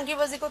লগে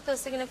টাঙ্কিবাজি করতে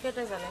আসছে কিনা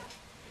কেটে জানে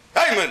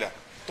এই মহিলা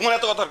তোমার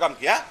এত কথার কাম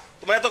কি হ্যাঁ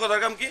তোমার এত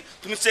কথার কাম কি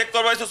তুমি চেক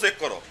করবাইছো চেক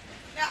করো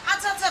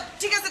আচ্ছা আচ্ছা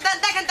ঠিক আছে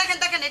দেখেন দেখেন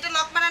দেখেন এটা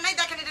লক মারা নাই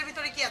দেখেন এটার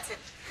ভিতরে কি আছে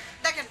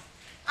দেখেন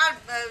আর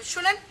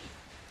শুনেন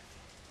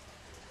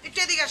একটু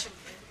এদিকে আসুন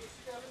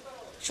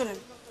শুনেন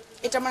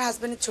এটা আমার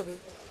হাজবেন্ডের ছবি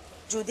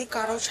যদি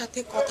কারোর সাথে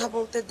কথা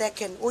বলতে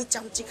দেখেন ওই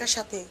চামচিকার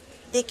সাথে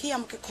দেখেই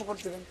আমাকে খবর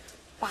দেবেন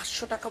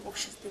 500 টাকা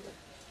বকশিশ দেবেন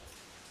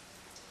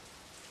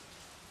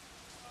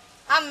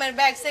আমার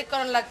ব্যাগ চেক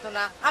করার লাগতো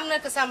না আপনার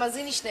কাছে আমার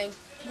জিনিস নেই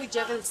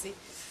বুঝা ফেলছি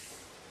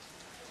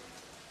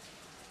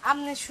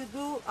আপনি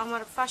শুধু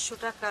আমার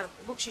 500 টাকার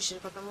বকশিসের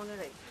কথা মনে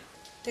রাখ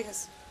ঠিক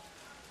আছে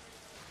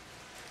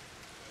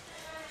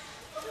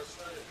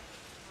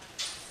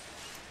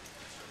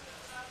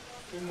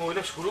এই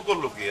মহিলা শুরু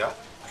করলো কি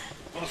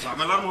কোন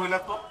ঝামেলার মহিলা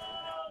তো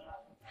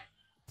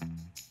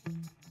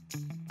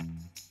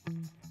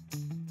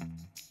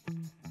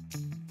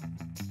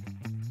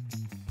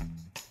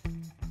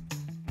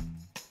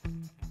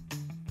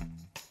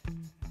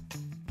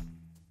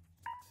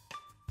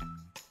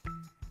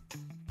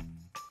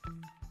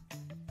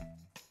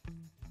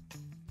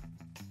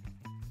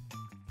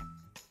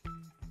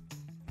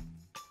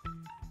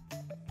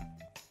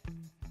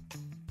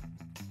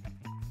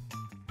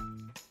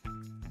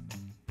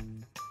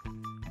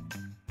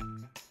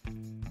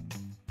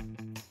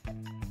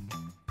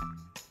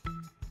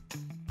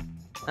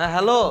হ্যাঁ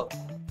হ্যালো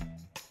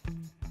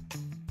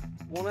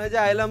মনে হয় যে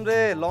আইলাম রে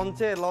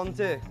লঞ্চে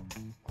লঞ্চে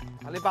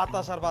খালি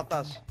বাতাস আর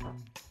বাতাস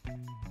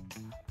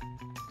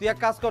তুই এক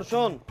কাজ কর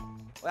শোন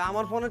ওই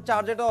আমার ফোনের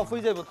চার্জ এটা অফ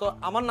হয়ে যাবে তো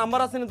আমার নাম্বার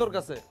আছে নি তোর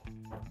কাছে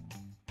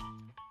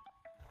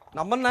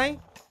নাম্বার নাই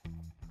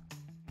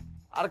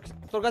আর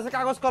তোর কাছে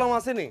কাগজ কলম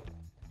আছে নি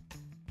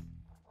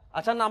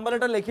আচ্ছা নাম্বার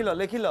এটা লিখিল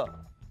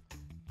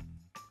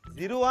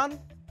 01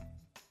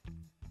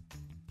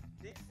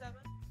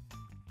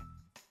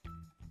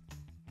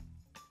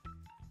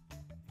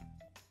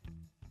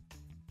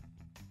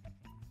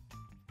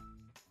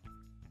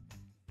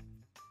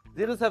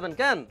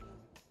 07 কেন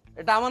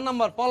এটা আমার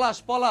নাম্বার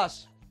পলাশ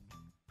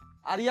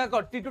আর ইয়া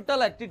কর টিটুরটা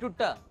লাগ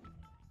টিটুরটা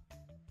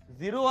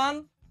 01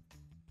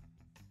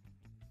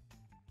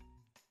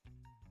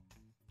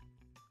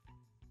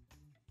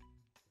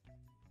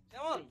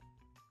 কেমন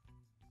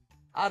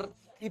আর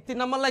ইতি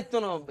নাম্বার লাগতো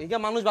না ইগা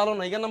মানুষ ভালো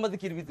না ইগা নাম্বার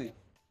দিয়ে কিরবি তুই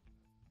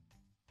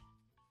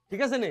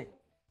ঠিক আছে নে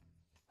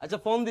আচ্ছা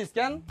ফোন দিস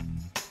কেন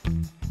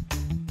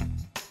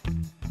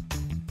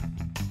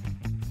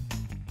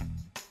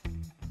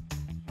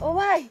ও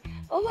ভাই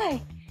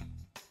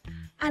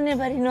আনের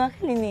বাড়ি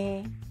নোয়াখালী নে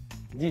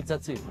জি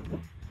চাচি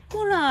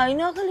কোনায়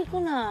নোয়াখালী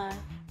কোনায়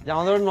যে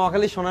আমাদের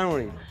নোয়াখালী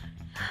সোনারমণি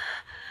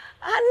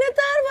আন্নে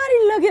তো আর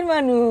বাড়ির লোকের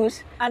মানুষ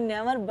আন্নে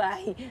আমার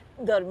ভাই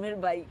ধর্মের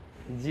ভাই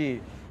জি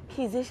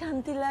কি যে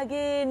শান্তি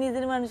লাগে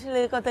নিজের মানুষের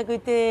লগে কথা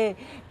কইতে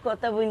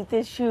কথা বলতে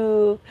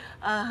সুখ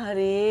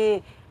আহারে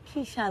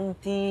কি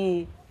শান্তি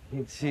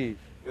জি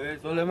এই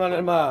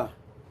সুলেমানের মা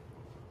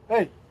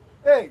এই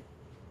এই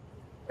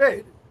এই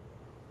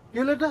কি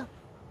হলো এটা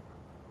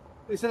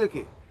এই ছেলে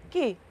কি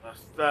কি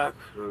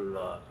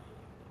আস্তাগফিরুল্লাহ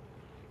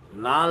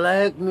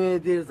নালায়েক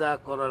মেয়েদের যা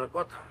করার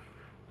কথা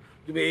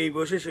তুমি এই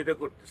বসে সেটা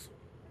করতেছো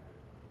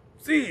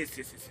C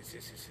C C C C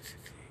C C C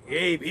C.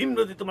 এই ভীম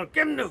নদী তোমার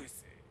কেমনে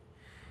হইছে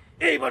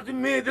এইবার তুমি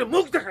মেয়েদের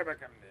মুখ দেখাবে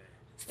কেমনে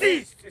C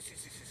C C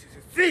C C C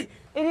C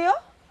এরিও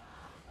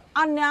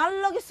আন্নে আর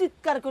লগে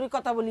চিৎকার করে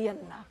কথা বলিয়েন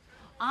না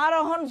আর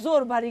এখন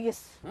জোর বাড়ি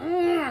গেছে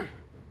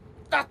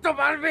তা তো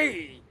পারবেই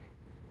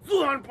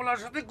জুয়ান পোলার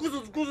সাথে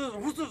গুজুজ গুজুজ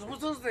হুসুস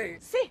হুসুস দে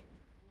সি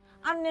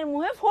আন্নের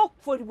মুহে ফোক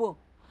পড়ব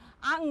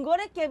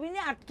আঙ্গরে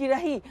কেবিনে আটকি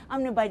রাহি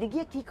আপনি বাইরে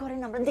গিয়ে কি করেন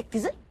আমরা দেখতে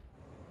যাই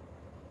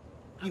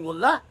কি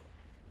বললা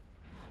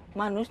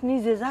মানুষ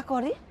নিজে যা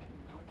করে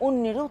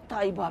অন্যেরও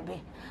তাই ভাবে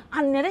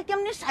আন্নেরে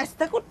কেমনে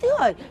শাস্তা করতে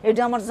হয়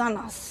এটা আমার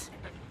জানা আছে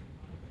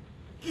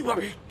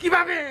কিভাবে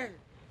কিভাবে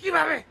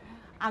কিভাবে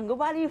আঙ্গ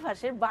বাড়ির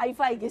পাশে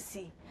বাইফাই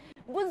গেছি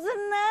বুঝছেন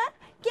না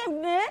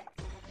কেমনে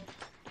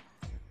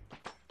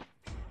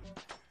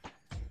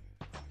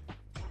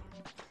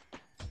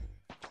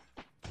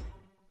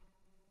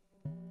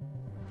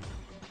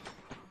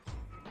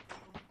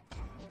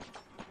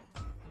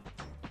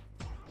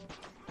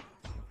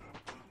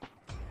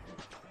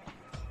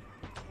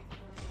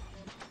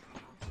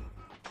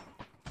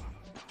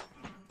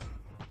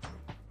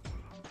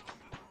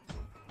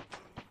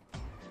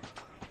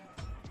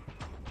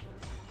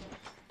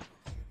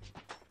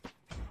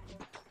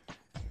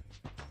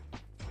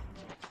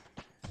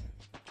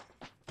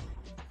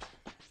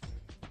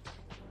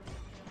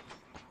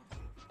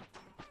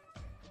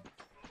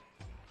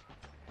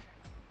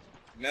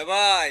না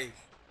ভাই,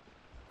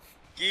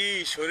 কি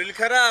শরীর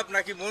খারাপ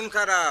নাকি মন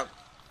খারাপ?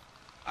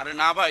 আরে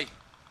না ভাই,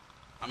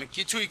 আমি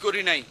কিছুই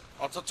করি নাই,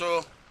 অথচ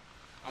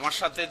আমার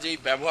সাথে যেই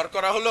ব্যবহার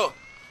করা হলো।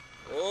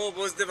 ও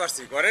বুঝতে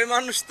পারছি, ঘরের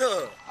মানুষ তো।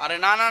 আরে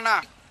না না না,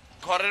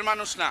 ঘরের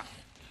মানুষ না,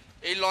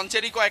 এই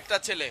লঞ্চেরই কয়েকটা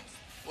ছেলে,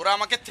 ওরা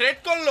আমাকে থ্রেট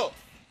করলো।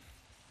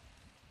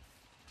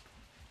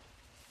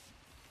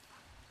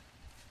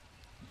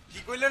 কি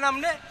কইলেন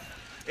আপনি?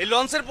 এই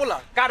লঞ্চের পোলা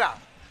কারা?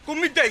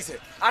 কুমির দাইছে?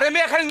 আরে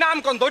মেয়ে খালি নাম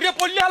কোন ধরিয়ে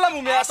পড়লি হলাম।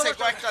 আছে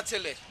কয়েকটা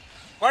ছেলে।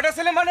 কয়টা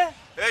ছেলে মানে?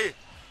 এই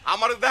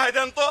আমার দেখাই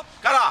দেন তো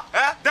কারা,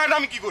 হ্যাঁ দেন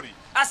আমি কি করি?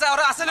 আচ্ছা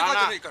ওরা আসলে না, কত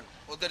না, নেই কোন?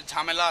 ওদের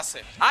ঝামেলা আছে।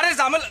 আরে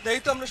ঝামেলা দেই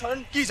তো আমরা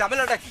শোনেন, কি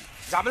ঝামেলাটা কি?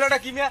 ঝামেলাটা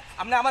কি মিয়া?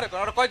 আপনি আমারে কোন?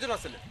 ওরা কয়জন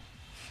আসলে?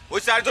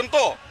 ওই 4 জন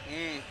তো।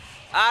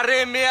 আরে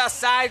মেয়া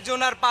 4 জন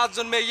আর 5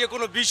 জন মেয়ে ইয়ে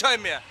কোনো বিষয়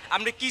মেয়া?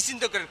 আপনি কি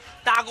চিন্তা করেন?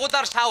 তাগত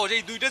আর সাহস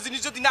এই দুইটা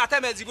জিনিস যদি না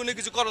থাকে জীবনে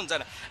কিছু করণ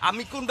যায় না।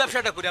 আমি কোন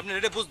ব্যবসাটা করি আপনি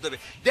এটা বুঝতে হবে।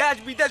 দেশ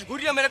বিদেশ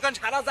ঘুরিয়ে মেরে কারণ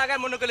সারা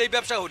জায়গায় মনে করে এই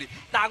ব্যবসা করি,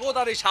 তাগত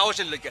আর এই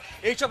সাহসের লেগে।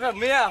 এইসব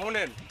মেয়া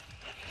শোনেন,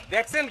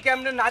 দেখছেন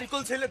কেমনে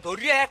নারিকল ছেলে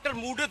ধরিয়ে একটার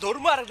মুডে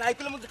ধরবো আর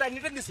নারিকলের মধ্যে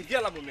টাইনিটা দিয়ে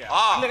শিখিয়ে লাভ মেয়া।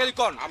 আপনি খালি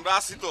কোন আমরা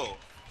আসি তো।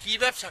 কি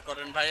ব্যবসা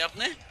করেন ভাই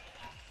আপনি?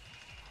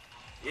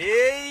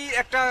 এই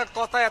একটা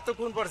কথা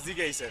এতক্ষণ পর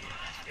জিজ্ঞাসেন,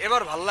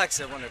 এবার ভাল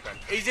লাগছে মনে করেন।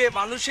 এই যে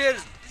মানুষের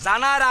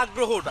জানার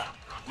আগ্রহটা,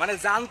 মানে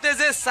জানতে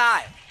যে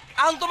চায়,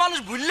 এখন তো মানুষ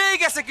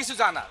ভুললেই গেছে কিছু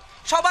জানার।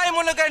 সবাই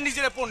মনে করেন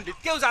নিজেরা পণ্ডিত,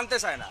 কেউ জানতে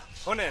চায় না।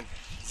 শোনেন,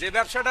 যে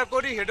ব্যবসাটা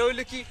করি সেটা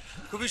হইলে কি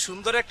খুবই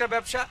সুন্দর একটা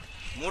ব্যবসা।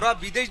 মোরা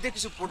বিদেশ দিয়ে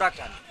কিছু প্রোডাক্ট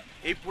আনি,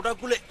 এই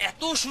প্রোডাক্টগুলো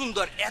এত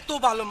সুন্দর এত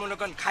ভালো, মনে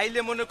করেন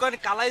খাইলে মনে করেন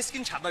কালা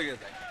স্কিন সাদা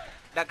হয়ে যায়,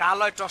 এটা গাল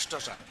হয়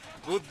টসটসা,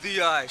 বুদ্ধি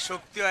হয়,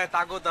 শক্তি হয়,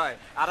 তাগত হয়।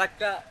 আর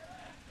একটা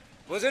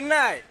বোঝেন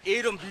না,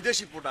 এইরকম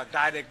বিদেশি প্রোডাক্ট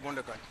ডাইরেক্ট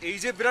মনে করেন এই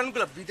যে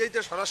ব্র্যান্ডগুলো বিদেশিতে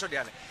সরাসরি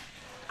আনে।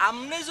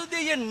 আপনি যদি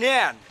ইয়ে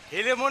নেন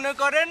হেলে মনে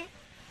করেন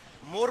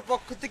মোর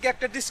পক্ষ থেকে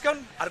একটা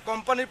ডিসকাউন্ট আর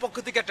কোম্পানির পক্ষ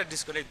থেকে একটা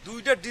ডিসকাউন্ট, এই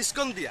দুইটা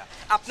ডিসকাউন্ট দিয়া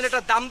আপনার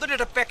একটা দাম ধরে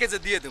একটা প্যাকেজে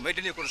দিয়ে দেবো,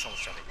 এটা নিয়ে কোনো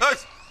সমস্যা নেই।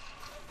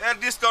 এর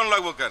ডিসকাউন্ট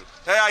লাগবো কেন?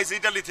 হ্যাঁ আইসি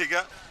ইটালি থেকে।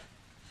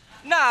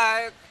 না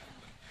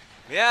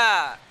ভাইয়া,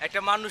 একটা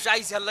মানুষ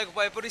আইসি আল্লাহ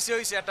পরিচয়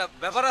হয়েছে, একটা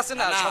ব্যাপার আছে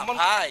না সম্মান।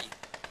 ভাই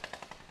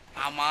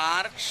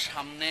আমার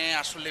সামনে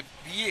আসলে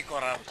বিয়ে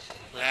করার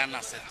প্ল্যান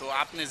আছে, তো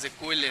আপনি যে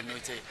কইলেন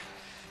ওই যে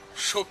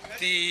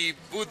শক্তি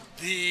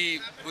বুদ্ধি,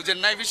 বুঝেন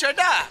নাই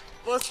বিষয়টা?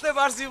 বুঝতে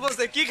পারছি,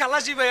 বুঝতে কি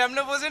খালাসি ভাই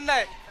আপনি বোঝেন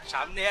নাই,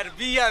 সামনে আর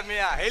বিয়া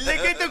মেয়া এই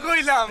লেগেই তো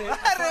কইলাম।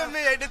 আরে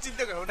মেয়ে এটা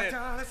চিন্তা করো না।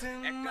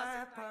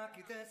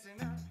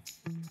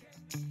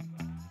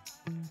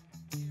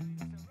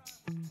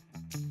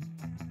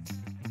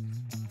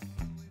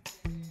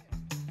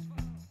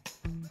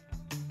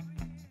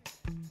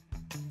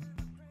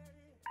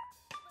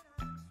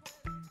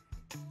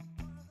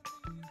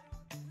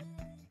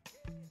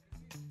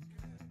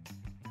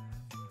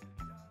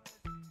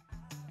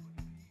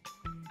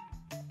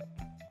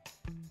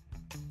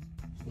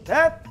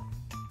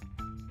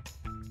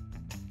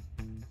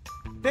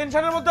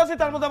 টেনশনের মধ্যে আছি,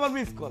 তার মধ্যে আমার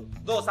মিস কল।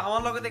 দোস্ত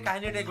আমার লগে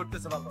কাহিনীটাই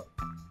করতেছে ভালো।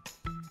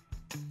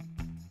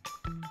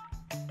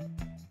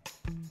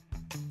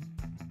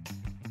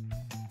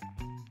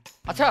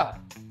 আচ্ছা,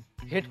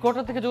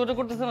 হেডকোয়ার্টার থেকে যোগাযোগ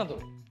করতেছে না তো?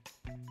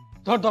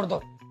 ধর ধর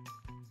ধর।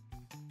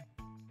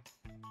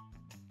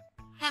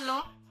 হ্যালো,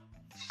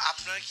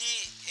 আপনার কি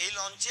এই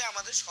লঞ্চে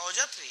আমাদের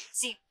সহযাত্রী?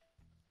 জি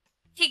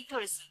ঠিক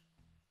ধরেছেন।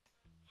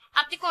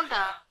 আপনি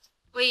কোনটা?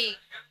 ওই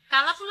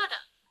কালা ফুলাটা?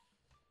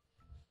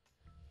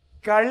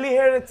 কার্লি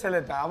হেয়ারের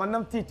ছেলেটা, আমার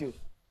নাম টিটু।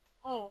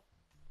 ও,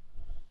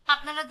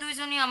 আপনারা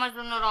দুইজনই আমার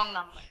জন্য রং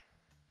নাম্বার।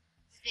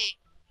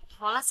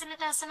 ধলা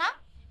ছেলেটা আছে না?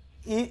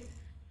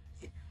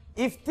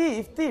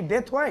 Ifti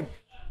death white.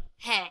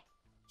 হ্যাঁ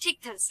ঠিক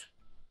ধরেছেন।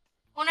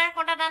 ওনার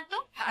কোনটা দেন তো?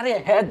 আরে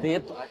হ্যাঁ দে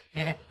তো।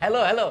 হ্যালো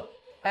হ্যালো,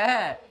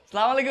 হ্যাঁ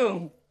আসসালামু আলাইকুম।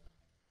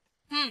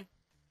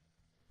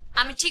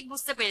 আমি ঠিক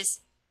বুঝতে পেরেছি।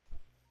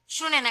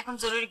 শুনেন, এখন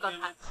জরুরি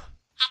কথা,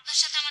 আপনার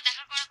সাথে আমার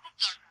দেখা করা খুব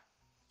দরকার,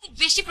 খুব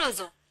বেশি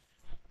প্রয়োজন।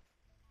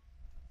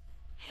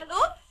 হ্যালো,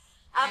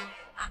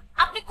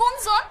 আপনি কোন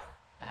জন?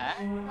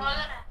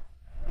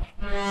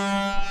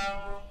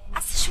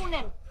 আচ্ছা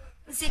শুনেন,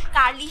 যে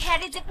কার্লি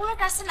হেয়ারে যে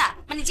পুরোটা আছে না,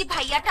 মানে যে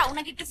ভাইয়াটা,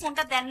 ওনাকে একটু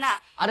ফোনটা দেন না।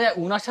 আরে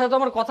উনার সাথে তো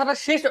আমার কথাটা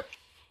শেষ।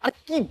 আরে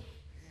কি?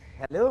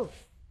 হ্যালো।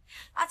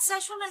 আচ্ছা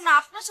শুনেন না,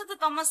 আপনার সাথে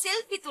তো আমার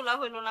সেলফি তোলা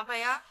হলো না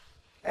ভাইয়া।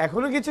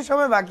 এখনো কিছু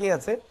সময় বাকি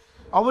আছে,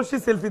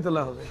 অবশ্যই সেলফি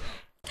তোলা হবে।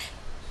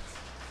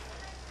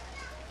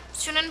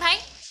 শুনেন ভাই,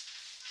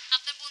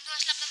 আপনার বন্ধু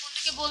আসলে আপনার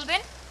বন্ধুকে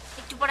বলবেন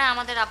একটু পরে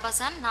আমাদের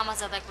আব্বাসান নামাজ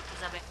আদায় করতে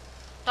যাবে,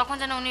 তখন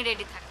যেন উনি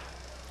রেডি থাকে,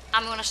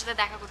 আমি ওনার সাথে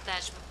দেখা করতে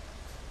আসবো।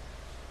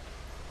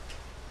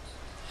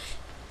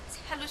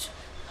 হ্যালো,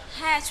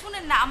 হ্যাঁ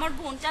শুনেন না, আমার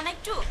বোনটা না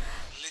একটু।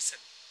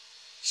 লিসেন,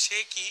 সে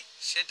কি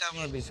সেটা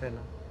আমার বিষয়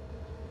না,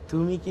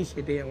 তুমি কি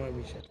সেটাই আমার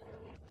বিষয়।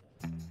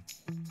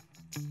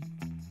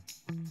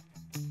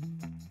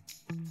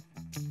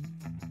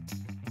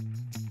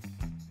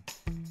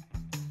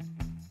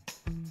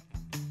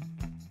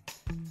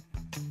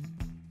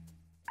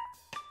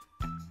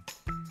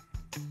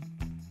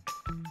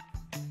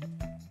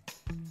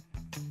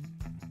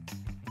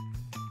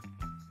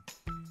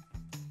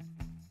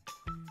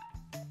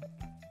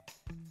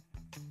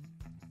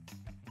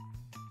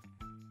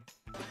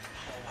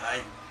 ভাই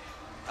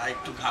তাই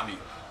একটু ঘামি,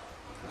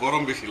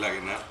 গরম বেশি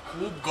লাগে না?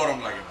 খুব গরম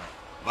লাগে ভাই।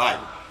 ভাই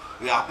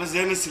ওই আপনি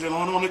যেখানে ছিলেন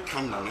ওখানে অনেক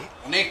ঠান্ডা না?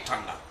 অনেক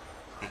ঠান্ডা।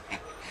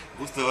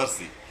 বুঝতে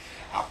পারছি,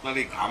 আপনার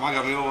এই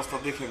ঘামাঘামির অবস্থা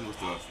দেখে আমি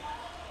বুঝতে পারছি।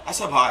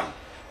 আচ্ছা ভাই,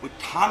 ওই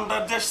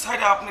ঠান্ডার দেশ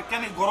ছাড়া আপনি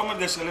কেন গরমের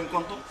দেশ এলেন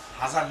কোন তো?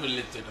 হাজার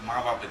হইলে তো এটা মা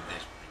বাপের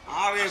দেশ।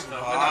 আরে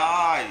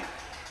ভাই,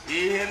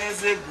 এখানে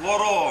যে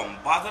গরম,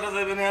 বাজারে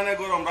যাবেন এখানে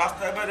গরম,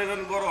 রাস্তায়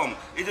বেরোবেন গরম,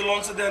 এই যে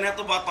লঞ্চে দেন এত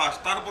বাতাস,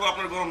 তারপর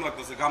আপনার গরম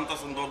লাগতেছে,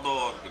 ঘামতাছেন দর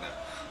দর কিনা,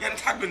 এখানে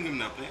থাকবেন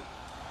কেমনি আপনি?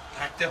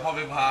 থাকতে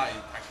হবে ভাই,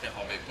 থাকতে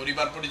হবে,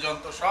 পরিবার পরিজন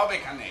তো সব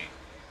এখানে।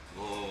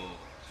 ও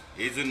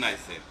এই জন্য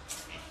আইসেন।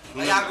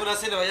 ভাই আগুন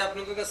আছে না ভাই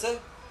আপনাদের কাছে?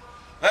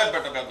 হ্যাঁ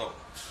বেটা বেদ,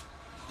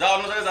 যা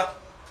অন্য জায়গায় যা।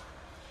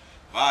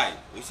 ভাই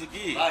হইছে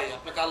কি ভাই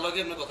আপনি কার লগে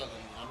এমনি কথা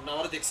বলেন? আপনি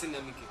আমারে দেখছেন না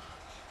আমি কি?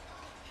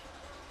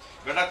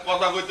 বেটা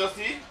কথা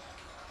কইতাছি,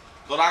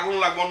 তোর আগুন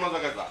লাগবে অন্য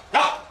জায়গায় যা।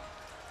 যা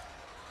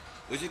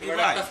হইছে কি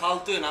ভাই? একটা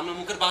ফালতু না, আপনার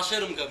মুখের বাসায়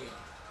রুম কাবে।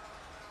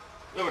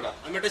 এ বেটা,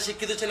 আমি একটা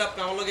শিক্ষিত ছেলে, আপনি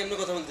আমার লগে এমনি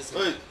কথা বলতেছেন।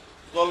 ওই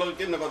তোর লগে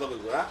কেমনে কথা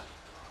বলবো? হ্যাঁ,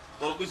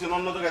 তোর কইছেন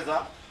অন্য জায়গায় যা,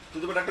 তুই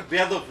তো বেটা একটা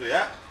বেয়াদব রে।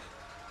 হ্যাঁ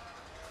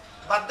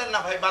বাদ দেন না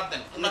ভাই, বাদ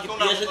দেন। আপনাকে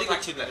বিয়ে শাদী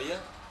করছি ভাইয়া,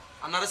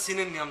 আপনারা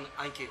চিনেন নি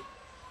আমি কে?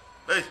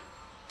 এই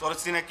তোর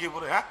চিনে কি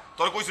পরে? হ্যাঁ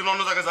তোর কইছেন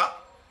অন্য জায়গায় যা।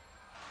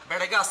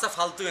 বেটাকে আস্তে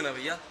ফালতু না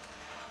ভাইয়া,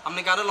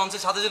 আপনি কারো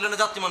লঞ্চের সাথে ছিল না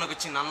যাত্রী মনে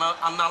করছেন?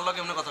 আপনার আল্লাহকে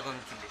এমনি কথা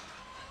বলেন কি?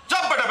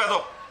 চপ বেটা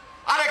বেদব,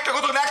 আর একটা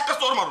কথা বলে একটা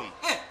চোর মারুন।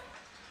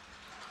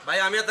 ভাই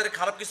আমি আর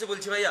খারাপ কিছু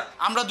বলছি ভাইয়া?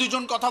 আমরা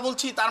দুজন কথা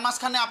বলছি, তার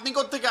মাঝখানে আপনি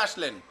কোত্থেকে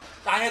আসলেন?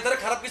 আমি আর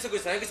খারাপ কিছু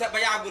কইছি? আমি কইছি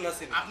ভাইয়া আগুন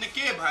আছে। আপনি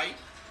কে ভাই?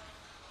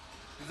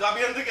 তুই যাবি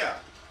এখান থেকে?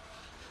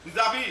 তুই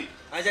যাবি?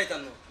 আমি যাইতাম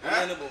না,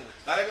 হ্যাঁ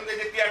তাহলে কিন্তু এই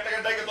যে টিয়ার টাকা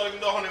ডাইকে তোর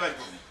কিন্তু ওখানে বাইর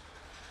করবি।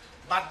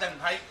 বাদ দেন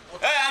ভাই।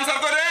 এই আনসার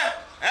করে।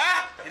 হ্যাঁ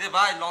রে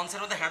ভাই লঞ্চের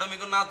মধ্যে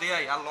হেডমিকো না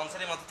দেয়, আর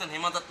লঞ্চের মধ্যে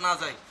হেমাদাত না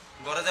যায়,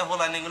 ঘরে যায়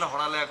হোলাইনি গুলো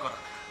হড়ালেয়া করা,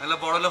 নাহলে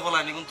বড়লে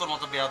হোলাইনি গুলো তোর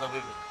মতো বেয়াদব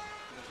হইবে।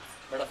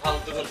 বেটা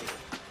ফালতু বলছি।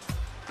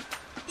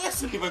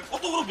 দেখছেন ভাই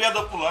কত বড়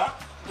বেয়াদব পোলা,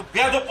 তো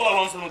বেয়াদব পোলা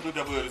লঞ্চের মধ্যে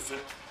উঠে বয়ে রয়েছে।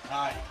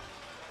 ভাই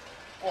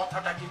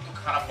কথাটা কিন্তু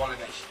খারাপ বলে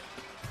নাই।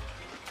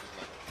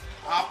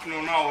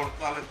 আপনিও না ওর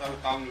তালে তালে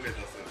তাল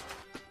মিলাইতেছেন।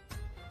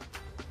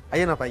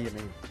 আইয়ে না পাইয়ে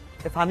নাই,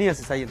 এ ফানি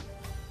আছে সাইন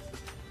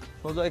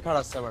সোজাই খাড়া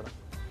আছে বেটা,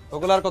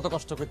 ওগুলো আর কত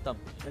কষ্ট করতাম,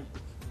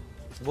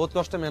 বহুত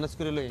কষ্ট ম্যানেজ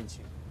করে লই আনছি।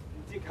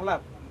 জি খালা,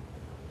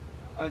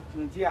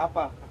 জি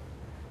আপা,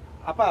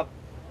 আপা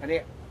মানে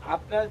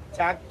আপনার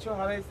যা কিছু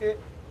হারাইছে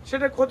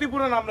সেটা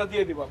ক্ষতিপূরণ আমরা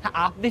দিয়ে দিব।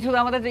 আপনি শুধু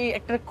আমাদের এই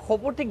একটা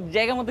খবর ঠিক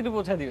জায়গা মতো একটু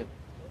পৌঁছে দিবেন।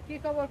 কি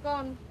খবর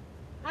কোন?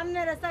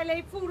 আপনারা চাইলে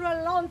এই পুরো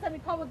লঞ্চ আমি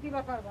খবর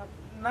দিবা পারবা।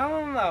 না না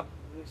না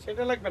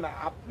সেটা লাগবে না,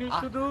 আপনি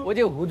শুধু ওই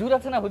যে হুজুর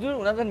আছে না, হুজুর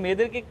ওনাদের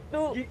মেয়েদেরকে একটু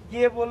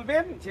গিয়ে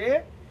বলবেন যে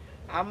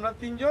আমরা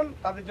তিনজন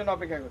তাদের জন্য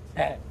অপেক্ষা করছি।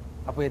 হ্যাঁ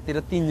আপু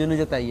এরা তিনজনই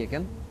যেতে আইয়ে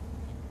কেন?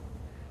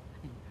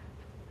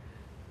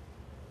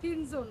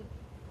 তিনজন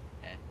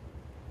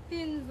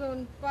তিনজন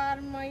পার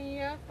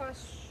মাইয়া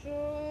 500,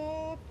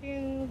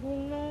 3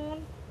 গুণন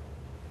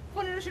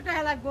 1500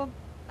 টাকা লাগবে।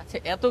 আচ্ছা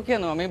এত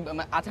কেন?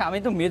 আচ্ছা আমি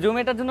তো মেজো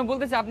মেয়েটার জন্য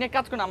বলতেছি, আপনি এক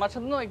কাজ করুন আমার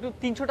সাথে না একটু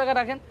 300 টাকা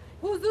রাখেন।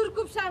 হুজুর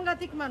খুব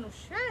সাংঘাতিক মানুষ,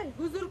 হ্যাঁ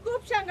হুজুর খুব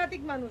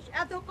সাংঘাতিক মানুষ,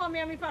 এত কমে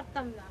আমি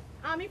পারতাম না,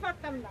 আমি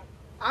পারতাম না।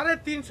 আরে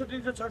 300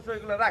 300 600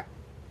 এগুলো রাখ,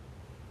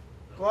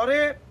 করে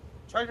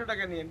 600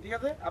 টাকা নিয়েন, ঠিক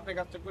আছে? আপনি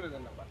কাজটা করে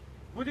দেন। আপা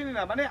বুঝিনি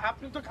না, মানে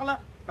আপনি তো খালা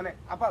মানে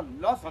আপা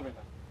লস হবে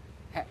না।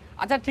 হ্যাঁ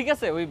আচ্ছা ঠিক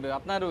আছে, ওই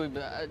আপনার ওই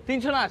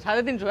 300 না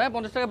 350, হ্যাঁ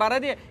 50 টাকা বাড়াই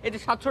দিয়ে এই যে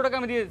 700 টাকা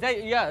আমি দিয়ে যাই।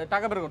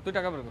 টাকা বের কর, তুই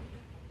টাকা বের কর।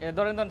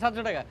 ধরেন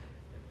 700 টাকা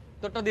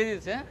তোরটা দিয়ে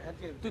দিচ্ছে। হ্যাঁ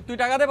তুই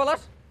টাকা দে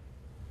বলাস।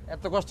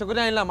 এত কষ্ট করে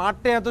আইলাম,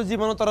 আটটে এত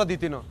জীবনও তোরা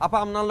দিতি না। আপা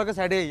আপনার লগে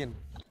সাইডে আইয়েন।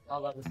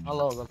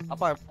 ভালো হবে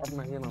আপা,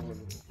 আপনার ইয়ে না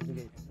বলুন।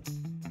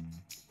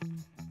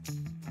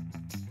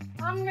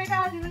 আমি টাকা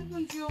দিবেন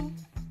শুনছো?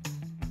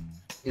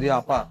 ইরে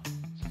আপা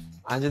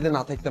আমি যদি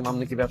না থাকতাম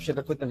আপনি কি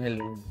ব্যবসাটা করতেন?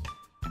 হেলুন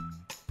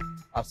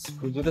আর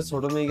হুজুরের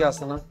ছোট মেয়েকে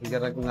আছে না,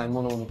 এগারা কিন্তু আমি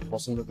মনে মনে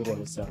পছন্দ করে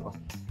গেছি। আপা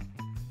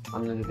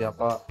আপনি যদি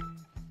আপা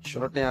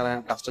ষোলোটে আর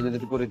কাজটা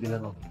যদি করে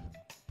দিলেন।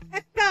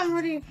 একটা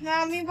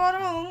আমি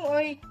বরং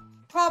ওই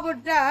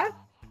খবরটা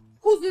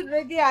হুজুর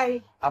রেডি আই।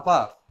 আপা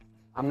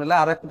আমরা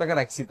আর 1 টাকা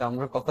রাখছি, তো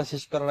আমরা কথা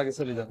শেষ করার আগে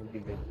চলে যাবেন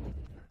কিন্তু।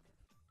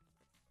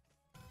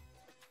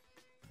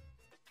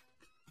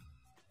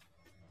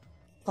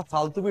 তা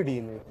ফালতু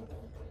ভিডিও নেই।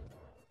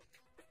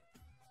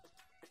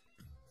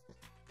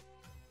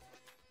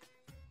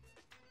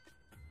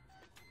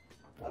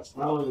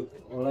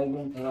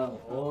 ওয়ালাইকুম সালাম।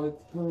 ও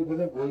একটু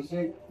এখানে বসে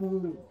একটু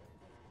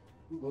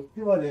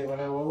বুঝতে পারে,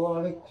 মানে ও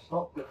অনেক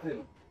শখ করছে।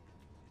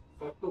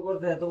 শক্ত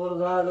করতে এত বড়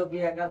জাহাজও কি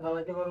একা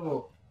চালাতে পারবো?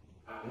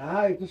 না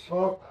একটু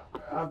শখ,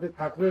 আপনি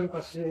থাকবেন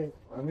পাশে,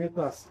 আমিও তো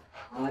আছি।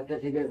 আচ্ছা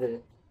ঠিক আছে,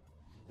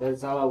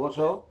 চালা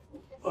বসো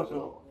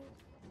বসো।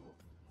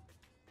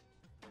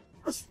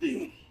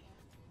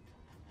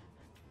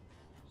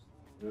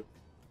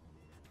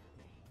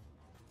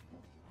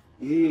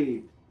 কি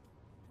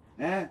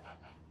হ্যাঁ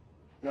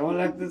কেমন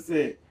লাগতেছে?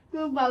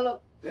 খুব ভালো।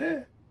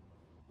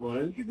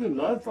 বলেন কিন্তু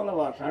লজ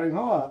চালাবা, সাড়ে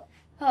খাওয়া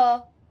হ্যাঁ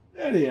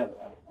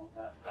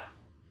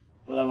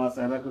মাছ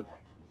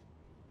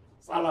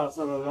চালা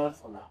চালা লজ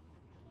চালা।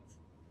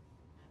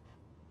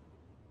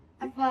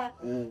 আব্বা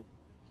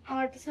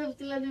আমার তো ছবি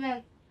তুলে দিবেন।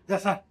 যা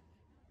স্যার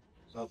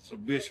সব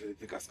বেশ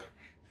হয়েছে কাজ কর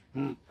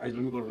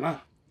আইজমি করো না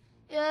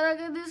এর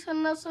আগে দিয়েছেন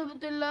না ছবি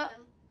তুলা?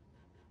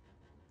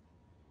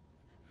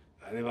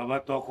 আরে বাবা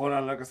তখন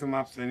আল্লাহর কাছে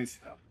মাপ চেয়ে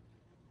নিছিলাম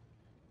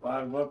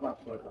বারবার মাপ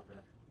করতে হবে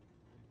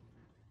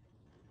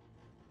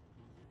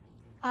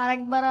আর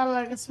একবার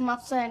আল্লাহর কাছে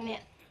মাপ চাই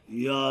নিয়ে।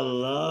 ইয়া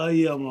আল্লাহ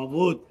ইয়া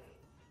মাবুদ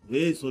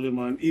হে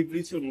সুলেমান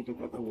ইবলিসের মতো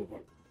কথা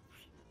বলবার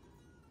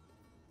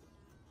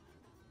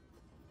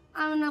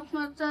আমি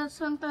আপনার চার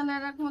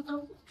সন্তানের একমাত্র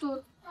পুত্র।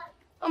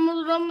 আমার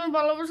আপনার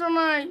ভালোবাসা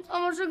নাই,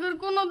 আমার সুখের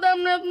কোনো দাম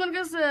নেই আপনার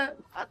কাছে।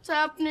 আচ্ছা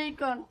আপনিই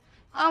কন,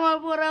 আমার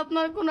পরে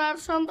আপনার কোন আর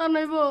সন্তান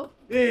হইব?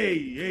 এই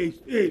এই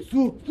এই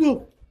চুপ চুপ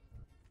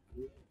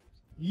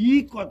কি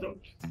কথা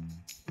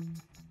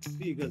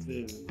ঠিক আছে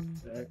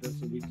একটা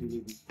ছবি তুলে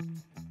দিই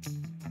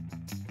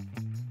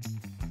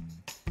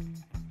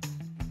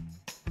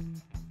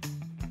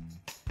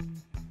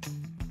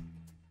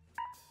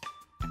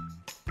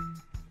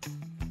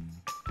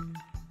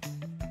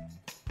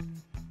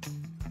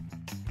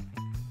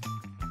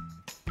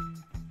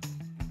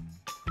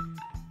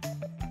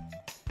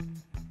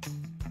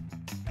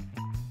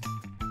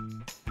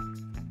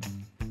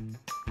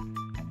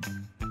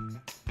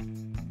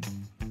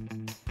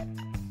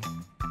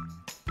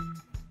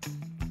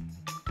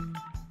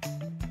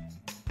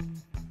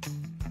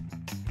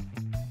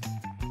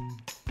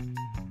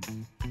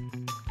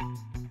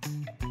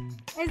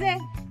এই যে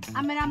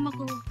আমার আম্মা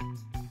কো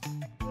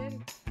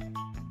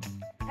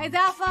এই যে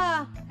আফা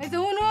এই যে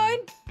হুনুন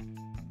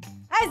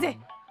এই যে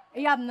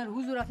এই আপনার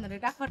হুজুর আপনারে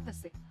ডাক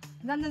পারতেছে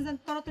জান জান জান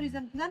তাড়াতাড়ি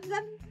যান জান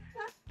জান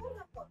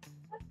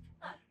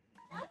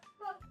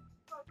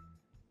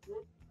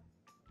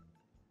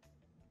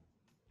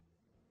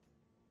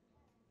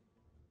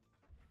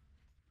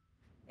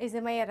এই যে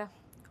মাইয়ারা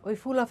ওই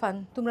ফুলাফান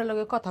তোমরা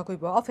লগে কথা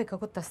কইব অপেক্ষা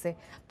করতেছে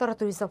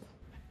তাড়াতাড়ি যাও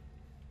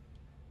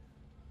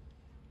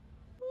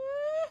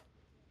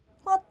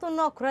কত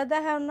নখরা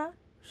দেখাও না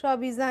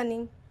সবই জানি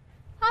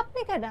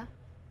আপনি কেডা?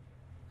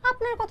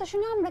 আপনার কথা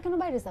শুনে আমরা কেন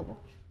বাইরে যাব?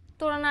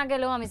 তোরা না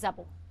গেলেও আমি যাব।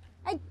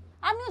 এই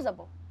আমিও যাব।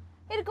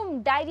 এরকম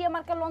ডায়রিয়া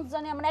মার্কা লঞ্চ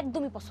জানি আমার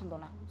একদমই পছন্দ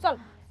না। চল।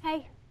 এই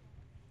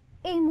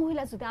এই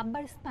মহিলা যদি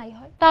আব্বার স্পাই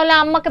হয় তাহলে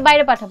আম্মাকে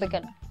বাইরে পাঠাবে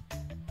কেন?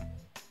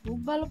 খুব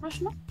ভালো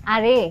প্রশ্ন।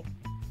 আরে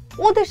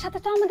ওদের সাথে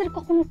তো আমাদের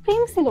কখনো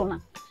প্রেম ছিল না,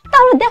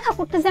 তাহলে দেখা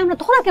করতে যে আমরা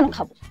ধরা কেন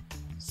খাবো?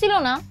 ছিল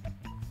না,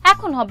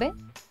 এখন হবে।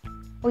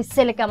 ওই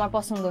ছেলেকে আমার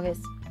পছন্দ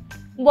হয়েছে।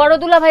 বড়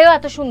দুলা ভাইও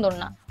এত সুন্দর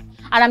না,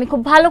 আর আমি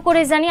খুব ভালো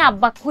করে জানি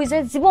আব্বা খুঁজে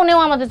জীবনেও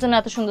আমাদের জন্য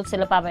এত সুন্দর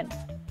ছেলে পাবেন।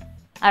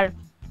 আর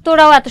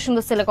তোরাও এত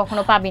সুন্দর ছেলে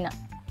কখনো পাবি না,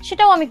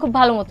 সেটাও আমি খুব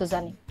ভালো মতো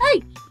জানি। এই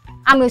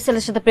আমি ওই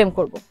ছেলের সাথে প্রেম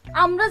করব।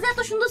 আমরা যে এত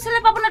সুন্দর ছেলে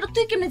পাবো না এটা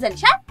তুই কেমনে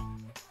জানিস? হ্যাঁ,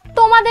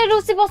 তোমাদের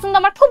রুচি পছন্দ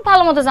আমার খুব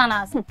ভালো মতো জানা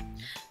আছে।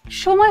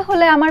 সময়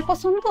হলে আমার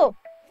পছন্দ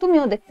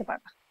তুমিও দেখতে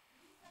পারবা।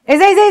 এই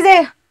যে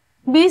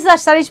 20 আর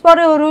 40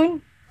 পরে অরুণ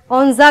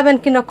অন যাবেন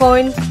কিনা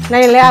কইন,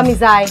 নাইলে আমি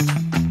যাই।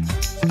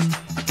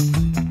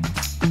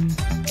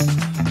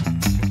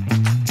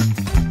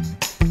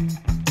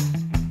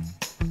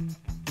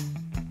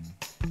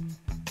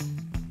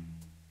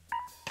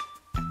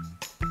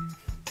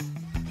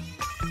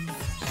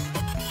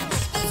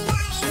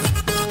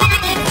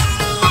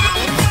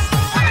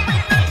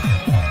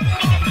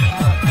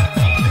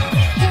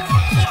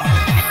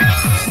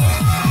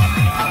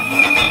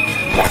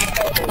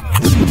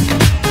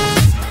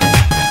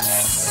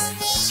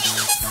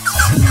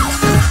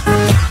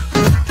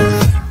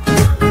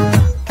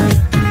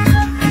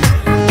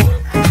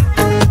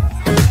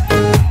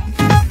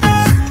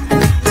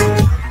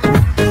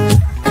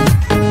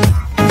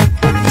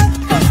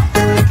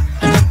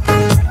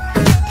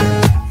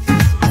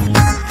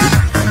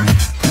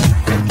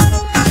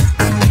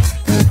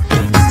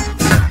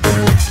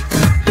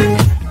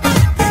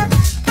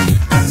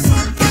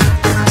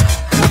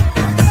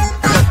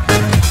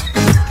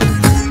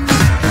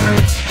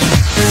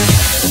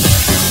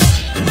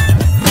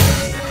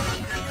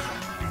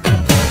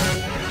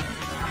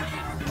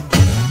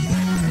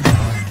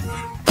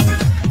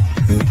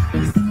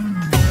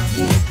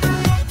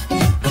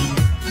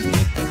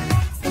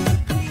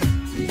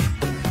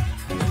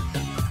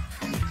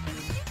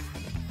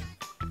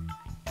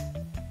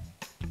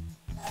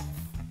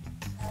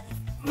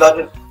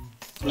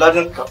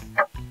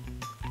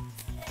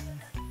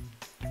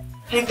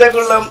 চিন্তা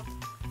করলাম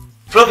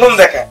প্রথম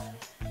দেখা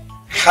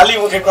খালি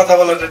মুখে কথা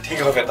বলাটা ঠিক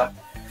হবে না,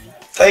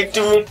 তাই একটু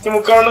মিষ্টি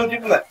মুখ করানো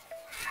উচিত না?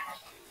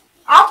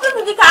 আপনার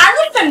বুদ্ধি কার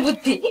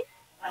বুদ্ধি?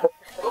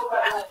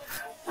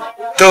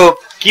 তো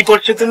কি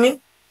পড়ছো তুমি?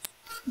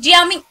 জি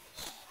আমি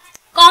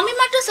কমি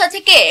মাদ্রাসা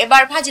থেকে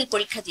এবার ফাজিল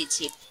পরীক্ষা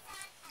দিয়েছি,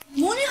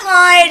 মনে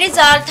হয়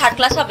রেজাল্ট 3rd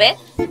ক্লাস হবে,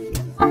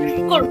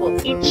 করব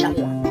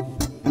ইনশাআল্লাহ।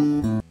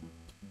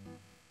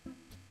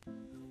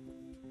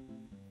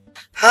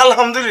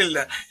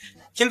 আলহামদুলিল্লাহ,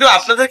 কিন্তু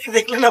আপনাদেরকে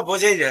দেখলে না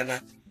বোঝাই যায় না।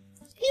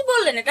 কি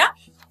বললেন এটা?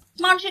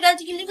 মানুষের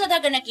কাছে কি লেখা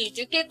থাকে নাকি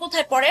যে কে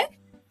কোথায় পড়ে?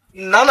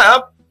 না না,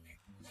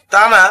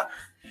 তা না,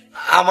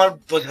 আমার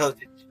বোঝা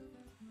উচিত।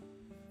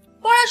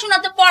 পড়াশোনা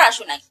তো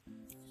পড়াশোনাই।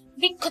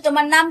 বৃক্ষ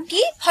তোমার নাম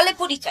কি, ফলে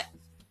পরিচয়।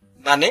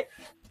 মানে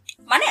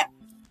মানে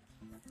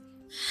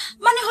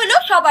মানে হলো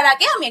সবার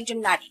আগে আমি একজন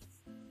নারী,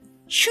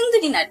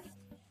 সুন্দরী নারী।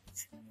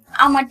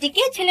 আমার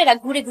দিকে ছেলেরা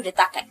ঘুরে ঘুরে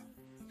তাকায়,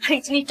 আর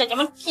এই জিনিসটা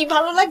যেমন কি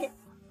ভালো লাগে।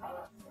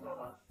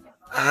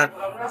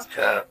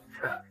 আচ্ছা,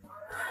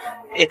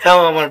 এটাও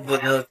আমার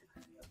বোঝা হচ্ছে।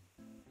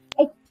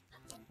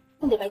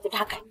 ওদের বাড়িতে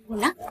ঢাকায়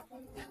না?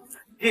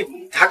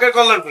 ঢাকার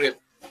কল্যাণপুরে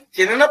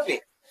চেনেন আপনি?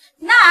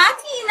 না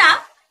চিনি না,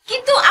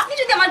 কিন্তু আপনি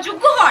যদি আমার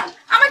যোগ্য হন,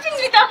 আমার চিনি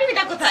নিতে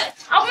অসুবিধা কোথায়?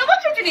 আমি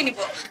অবশ্যই চিনি নিব।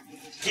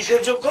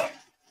 কিসের যোগ্য?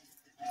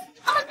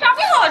 আমার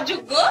স্বামী হওয়ার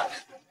যোগ্য।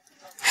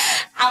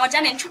 আমার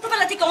জানেন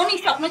ছোটবেলা থেকে অনেক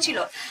স্বপ্ন ছিল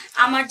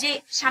আমার যে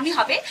স্বামী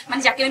হবে,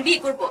 মানে যাকে আমি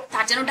বিয়ে করবো,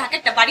 তার যেন ঢাকায়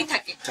একটা বাড়ি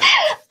থাকে।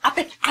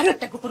 আপনাকে আরো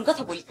একটা গোপন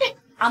কথা বলি,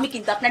 আমি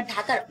কিন্তু আপনার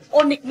ঢাকার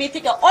অনেক মেয়ে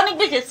থেকে অনেক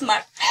বেশি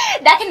স্মার্ট।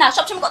 দেখেন না,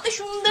 সবসময় কত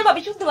সুন্দর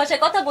ভাবে শুদ্ধ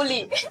ভাষায় কথা বলি,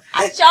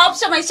 আর সব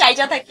সময়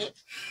সাইজা থাকি।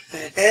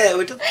 হ্যাঁ,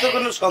 ওইটা তো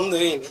কোনো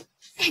সন্দেহই নেই।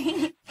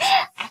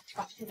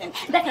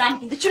 দেখেন আমি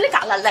কিন্তু চুলে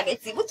কালার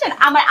লাগাইছি, বুঝছেন?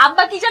 আমার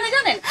আব্বা কি জানে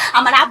জানেন?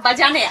 আমার আব্বা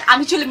জানে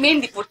আমি চুলে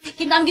মেহেন্দি পড়ছি,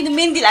 কিন্তু আমি কিন্তু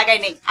মেহেন্দি লাগাই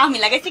নাই, আমি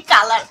লাগাইছি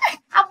কালার।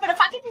 আপনারা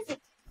ফাঁকি দিচ্ছে।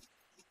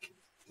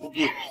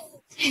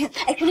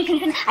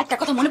 একটা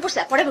কথা মনে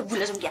পড়ছে, পরে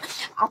ভুলে যান গিয়া।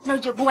 আপনার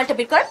যে মোবাইলটা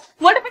বের করেন,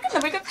 মোবাইলটা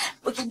বের করেন,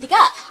 ওইখান থেকে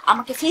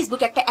আমাকে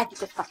ফেসবুকে একটা অ্যাড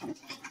রিকোয়েস্ট পাঠান।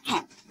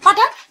 হ্যাঁ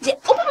পাঠান, যে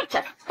অপু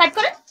বিশ্বাস টাইপ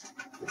করেন,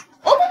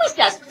 অপু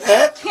বিশ্বাস।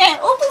 হ্যাঁ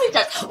অপু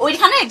বিশ্বাস।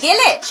 ওইখানে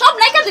গেলে সব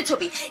নায়িকাদের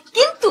ছবি,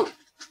 কিন্তু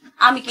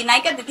আমি কি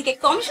নায়িকাদের দিকে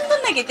কম সুন্দর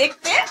নাকি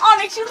দেখতে?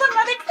 অনেক সুন্দর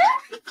না দেখতে?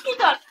 কি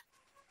কর?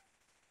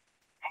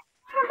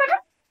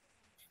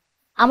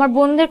 আমার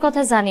বোনদের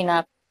কথা জানি না,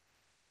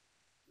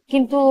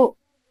 কিন্তু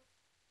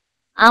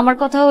আমার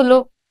কথা হলো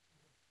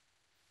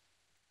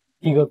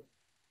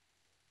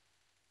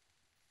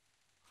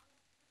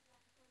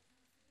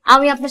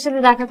আমি আপনার সাথে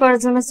দেখা করার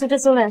জন্য ছুটে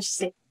চলে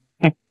আসছি।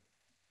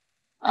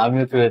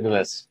 আমিও চলে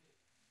আসছি।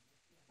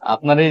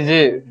 আপনার এই যে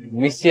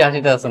মিষ্টি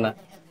হাসিটা আছে না,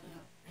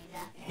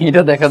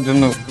 এটা দেখার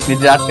জন্য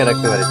নিজে আটকে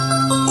রাখতে পারি।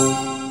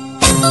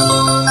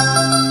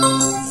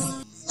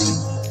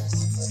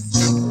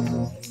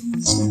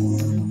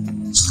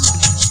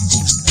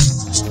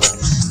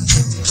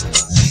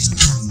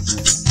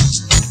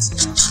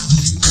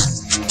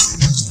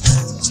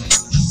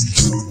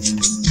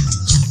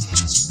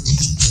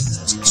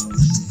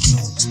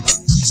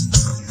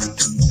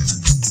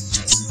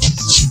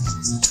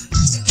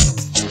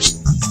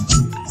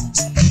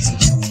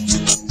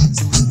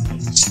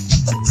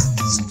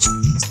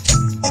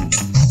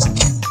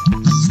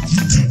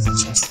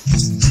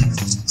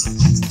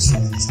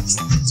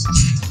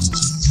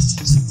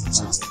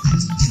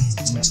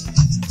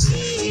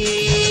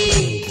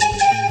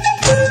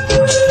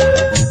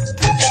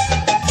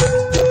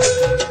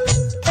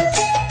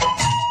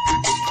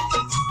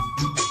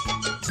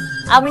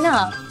 আমি না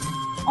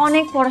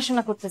অনেক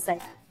পড়াশোনা করতে চাই।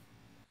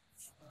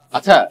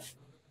 আচ্ছা,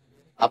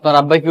 আপনার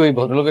আব্বাই কি ওই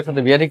ভদ্রলোকের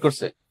সাথে বিয়ে ঠিক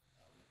করছে?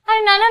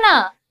 আরে না না না,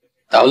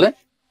 তাহলে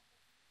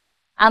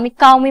আমি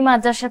কাউমি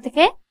মাদ্রাসা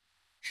থেকে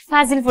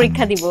ফাজিল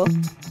পরীক্ষা দিব।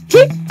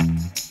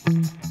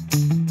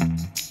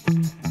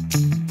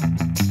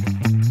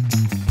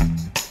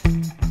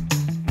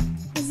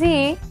 জি,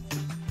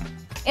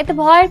 এতে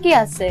ভয়ের কি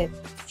আছে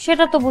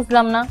সেটা তো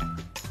বুঝলাম না।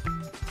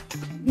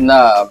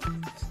 না,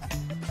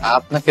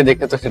 আপনাকে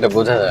দেখে তো সেটা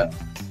বোঝা যায়।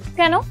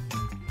 কেন?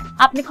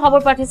 আপনি খবর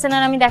পাঠিয়েছেন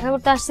আর আমি দেখা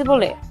করতে আসছি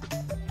বলে?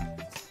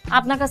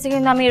 আপনার কাছে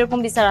কিন্তু আমি এরকম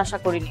বিচার আশা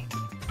করিনি।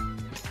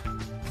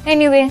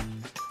 এনিওয়ে,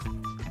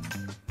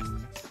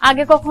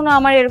 আগে কখনো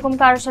আমার এরকম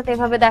কারোর সাথে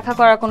এভাবে দেখা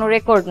করার কোনো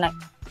রেকর্ড নাই।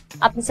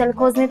 আপনি চাইলে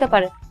খোঁজ নিতে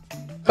পারেন।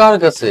 কার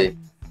কাছে?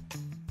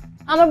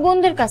 আমার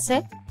বোনদের কাছে।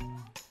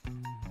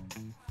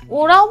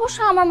 ওরা অবশ্য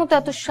আমার মতো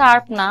এত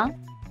শার্প না,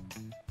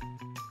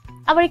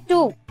 আবার একটু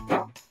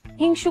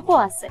হিংসুকও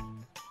আছে,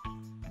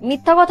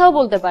 মিথ্যা কথাও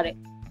বলতে পারে।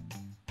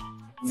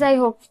 যাই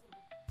হোক,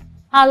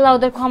 আল্লাহ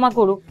ওদের ক্ষমা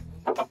করুক।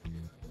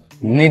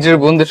 নিজের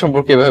বোনদের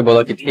সম্পর্কে এভাবে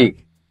বলা কি ঠিক?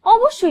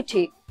 অবশ্যই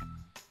ঠিক,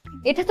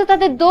 এটা তো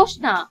তাদের দোষ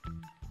না,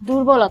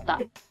 দুর্বলতা।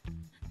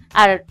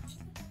 আর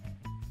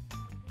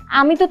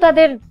আমি তো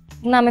তাদের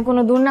নামে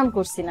কোনো দুর্নাম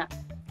করছি না,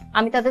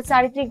 আমি তাদের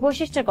চারিত্রিক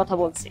বৈশিষ্ট্যের কথা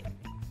বলছি।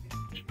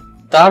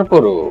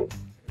 তারপরও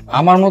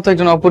আমার মতো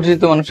একজন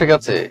অপরিচিত মানুষের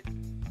কাছে?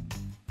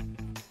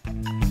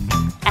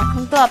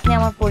 এখন তো আপনি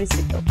আমার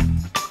পরিচিত।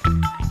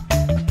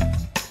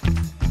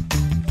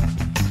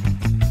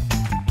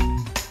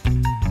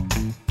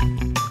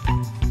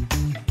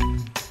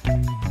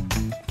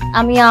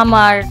 আমি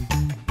আমার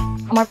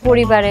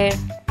পরিবারের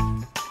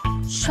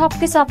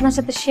সবকিছু আপনার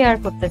সাথে শেয়ার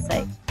করতে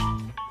চাই।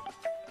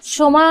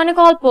 সময় অনেক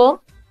অল্প,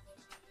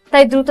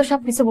 তাই দ্রুত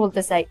সবকিছু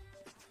বলতে চাই,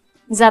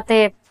 যাতে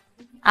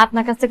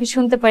আপনার কাছ থেকে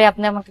শুনতে পারি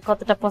আপনি আমাকে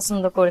কতটা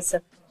পছন্দ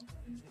করেছেন।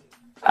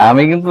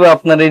 আমি কিন্তু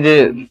আপনার এই যে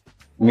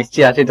মিষ্টি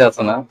হাসিটা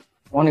আছে না,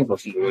 অনেক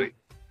পছন্দ করি।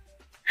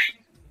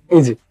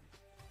 এই যে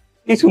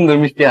কি সুন্দর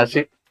মিষ্টি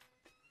হাসি।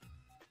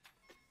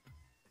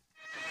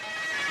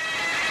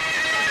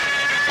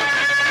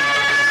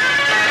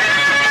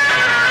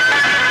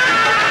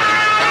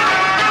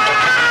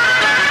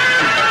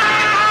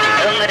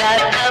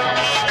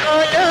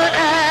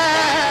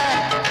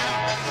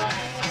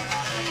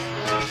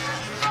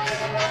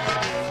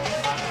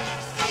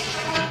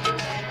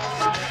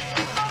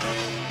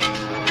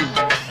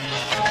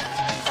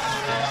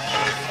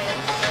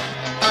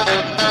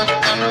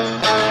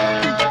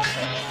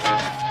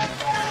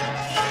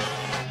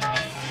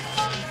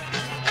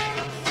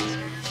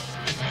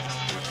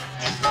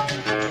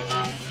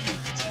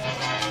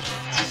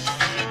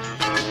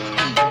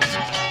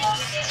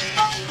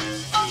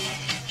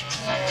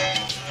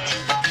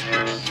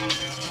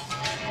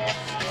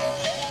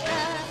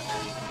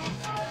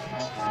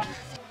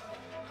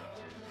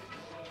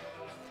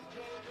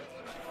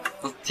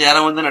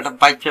 চেহারার মধ্যে একটা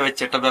বাচ্চা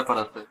বাচ্চা একটা ব্যাপার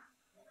আছে।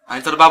 আমি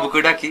তোর বাবুকে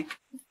ডাকি।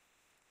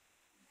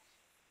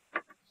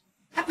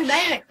 আপনি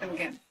বাইরে রাখতেন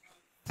কেন?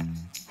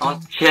 আমার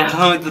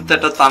চেহারার মধ্যে তো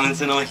একটা তামিল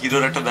সিনেমার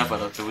হিরোর একটা ব্যাপার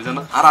আছে, বুঝো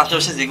না? আর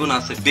আশেপাশে যেগুলো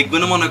আছে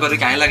বেগুনে মনে করে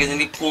গায়ে লাগে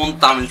জানি কোন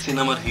তামিল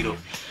সিনেমার hero.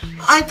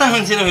 I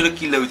Tamil cinema hero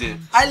কি লাগছে?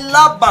 I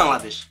love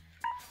Bangladesh,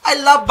 I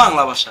love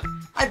Bangla ভাষা।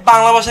 আমি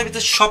বাংলা ভাষার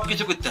ভিতরে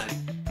সবকিছু করতে পারি।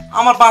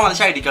 আমার বাংলাদেশ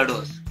আইডি কার্ডও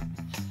আছে।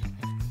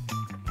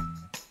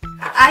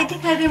 আইডি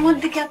কার্ডের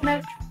মধ্যে কি আপনার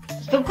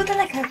যোগ্যতা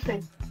লেখা আছে?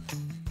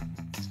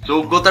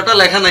 যোগ্যতাটা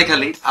লেখা নাই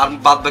খালি, আর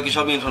বাদ বাকি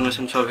সব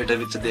ইনফরমেশন সব এটার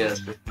ভিতরে দেওয়া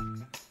আছে।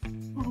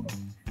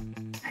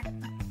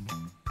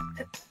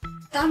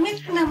 তামিল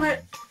সিনেমার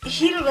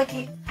হিরোরা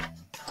কি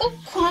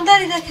কখনো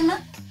দাঁড়িয়ে দেখে না?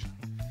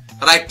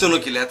 রাখতো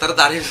নকিলে তারা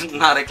দাঁড়িয়ে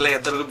না রাখলে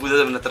এত বুঝা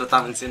যাবে না তারা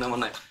তামিল সিনেমা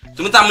নাই।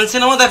 তুমি তামিল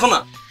সিনেমা দেখো না?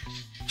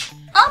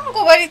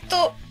 আমগো বাড়ির তো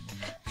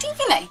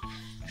টিভি নাই,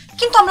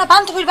 কিন্তু আমরা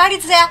বান্ধবীর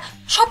বাড়িতে যা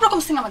সব রকম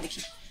সিনেমা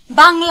দেখি,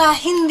 বাংলা,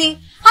 হিন্দি,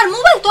 আর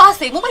মোবাইল তো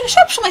আছে, মোবাইলে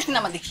সব সময়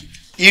সিনেমা দেখি।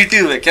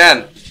 ইউটিউবে কেন?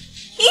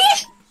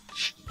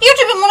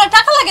 ইউটিউবে মনে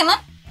টাকা লাগে না?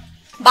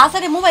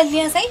 বাজারে মোবাইল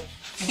নিয়ে যাই,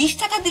 20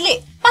 টাকা দিলে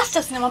 5টা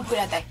সিনেমা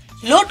ঘুরে দেয়,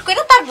 লোড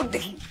করে তারপর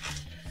দেখি।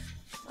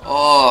 ও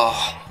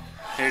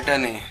এটা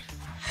নেই।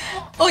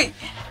 ওই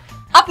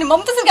আপনি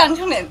মমতাজের গান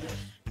শুনেন?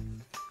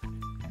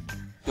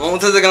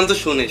 মমতাজের গান তো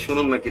শুনে,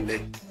 শুনুন না কিনলে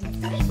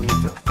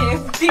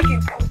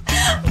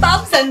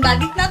বাবসান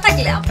বাড়িতে না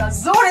থাকলে আমরা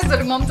জোরে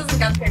জোরে মমতাজের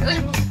গান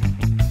শুনবো।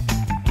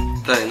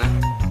 তাই না?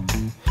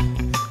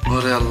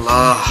 ওরে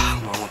আল্লাহ,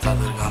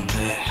 মমতাজের গান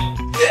রে।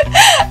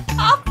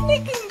 আপনি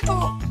কিন্তু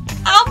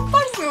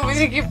আব্বার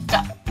ছবি গিফটটা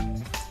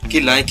কি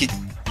লাই কি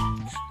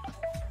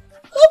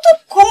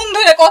কতক্ষণ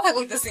ধরে কথা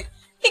কইতেছি,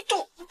 একটু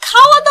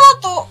খাওয়া দাওয়া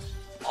তো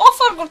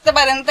অফার করতে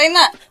পারেন তাই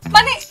না?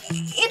 মানে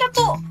এটা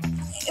তো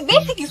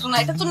বেশি কিছু না,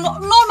 এটা তো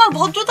নরমাল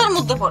ভদ্রতার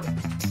মধ্যে পড়ে।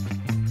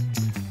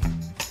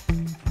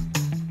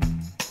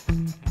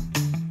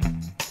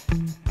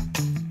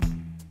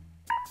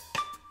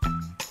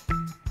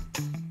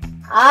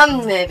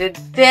 আমনের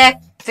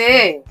দেখতে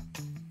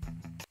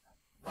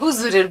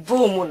হুজুরের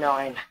বউ মনে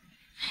হয় না।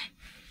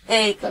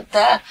 এই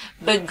কথা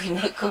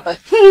বেগুনে কয়।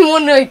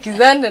 মনে হয় কি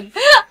জানেন,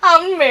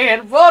 আমের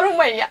বড়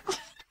মাইয়া।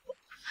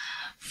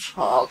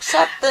 শখ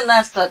সারতে না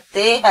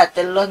সারতে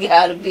হাতের লগে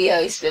আর বিয়া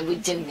হয়েছে,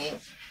 বুঝছেন নি?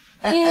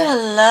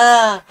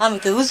 আল্লাহ, আমি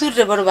তো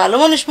হুজুরের বড় ভালো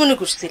মানুষ মনে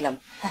করছিলাম।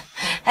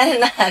 আরে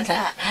না না,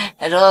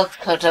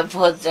 রক্তটা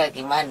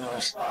ভদ্রাগী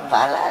মানুষ,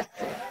 ভালো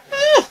আছে।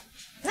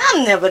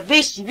 আমনে আবার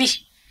বেশি বেশি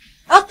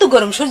অত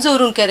গরম সহ্য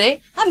করুন কে রে?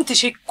 আমি তো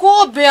সেই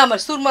কবে আমার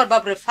সুরমার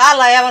বাপরে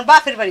ফালাই আমার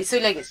বাপের বাড়ি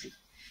চলে গেছি,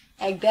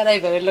 এক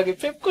ড্রাইভারের লগে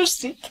প্রেম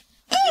করছি।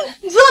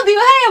 যদি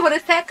ভাই আমার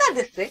ফেকা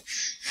দিচ্ছে,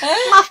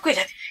 মাফ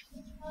করে দিবে।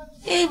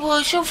 এই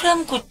বয়সে প্রেম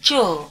করছো?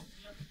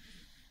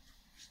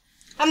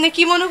 আপনি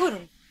কি মনে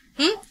করুন?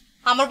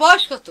 আমার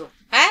বয়স কত?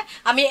 হ্যাঁ,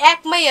 আমি এক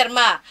মাইয়ার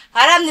মা,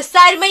 আর আপনি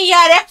 4 মাইয়া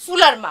আর 1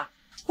 ফুলার মা।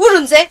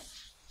 উড়ুন যে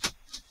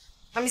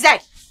আমি যাই।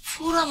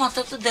 পুরা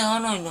মাথা তো দেওয়া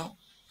নয় না,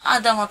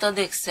 আধা মাথা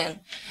দেখছেন,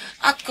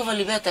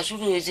 আতকবালি ব্যথা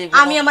শুরু হয়ে যাবে।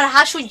 আমি আমার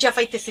হাসুজ্জা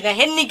পাইতেছি না,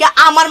 হেন্নিগা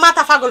আমার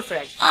মাথা পাগল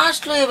ফ্রাই।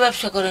 আসলে এই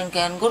ব্যবসা করেন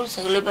কেন? গরু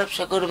ছাগলের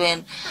ব্যবসা করবেন,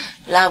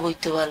 লাভ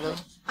হইতে ভালো।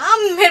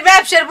 আমের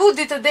ব্যবসার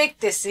বুদ্ধি তো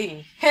দেখতেছি,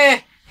 হ্যাঁ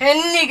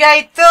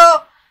হেন্নিগাই তো।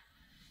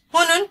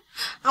 শুনুন,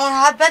 আমার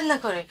হাত বেদনা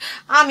করে,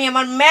 আমি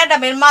আমার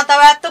ম্যাডামের মাথা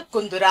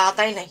এতক্ষণ ধরে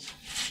হাতাই নাই।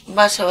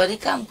 বাসা বাড়ি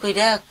কাম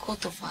কইরা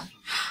কত পান?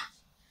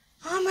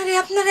 আমারে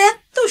আপনার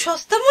এত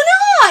সস্তা মনে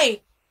হয়?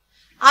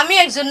 আমি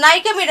একজন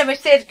নায়িকা ম্যাডামের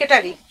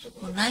সেক্রেটারি।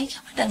 নায়িকা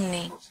ম্যাডাম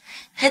নেই?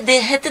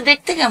 হেতে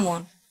দেখতে কেমন?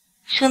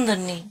 সুন্দর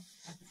নেই?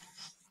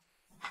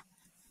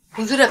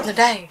 হুজুর আপনার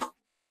ডায়ে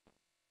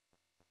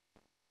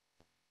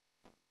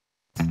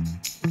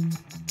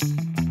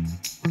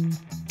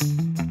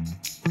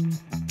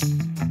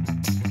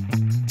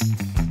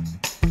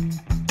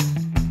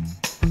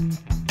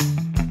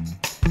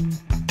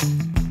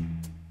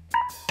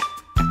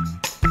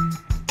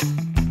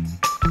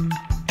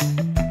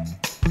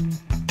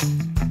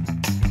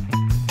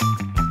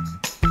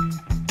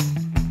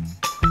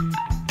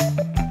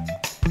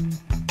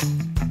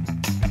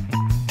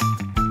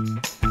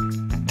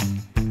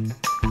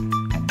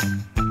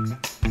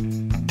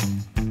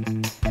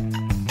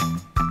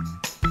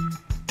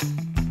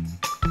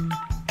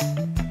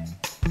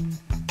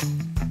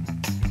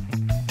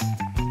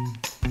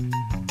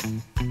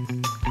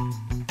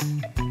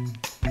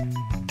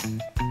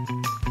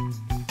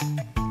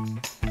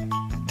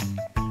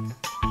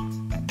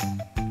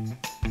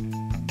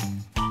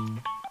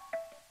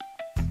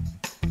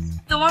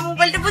তোমার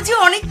মোবাইলটা বুঝি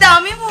অনেক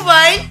দামি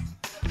মোবাইল,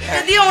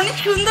 এটা দিয়ে অনেক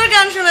সুন্দর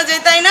গান শোনা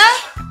যায় তাই না?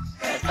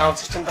 সাউন্ড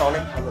সিস্টেমটা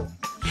অনেক ভালো।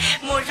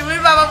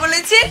 মৌসুমীর বাবা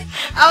বলেছে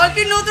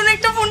আমাকে নতুন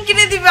একটা ফোন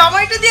কিনে দিবে,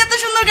 আমার এটা দিয়ে এত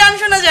সুন্দর গান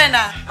শোনা যায়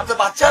না। আপনার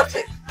বাচ্চা আছে?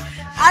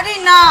 আরে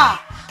না,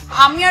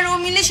 আমি আর ও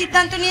মিলে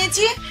সিদ্ধান্ত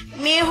নিয়েছি,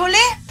 মেয়ে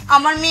হলে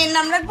আমার মেয়ের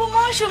নাম রাখবো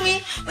মৌসুমী।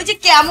 ওই যে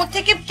কেয়ামত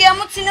থেকে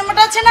কেয়ামত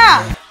সিনেমাটা আছে না,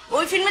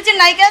 ওই ফিল্মে যে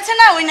নায়িকা আছে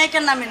না, ওই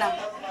নায়িকার নামে নাম।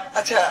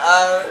 আচ্ছা,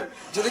 আর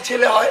যদি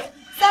ছেলে হয়?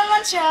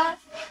 সালমান শাহ।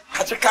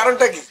 আচ্ছা,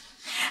 কারণটা কি?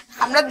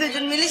 আমরা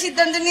দুজন মিলে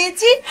সিদ্ধান্ত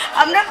নিয়েছি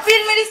আমরা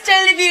ফিল্মের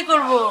স্টাইলে বিয়ে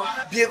করব।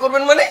 বিয়ে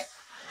করবেন মানে?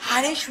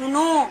 আরে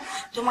শুনো,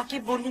 তোমাকে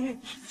বলি,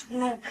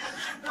 শুনো,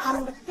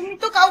 তুমি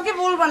তো কাউকে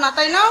বলবা না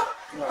তাই না?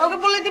 কাউকে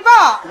বলে দিবা?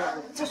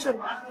 আচ্ছা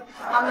শোনো,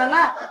 আমরা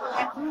না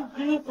এখন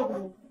বিয়ে করবো,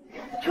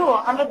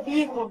 আমরা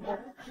বিয়ে করবো।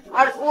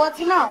 আর ও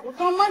আছে না, ও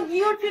তো আমার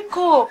বিয়ের ঠিক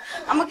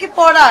আমাকে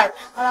পড়ায়।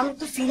 আর আমি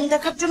তো ফিল্ম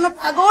দেখার জন্য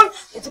পাগল।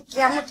 এই যে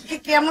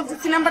কেয়ামত যে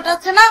সিনেমাটা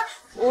আছে না,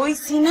 ওই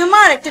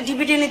সিনেমার একটা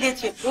ডিভিডি এনে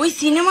দিয়েছে। ওই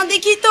সিনেমা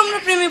দেখেই তো আমরা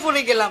প্রেমে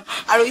পড়ে গেলাম।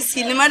 আর ওই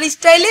সিনেমার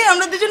স্টাইলে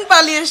আমরা দুজন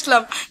পালিয়ে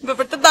আসলাম।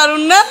 ব্যাপারটা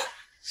দারুণ না?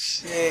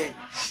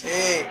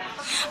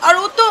 আর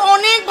ও তো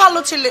অনেক ভালো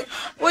ছেলে।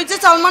 ওই যে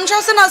সালমান শাহ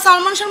আছে না,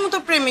 সালমান শাহর মতো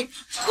প্রেমিক,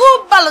 খুব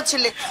ভালো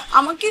ছেলে,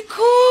 আমাকে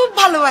খুব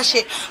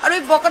ভালোবাসে। আর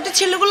ওই বকাটে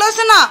ছেলেগুলো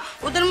আছে না,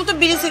 ওদের মতো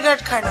বিড়ি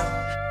সিগারেট খায় না।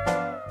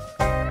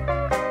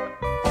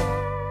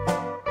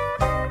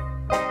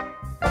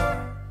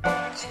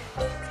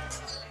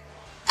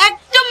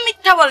 একদম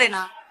মিথ্যা বলে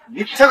না।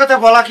 মিথ্যা কথা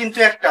বলা কিন্তু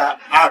একটা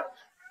আর্ট।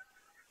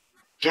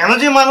 কেন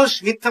যে মানুষ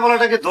মিথ্যা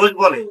বলাটাকে দোষ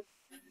বলে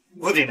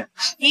বুঝি না।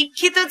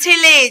 শিক্ষিত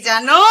ছেলে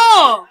জানো।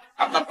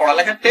 আপনার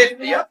পড়ালেখার টেস্ট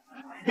দিয়া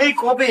এই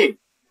কবে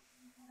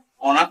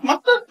অনাথ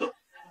মাত্র তো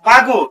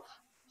পাগল।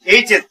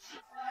 এই যে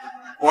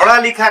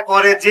পড়ালেখা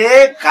করে যে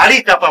গাড়ি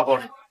চাপা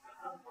পড়ে,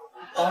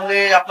 তাহলে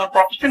আপনার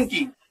প্রফেশন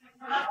কি?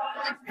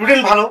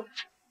 স্টুডেন্ট ভালো,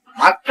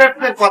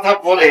 মাস্টার্সের কথা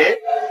বলে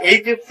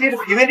এইচএসসির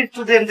ফিমেল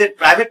স্টুডেন্টদের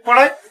প্রাইভেট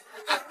পড়ায়,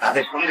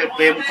 তাদের সঙ্গে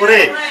প্রেম করে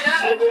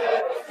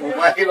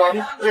মোবাইল অন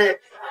করে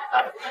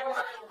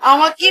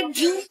আমাকে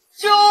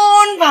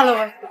ভীষণ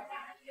ভালোবাসে।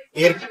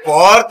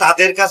 এরপর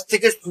তাদের কাছ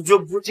থেকে সুযোগ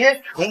বুঝে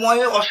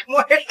সময়ে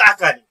অসময়ে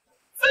টাকা নিই।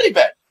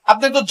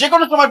 আপনি তো যে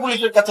কোনো সময়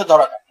পুলিশের কাছে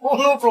ধরা যায়,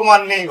 কোনো প্রমাণ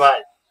নেই ভাই।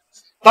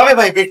 তবে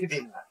ভাই বেশি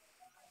দিন না,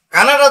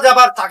 কানাডা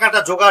যাবার টাকাটা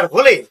জোগাড়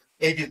হলে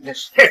এই বিজনেস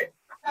শেষ।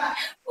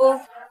 ও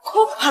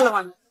খুব ভালো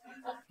মানুষ।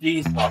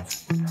 প্লিজ ভাবি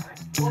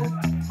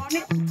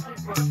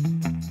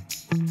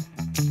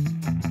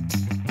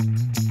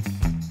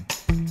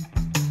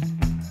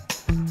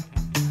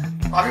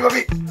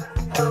ভাবি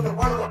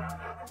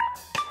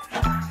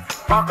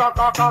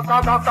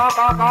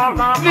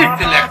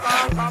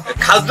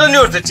খাজনা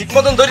নিয়ে উঠছে ঠিক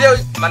মতন ধরিয়া,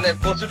 মানে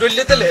প্রচুর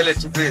ডলিয়ে তেলে হেলে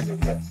ঠিক হয়ে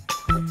যাবে।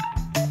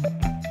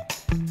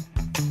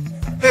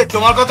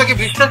 তোমার কথা কি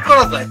বিশ্বাস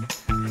করা যায়?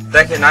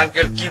 দেখেন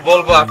আঙ্কেল কি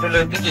বলবো, আসলে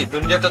কি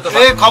দুনিয়াতে তো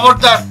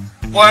খবরদার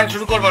পয়েন্ট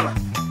শুরু করবো না।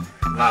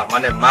 না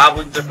মানে মা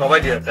বুঝতে সবাই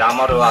দিয়েছে,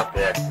 আমারও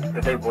আছে,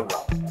 সেটাই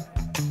বললাম।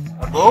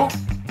 বউ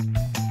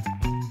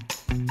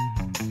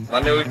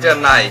মানে ওইটা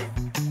নাই,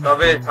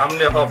 তবে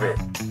সামনে হবে।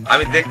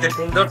 আমি দেখতে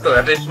সুন্দর তো,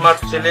 একটা স্মার্ট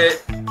ছেলে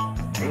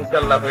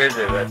ইনশাল্লাহ হয়ে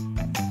যাবে।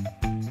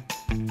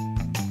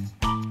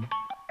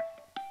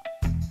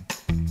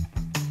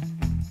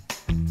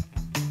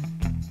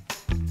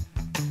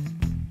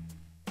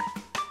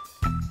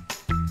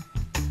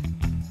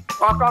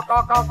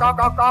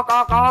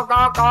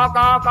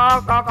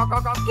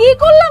 কি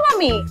করলাম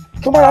আমি?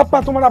 তোমার আব্বা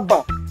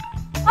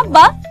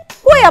আব্বা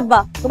কই? আব্বা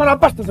তোমার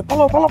আব্বা আসতেছে,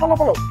 ফলো ফলো ফলো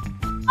ফলো।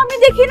 আমি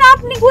দেখি না,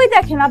 আপনি কই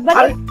দেখেন আব্বা?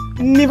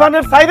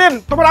 নিভানের সাইরেন,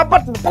 তোমার আব্বা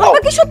আসতেছে, ফলো।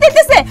 আব্বা কি সত্যি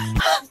দিতেছে?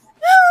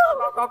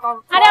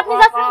 আরে আপনি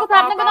যাচ্ছেন কোথায়?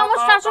 আপনাকে তো আমার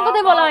শাশুড়ি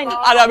কথাই বলা হয়নি।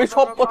 আরে আমি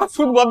সব কথা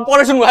শুনবো, আমি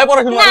পরে শুনবো। হ্যাঁ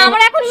পরে শুনবো। না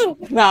আমার এখন শুন।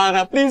 না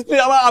না প্লিজ প্লিজ,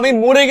 আমি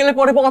মরে গেলে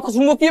পরে কথা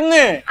শুনবো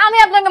কেমনে? আমি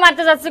আপনাকে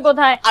মারতে যাচ্ছি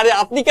কোথায়? আরে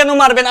আপনি কেন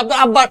মারবেন? আপনার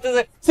আব্বা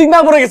আসতেছে,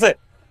 সিগন্যাল পড়ে গেছে।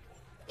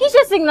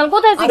 কিসের সিগন্যাল?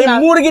 কোথায় আরে সিগন্যাল?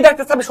 মুরগি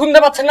ডাকতেছে, আপনি শুনতে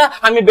পাচ্ছেন না?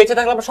 আমি বেঁচে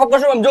থাকলে সব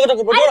সময় আমি যোগাযোগ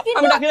করবো।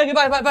 আমি ডাকি ডাকি,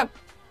 বাই বাই বাই।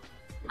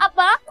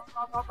 আব্বা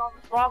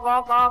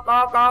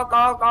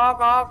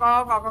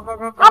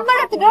আব্বার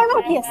এত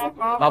ডরানোর কি আছে?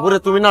 বাবুরে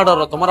তুমি না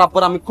ডরো, তোমার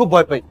আব্বার আমি খুব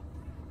ভয় পাই।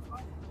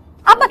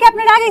 আব্বাকে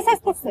আপনার আগেই সাইজ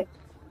করছে।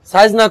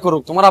 সাইজ না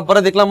করুক, তোমার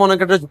আব্বারে দেখলাম অনেক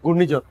একটা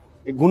ঘূর্ণিঝড়।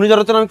 এই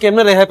ঘূর্ণিঝড়ে তো আমি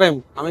কেমনে রেহাই পাইম?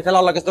 আমি খালি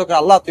আল্লাহ কাছে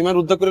আল্লাহ তুমি আমার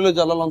উদ্ধার করে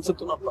লইছো, আল্লাহ লামছে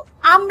তো আল্লাহ।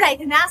 আমরা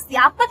এখানে আসি,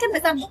 আব্বা কেমনে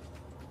জানবো?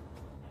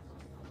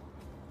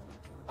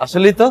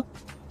 আসলেই তো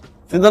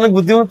তুই তো অনেক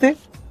বুদ্ধিমতী।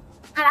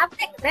 আর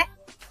আপনি এখানে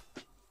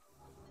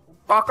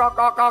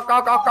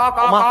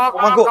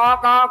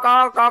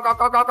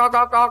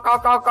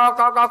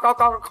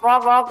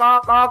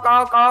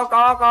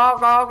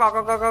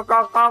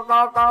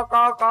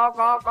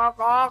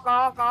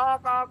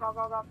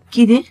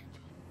কি রে,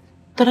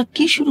 তোরা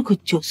কি শুরু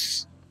করছস?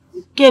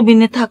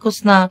 কেবিনে থাকস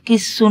না,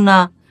 কিচ্ছু না,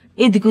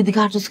 এদিক ওদিকে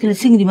হাঁটস খেলে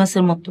চিংড়ি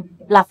মাছের মতো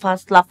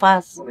লাফাস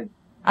লাফাস।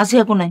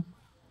 আসিয়া কোনায়?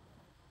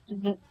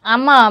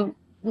 আম্মা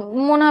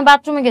মনে হয়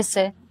বাথরুমে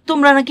গেছে।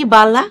 তোমরা নাকি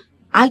বালা?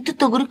 আই তো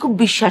তোকে খুব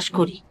বিশ্বাস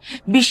করি,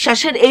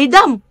 বিশ্বাসের এই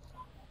দাম?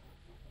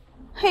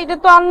 এটা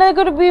তো অন্যায়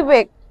করে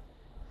বিবেক।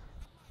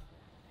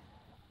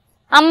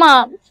 আম্মা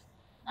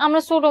আমরা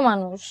ছোট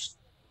মানুষ,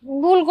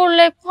 ভুল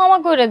করলে ক্ষমা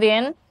করে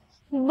দেন,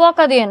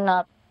 বকা দিয়েন না,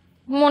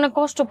 মনে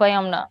কষ্ট পাই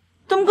আমরা।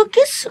 তোমাকে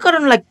কিছু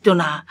কারণ লাগতো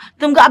না,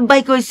 তোমাকে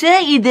আব্বাই কইছে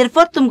ঈদের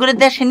পর তুমি করে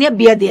দেশে নিয়ে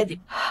বিয়া দিয়ে দিব।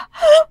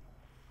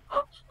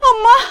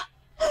 আম্মা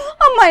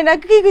আম্মা এটা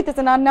কি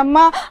কইতেছেন?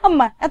 আম্মা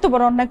আম্মা এত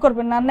বড় অন্যায়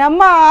করবেন না।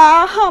 আম্মা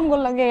আমগো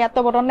লাগে এত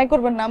বড় অন্যায়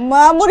করবেন না। আম্মা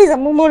মরি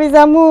যামু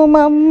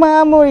মাম্মা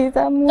মরি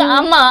যামু।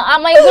 আম্মা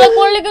আম্মা এগুলো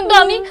করলে কিন্তু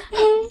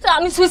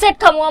আমি সুইসাইড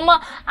খামু। আম্মা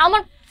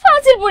আমার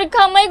ফাঁসির পরীক্ষা।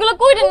 আম্মা এগুলো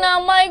কইরেন না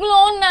আম্মা, এগুলো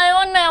অন্যায়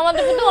অন্যায়,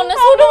 আমাদের প্রতি অন্যায়।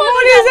 ছোট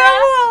মরি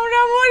যামু,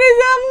 আমরা মরি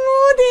যামু।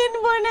 দুদিন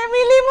বনে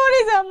মিলি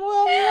মরে যাবো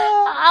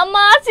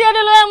আম্মা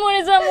চেয়ারে লয়ে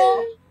মরে যাবো।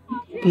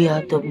 বিয়া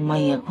তো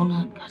মাইয়া কোন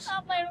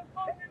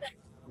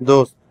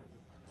দোস্ত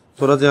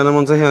তোরা যে আনা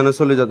মন চাই আনে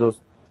চলে যা দোস্ত।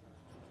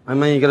 আমি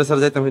মাইয়াকে স্যার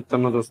যাইতাম হইতাম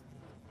না দোস্ত।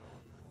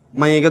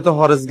 মাইয়াকে তো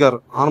হরেসগার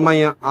আর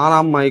মাইয়া আর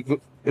আম্মাই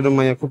এরকম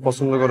মাইয়া খুব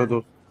পছন্দ করে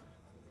দোস্ত।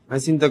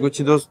 আমি চিন্তা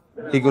করছি দোস্ত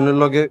হিগুনের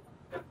লগে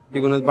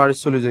হিগুনের বাড়ি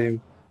চলে যাই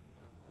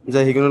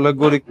যাই হিগুনের লগে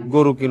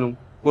গরু কিনুম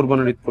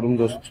কোরবানির ঈদ করুম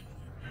দোস্ত।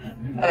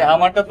 আরে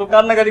আমারটা তো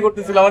কান্নাকাটি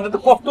করতেছিল, আমারটা তো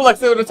কষ্ট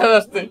লাগছে ওটা ছেড়ে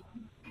আসতে।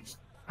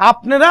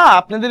 আপনারা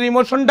আপনাদের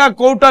ইমোশনটা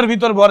কৌটার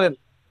ভিতর ভরেন,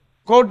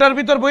 কৌটার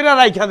ভিতর বইরা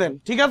রাইখা দেন,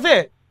 ঠিক আছে?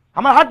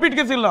 আমার হার্ট পিট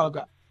গেছিল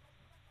না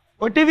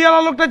ওই টিভি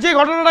ওয়ালা লোকটা যে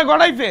ঘটনাটা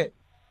ঘটাইছে,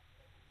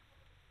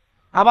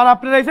 আবার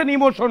আপনারা আইছেন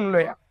ইমোশন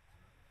লইয়া।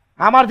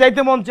 আমার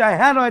যাইতে মন চায়,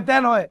 হ্যাঁ নয়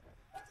তেন হয়।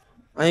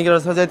 আমি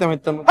স্যার যাইতাম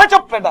হইতাম না।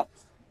 চুপ বেটা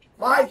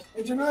ভাই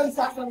এই জন্য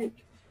আমি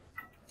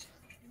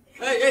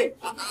এই এই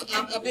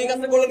আপনি এই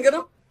কাজটা বলেন কেন?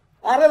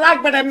 আরে রাখ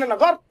বেটা এমনি না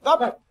কর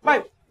ভাই ভাই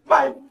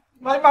ভাই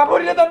ভাই মা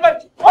বলিয়ে দেন ভাই।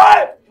 ওই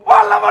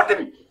বললা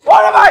মারতিবি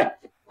ওরে ভাই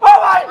ও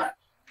ভাই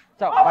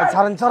চাও ভাই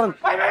ছাড়েন ছাড়েন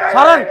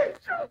ছাড়েন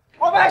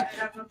ও ভাই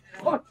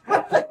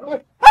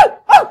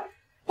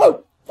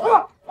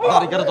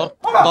দাঁড়ি করে ধর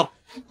ধর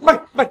ভাই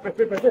ভাই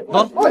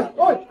ধর ওই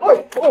ওই ওই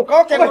ও কো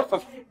কেন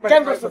করছস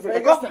কেন করছস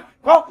কো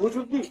কো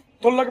বুঝুক কি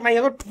তোর লাগে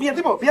মাইয়া বিয়া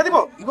দিব বিয়া দিব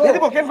বিয়া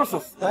দিব কেন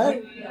করছস হ্যাঁ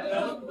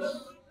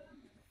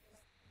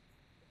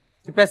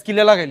তুই পেস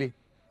কিলে লাগাইলি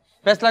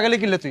পেস লাগাইলি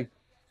কিলে তুই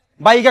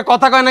বাইকে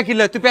কথা কয় না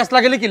কিলে তুই পেস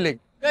লাগাইলি কিলে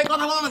এই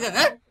কথা বলো না কেন?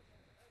 হ্যাঁ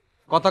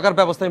কথাকার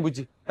ব্যবস্থা আমি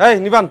বুঝি। এই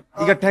নিবান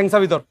ইগা ঠ্যাংসা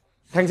ভিতর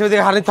ঠ্যাংসা ভিতর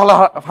হানি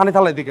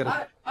থালাই দিকে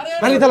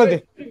হানি থালাই দে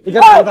ইগা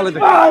হানি থালাই দে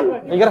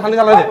ইগা হানি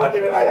থালাই দে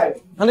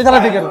হানি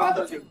থালাই দিকে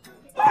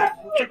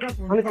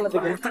হানি থালাই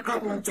দিকে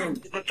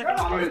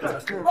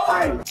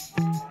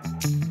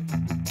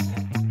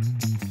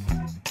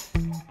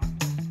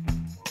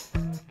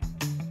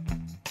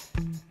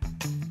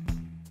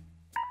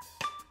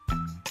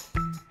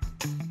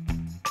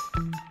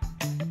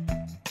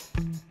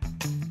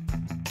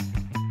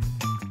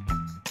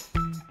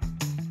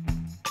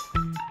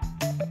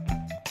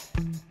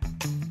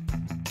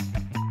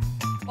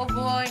ও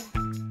বই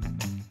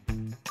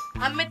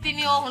আমি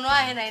তিনি অহনো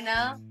আহে নাই না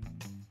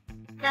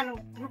কেন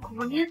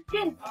খবর নিয়ে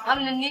আসছেন?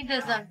 আপনি নিজে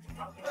যান,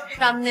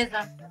 সামনে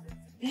যান,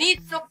 নিজ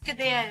চোখকে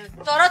দেয়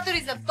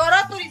তরাতরি যান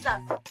তরাতরি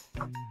যান।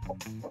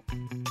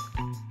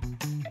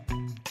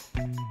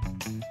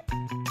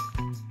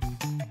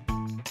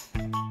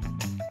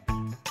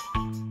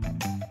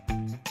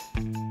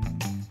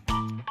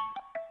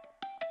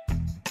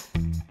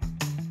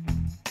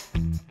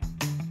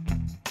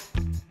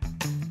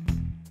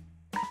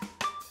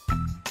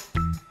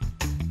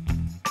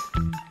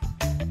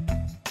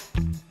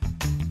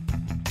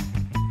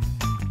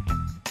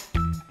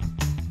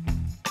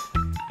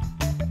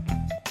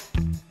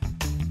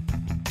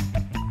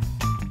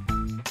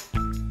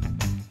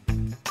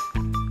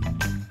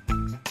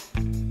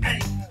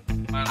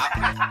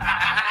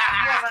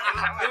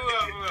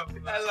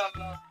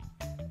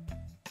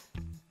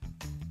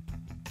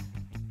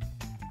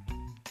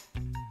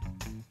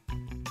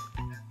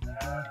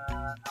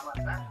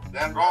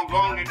 দেন রং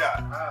রং এটা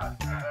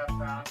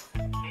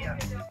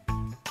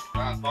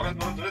ধরে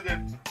ধরে ধরে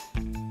দেন।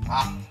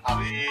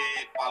 আরে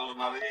পারলো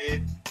না রে।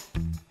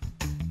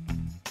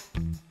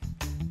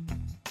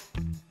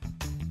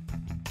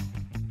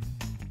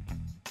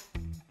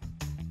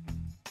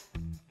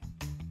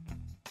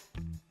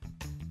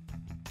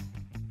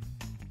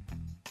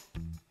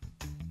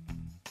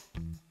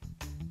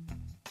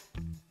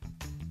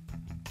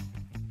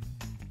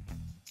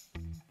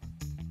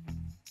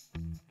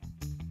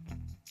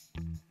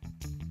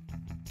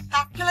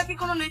 তাস খেলা কি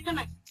কোনো নেশা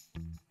নাই?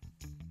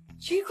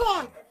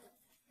 চিকন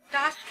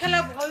তাস খেলা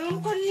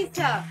ভয়ঙ্কর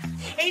নিশা।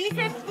 এই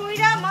নিশায়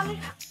কইরা মানুষ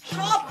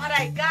সব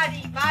হারায়,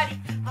 গাড়ি বাড়ি।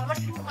 আমার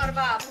তোমার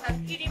বাপ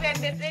কিরি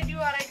ব্যান্ডের রেডিও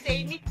হারাইছে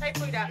এই নিশায়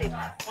কইরা।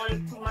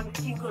 অনেক মানুষ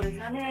কি করে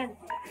জানেন,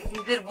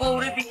 নিজের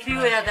বউরে বিক্রি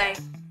হইয়া দেয়।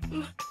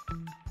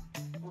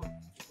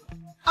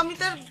 আমি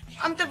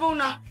তার বউ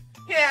না।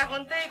 এখন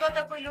তো এই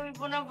কথা কইলে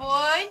হইব না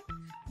বই,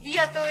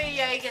 বিয়া তো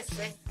এই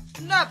গেছে।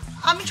 না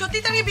আমি সত্যি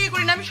তাকে বিয়ে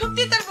করি না, আমি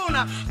সত্যি তার বউ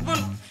না।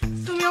 বোন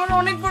তুমি আমার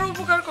অনেক বড়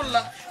উপকার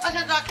করলা।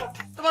 আচ্ছা রাখো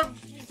তোমার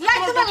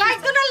লাগতো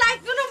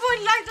না বোন,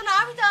 লাগতো না।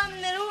 আমি তো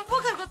আপনার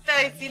উপকার করতে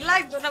আইছি,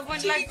 লাগতো না বোন,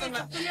 লাগতো না।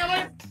 তুমি আমার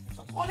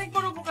অনেক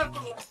বড় উপকার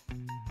করলা।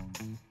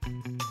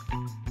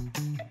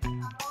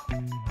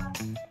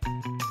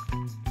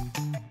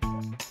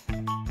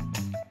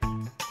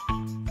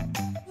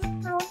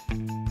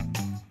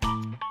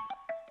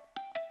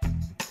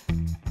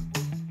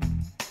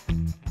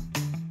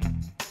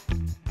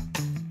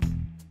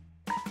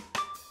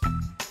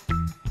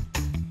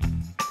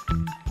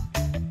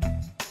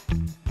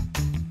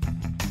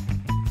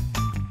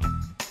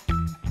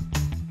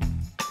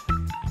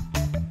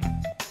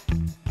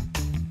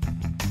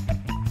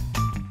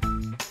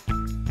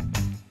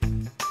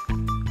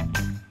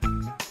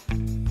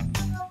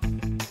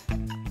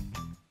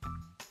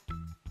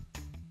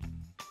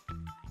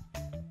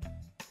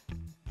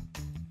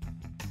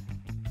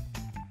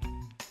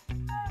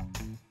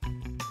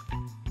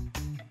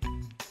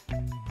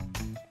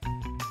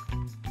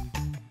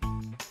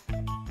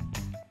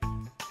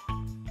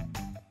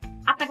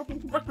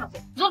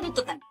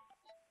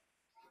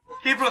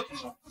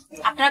 প্রশ্ন?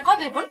 আপনারা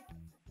কবে বোন?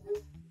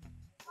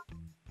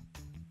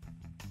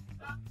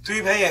 তুই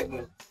ভাই এক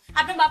বোন।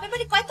 আপনার বাপের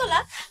বাড়ি কয়তলা?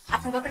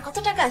 আপনার বাপের কত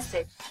টাকা আছে?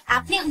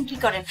 আপনি এখন কি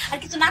করেন? আর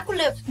কিছু না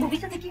করলে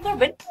ভবিষ্যতে কি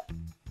করবেন?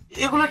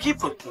 এগুলো কি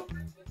প্রশ্ন?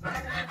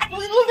 আপনি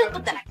বলতে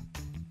করতে না।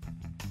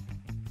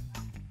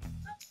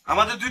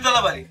 আমাদের 2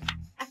 তলা বাড়ি।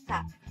 আচ্ছা,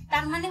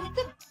 তার মানে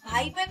হচ্ছে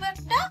ভাই পাবে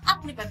একটা,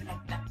 আপনি পাবেন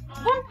একটা,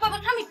 বোন পাবে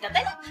খামিরটা,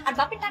 তাই না? আর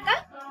বাপের টাকা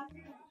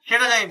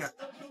সেটা জানি না।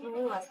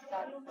 ও আচ্ছা,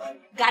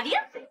 গাড়ি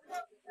আছে?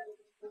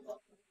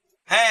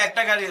 হ্যাঁ,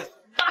 একটা গাড়ি আছে।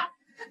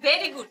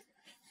 Very good.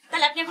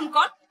 তাহলে আপনি এখন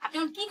কর, আপনি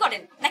এখন কি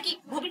করেন, নাকি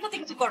ভবিষ্যতে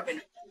কিছু করবেন?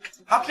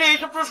 আপনি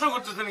এইসব প্রশ্ন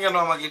করতেছেন কেন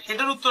আমাকে?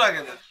 সেটার উত্তর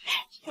আগে দেন।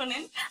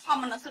 শোনেন,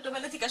 আমার না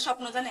ছোটবেলা থেকে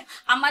স্বপ্ন, জানেন,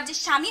 আমার যে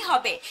স্বামী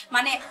হবে,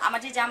 মানে আমার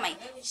যে জামাই,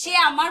 সে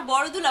আমার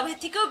বড় দুলাভাই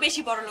থেকেও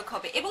বেশি বড় লোক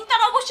হবে, এবং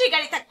তার অবশ্যই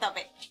গাড়ি থাকতে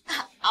হবে।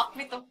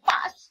 আপনি তো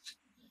পাস।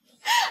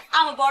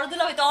 আমার বড়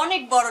দুলাভাই তো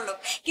অনেক বড় লোক,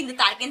 কিন্তু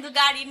তার কিন্তু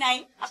গাড়ি নাই,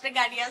 আপনার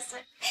গাড়ি আছে।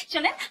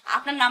 শোনেন,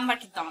 আপনার নাম্বার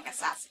কিন্তু আমার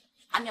কাছে আছে,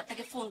 আমি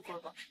আপনাকে ফোন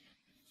করব।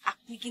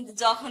 আপনি কিন্তু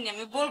যখনই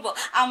আমি বলবো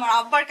আমার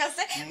আব্বার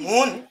কাছে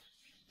মুন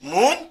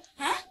মুন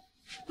হ্যাঁ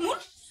মুন,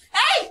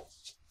 এই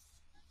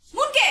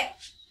মুন কে?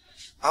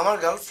 আমার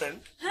গার্লফ্রেন্ড।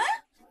 হ্যাঁ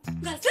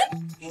গার্লফ্রেন্ড?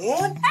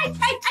 মুন এই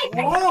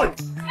মুন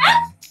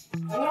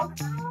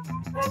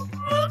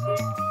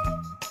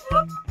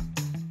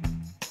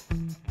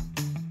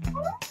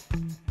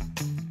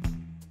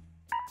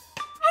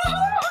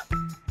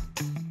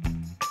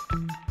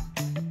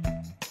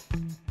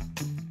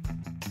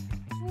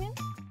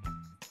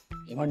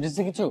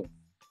ইমার্জেন্সি কিছু?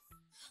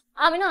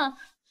 আমি না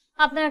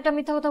আপনার একটা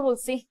মিথ্যা কথা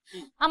বলছি,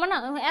 আমার না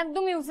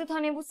একদমই উচিত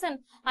হয়নি, বুঝছেন?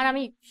 আর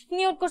আমি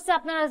নিয়ত করছি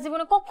আপনারা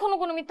জীবনে কখনো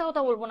কোনো মিথ্যা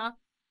কথা বলবো না।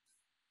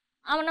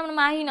 আমার নাম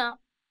মাহিনা,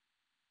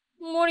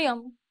 মরিয়ম।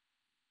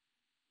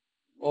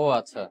 ও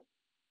আচ্ছা।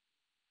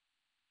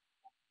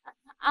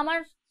 আমার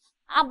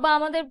আব্বা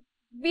আমাদের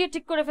বিয়ে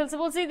ঠিক করে ফেলছে,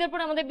 বলছে ঈদের পর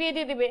আমাদের বিয়ে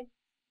দিয়ে দিবে।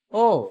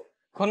 ও,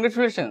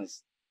 কনগ্রাচুলেশনস।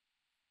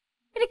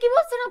 এটা কি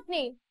বলছেন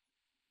আপনি?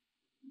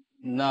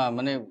 না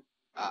মানে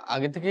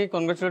আগে থেকেই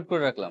কনগ্রাচুলেট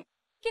করে রাখলাম।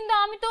 কিন্তু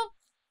আমি তো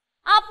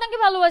আপনাকে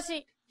ভালোবাসি।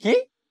 কি?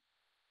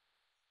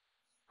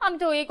 আমি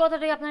তো এই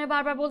কথাটাই আপনাকে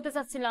বারবার বলতে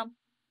চাচ্ছিলাম।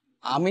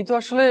 আমি তো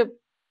আসলে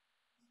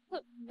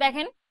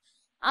দেখেন,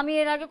 আমি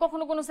এর আগে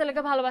কখনো কোনো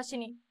ছেলেকে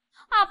ভালোবাসিনি,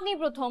 আপনিই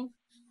প্রথম।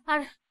 আর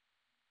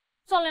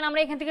চলেন আমরা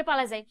এখান থেকে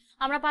পালা যাই,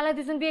 আমরা পালায়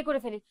দুজন বিয়ে করে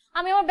ফেলি।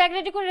 আমি আমার ব্যাগ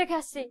রেডি করে রেখে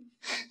আসছি।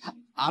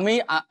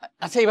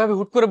 আচ্ছা এইভাবে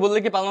হুট করে বললে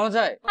কি পালানো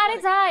যায়? আরে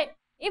যায়,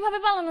 এভাবে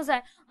পালানো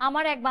যায়।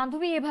 আমার এক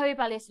বান্ধবী এভাবেই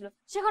পালিয়েছিল,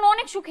 সেখানে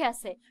অনেক সুখে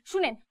আছে।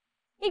 শুনেন,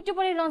 একটু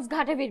পরে লঞ্চ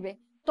ঘাটে ফিরবে,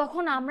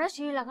 তখন আমরা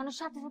সিঁড়ি লাগানোর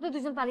সাথে সাথে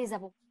দুজন পালিয়ে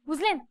যাব,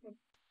 বুঝলেন?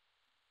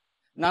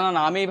 না না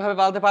না, আমি এইভাবে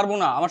পালাতে পারবো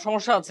না, আমার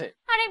সমস্যা আছে।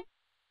 আরে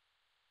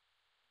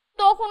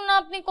তখন না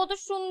আপনি কত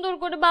সুন্দর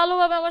করে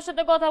ভালোভাবে আমার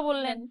সাথে কথা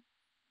বললেন,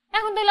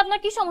 এখন তাহলে আপনার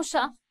কি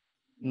সমস্যা?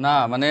 না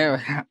মানে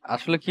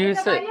আসলে কি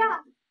হয়েছে?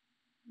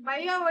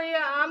 ভাইয়া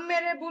ভাইয়া আম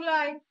মেরে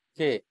বুলাই।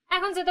 কে?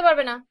 এখন যেতে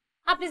পারবে না,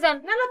 আপনি যান।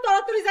 না না,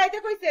 তাড়াতাড়ি যাইতে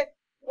কইছে।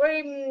 ওই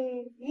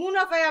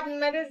মুনাফাই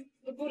আপনারে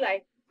বুলাই।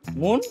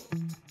 মুন?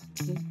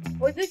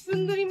 ওই যে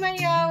সুন্দরী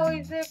মাইয়া, ওই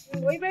যে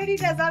ওই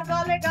বেড়িটা যার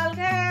গালে গাল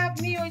দেয়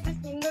আপনি, ওই যে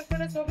সুন্দর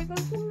করে ছবি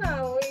তুলছেন না,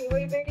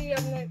 ওই বেড়ি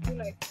আপনার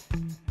বুলাই।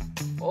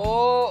 ও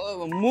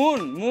মুন,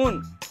 মুন।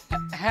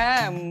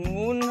 হ্যাঁ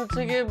মুন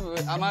হচ্ছে কি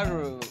আমার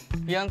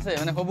ফিয়ান্সে,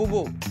 মানে হবু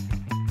বউ।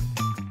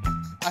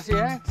 আসি,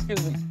 হ্যাঁ,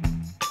 এক্সকিউজ মি।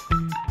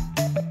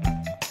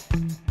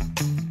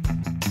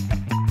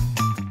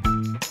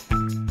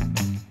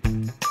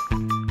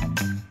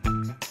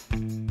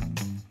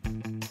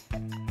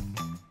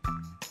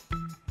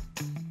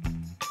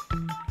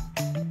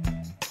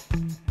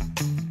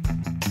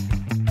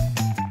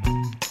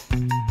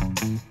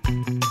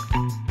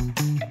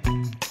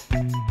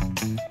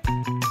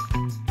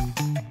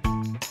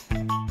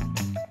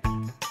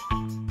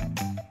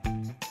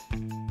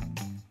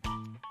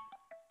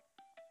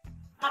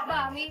 আব্বা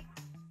আমি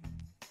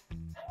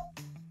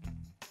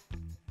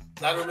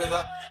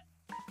রুমেজা,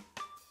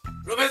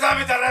 রুমেজা,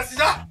 আমি দাঁড়া আছি,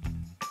 যা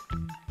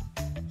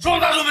শোন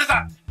না রুমেজা।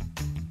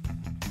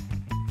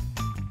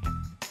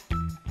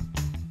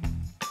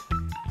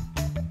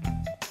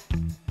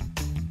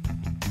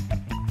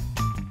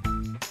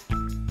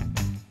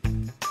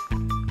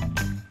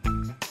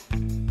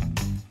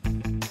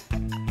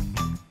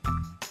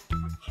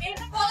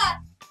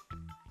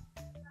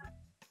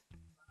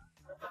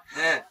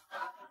 হ্যাঁ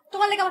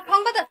তোমার লাগে আমার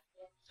সংবাদ আছে?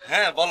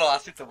 হ্যাঁ বলো,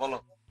 আসি তো, বলো।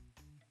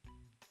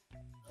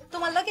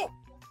 তোমার লাগে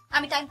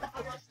আমি টাইম পাস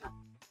করতেছি না।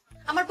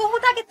 আমার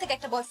বহুত আগের থেকে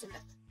একটা বয়ফ্রেন্ড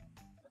আছে,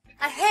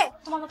 আর হ্যাঁ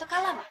তোমার মতো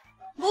কালা না,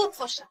 বহুত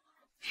ফর্সা।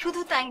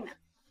 শুধু তাই না,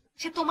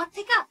 সে তোমার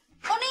থেকে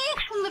অনেক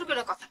সুন্দর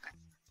করে কথা কয়,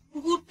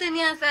 ঘুরতে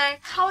নিয়ে যায়,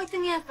 খাওয়াইতে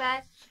নিয়ে যায়,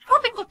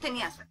 শপিং করতে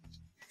নিয়ে যায়।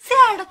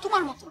 চেহারাটা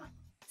তোমার মতো না,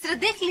 সেটা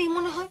দেখলেই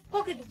মনে হয়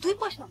পকেটে 2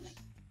 পয়সা নেই।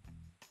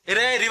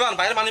 এরে রিবান,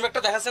 বাইরের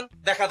মানিব্যাগটা দেখাছেন?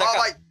 দেখা দেখা।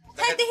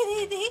 হ্যাঁ দেখি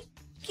দেখি দেখি।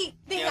 কি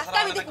দেখি? কি আজকে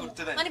আমি আমাদের দেখি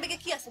ঘুরতে দেয়? মানিব্যাগে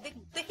কি আছে, দেখি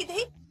দেখি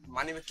দেখি।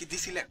 মানিব্যাগ কি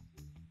দিছিলেন?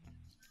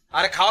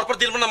 আরে খাওয়ার পর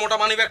দিলব না মোটা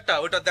মানিব্যাগটা,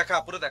 ওইটা দেখা,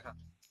 পুরো দেখা।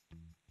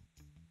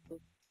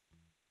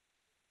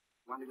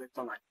 মানিব্যাগ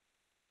তো নাই।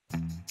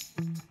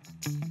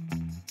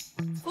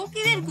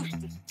 ফকিরের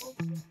গোষ্ঠী।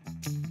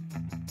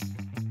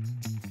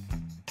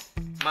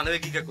 মানিবে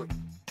কি কে কই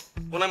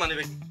কোনা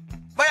মানিবে কি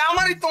ভাই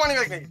আমারই তো মানি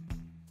ব্যাগ নেই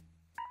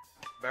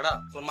বেড়া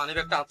তোর মানিবে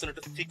একটা আনছেন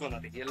একটু ঠিক না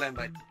দেখি এলাম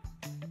ভাই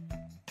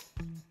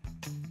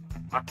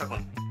আটটা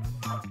কোন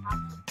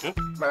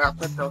ভাই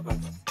আপনার টাও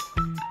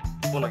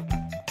কোন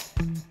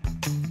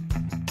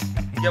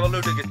কে বললো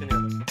ওটা গেছে নি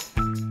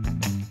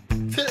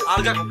আর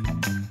যা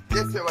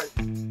গেছে ভাই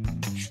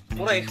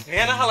তোরা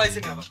হেনা হালাইছে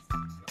না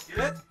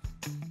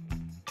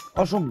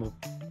অসম্ভব।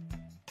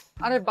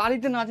 আরে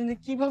বাড়িতে না জেনে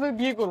কিভাবে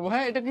বিয়ে করব?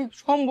 হ্যাঁ, এটা কি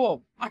সম্ভব?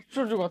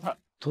 আশ্চর্য কথা।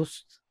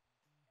 দোস্ত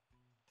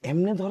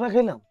এমনি ধরা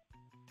খেলাম?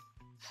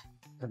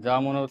 যা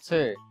মনে হচ্ছে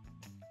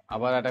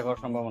আবার অ্যাটাক হওয়ার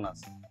সম্ভাবনা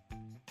আছে।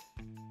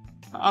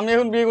 আমি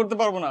এখন বিয়ে করতে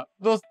পারবো না।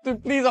 দোস্ত তুই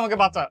প্লিজ আমাকে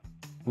বাঁচা।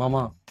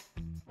 মামা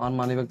আমার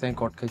মানি ব্যাগ তাই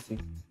কট খাইছি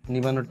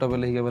নিবানোর টবে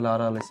লেগে বলে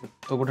আর আলাইছে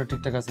তো গোটা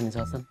ঠিকঠাক আছে নিচে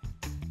আছেন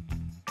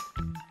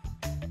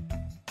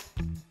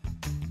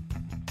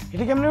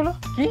এটা কেমনে হলো?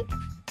 কি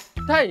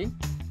তাই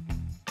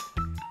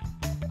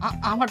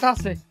আমারটা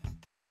আছে?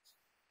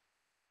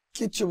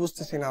 কিচ্ছু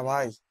বুঝতেছি না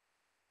ভাই।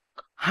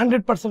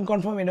 100%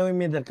 কনফার্ম এটা ওই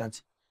মেয়েদের কাজ।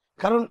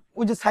 কারণ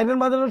ওই যে সাইরেন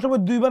বাজানোর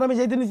সময় দুইবার আমি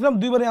যাইতে নিছিলাম,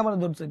 দুইবারই আমার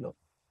ধরছিল।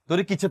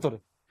 তোরে কিচ্ছে তোরে?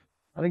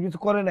 আরে কিছু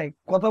করে নাই,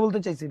 কথা বলতে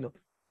চাইছিল।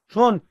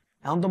 শোন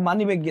এখন তো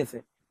মানি ব্যাগ গেছে,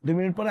 2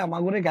 মিনিট পরে আমার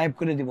ঘরে গায়েব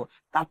করে দিব,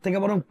 তার থেকে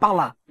বরং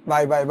পালা।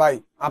 ভাই ভাই ভাই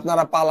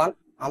আপনারা পালান,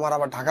 আমার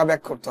আবার ঢাকা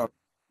ব্যাক করতে হবে।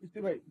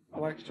 ভাই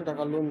আমার কিছু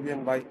টাকা লোন দেন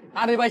ভাই।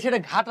 আরে ভাই সেটা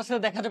ঘাট আসলে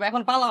দেখা যাবে,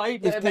 এখন পালা। এই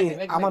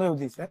আমারও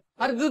দিছে।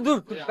 আরে দূর দূর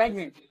ব্যাগ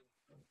নেই।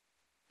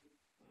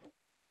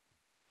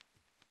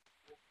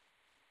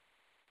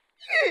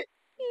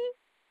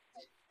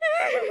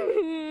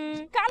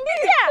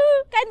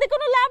 কান্দে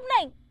কোনো লাভ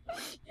নাই।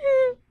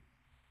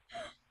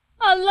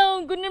 আল্লাহ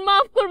অঙ্কুনের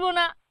মাফ করবো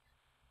না।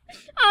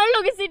 আর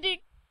লগে সিটিং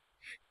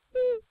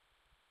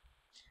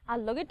আর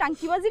লগে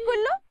টাঙ্কিবাজি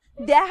করলো,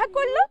 দেখা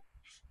করলো,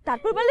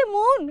 তারপর বলে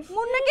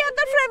মন নাকি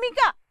আপনার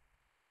প্রেমিকা।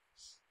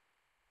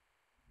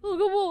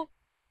 ওগো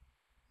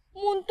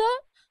মন তো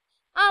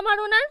আমার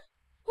ওনার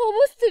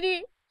হবু স্ত্রী।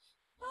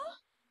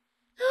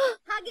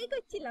 আগে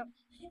করছিলাম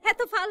এত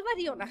ফাল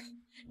বাড়িও না,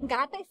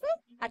 গাট আইছে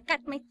আর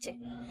কাট মাইছে।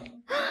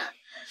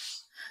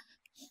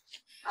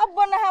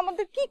 আব্বা না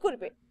আমাদের কি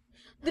করবে?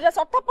 দুটা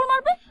চট্টাপ্পড়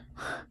মারবে।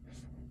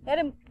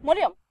 আরে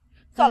মরিয়ম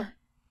চল,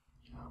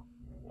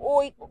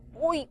 ওই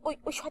ওই ওই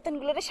ওই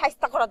শয়তানগুলোরে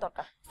শায়েস্তা করা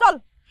দরকার। চল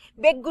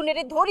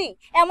বেগুনেরে ধরি,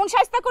 এমন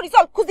শায়েস্তা করি,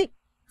 চল খুঁজি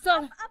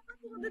চল। আপা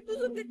তোমাদের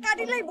দুজনকে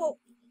কাটি লাইবো।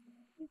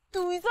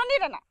 দুইজনই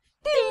না,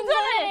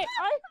 তিনজনে।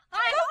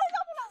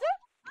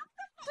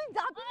 তুই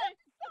যাবি না?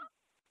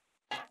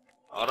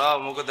 ওরা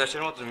মুখে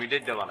দেশের মতো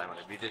মিটাই দিয়ে বানায়,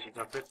 মানে বিদেশি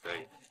থাকতে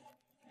তাই।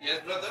 Yes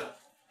brother.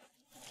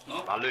 No.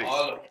 ভালোই।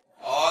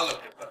 All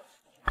okay brother.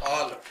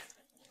 All okay.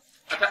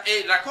 আচ্ছা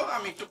এই রাখো,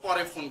 আমি একটু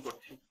পরে ফোন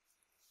করছি।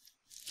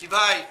 কি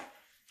ভাই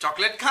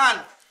চকলেট খান?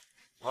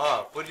 হ্যাঁ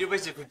পরিয়ে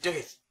পাইছি, খুঁজতে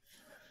গেছি।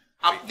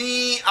 আপনি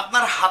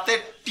আপনার হাতে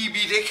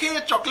টিভি রেখে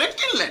চকলেট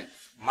কিনলেন?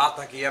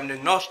 মাথা কি এমনি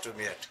নষ্ট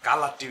মেয়ে,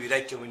 কালার টিভি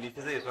রাইখে আমি নিতে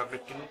যাই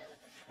চকলেট কিনে।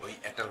 ওই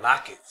একটা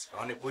লাকেজ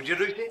অনেক পরিয়ে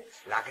রয়েছে,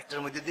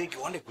 লাকেজটার মধ্যে দেখি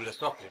অনেকগুলো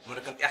চকলেট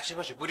মনে করেন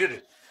আশেপাশে পরিয়ে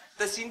রয়েছে।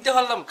 তাই চিনতে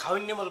পারলাম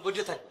খাওয়ার নিয়ে আমার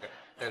পরিয়ে থাকবে,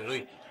 তাই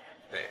লইছি।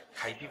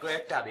 খাইতি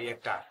কয়েকটা আর এই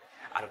একটা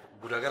আর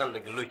বুড়া গাড়ার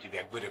লেগে লইছি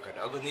ব্যাগ বইরে কয়টা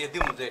ওগুলো নিয়ে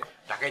দিব যে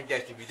টাকাই দিয়ে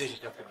আসছি বিদেশি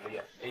চকলেট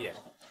লইয়া। এই আর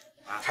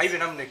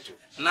খাইবেন আপনি একটু?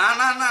 না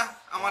না না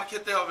আমার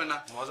খেতে হবে না।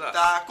 মজা।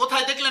 তা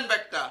কোথায় দেখলেন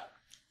ব্যাগটা?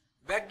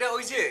 ব্যাগটা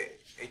ওই যে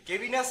এই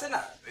কেবিন আছে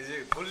না, ওই যে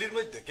গল্লির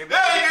মধ্যে কেবিন।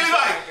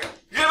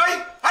 ভাই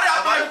আরে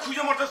আপনি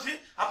খুঁজে মরতেছি,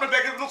 আপনার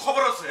ব্যাগের কোনো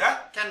খবর আছে? হ্যাঁ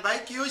কেন ভাই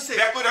কি হইছে?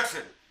 ব্যাগ কই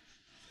রাখছেন?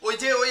 ওই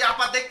যে ওই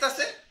আপা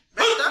দেখতাছে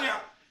ব্যাগটা।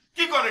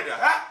 কি করে এটা?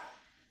 হ্যাঁ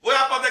ওই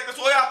আপা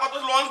দেখতেছে, ওই আপা তো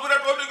লঞ্চ করে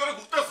টয়লেট করে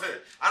ঘুরতেছে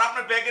আর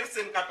আপনার ব্যাগের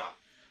চেন কাটা।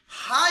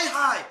 হাই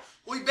হাই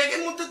ওই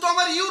ব্যাগের মধ্যে তো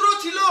আমার ইউরো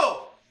ছিল।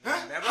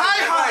 হ্যাঁ হাই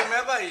হাই মে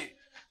ভাই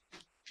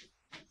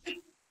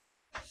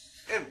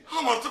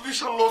আমার তো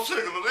বিশাল লস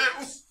হয়ে গেল রে।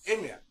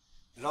 এমনি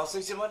লস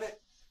হয়েছে মানে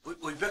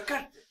ওই ব্যাগ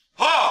কাটতে?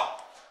 হ্যাঁ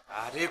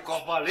আরে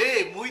কপালে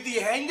মুই দিয়ে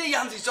হ্যাঁ দিয়ে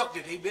আনছি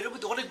চকলেট, এই বেরোবে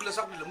তো অনেকগুলো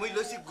চকলেট মুই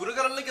লইছি ঘুরে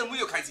গেলার লেগে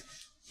মুইও খাইছি।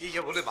 কি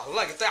বলে ভালো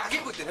লাগে তাই আগে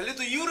করতে হলে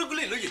তো ইউরো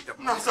গুলোই লই যেতাম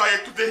না। যাই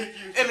একটু দেখি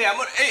কি এমনি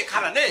আমার এই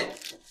খারা নে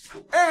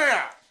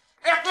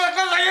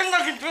একটা লাইন না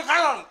কিন্তু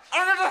কারণ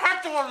আমি তো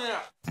হাঁটতে পারবি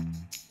না।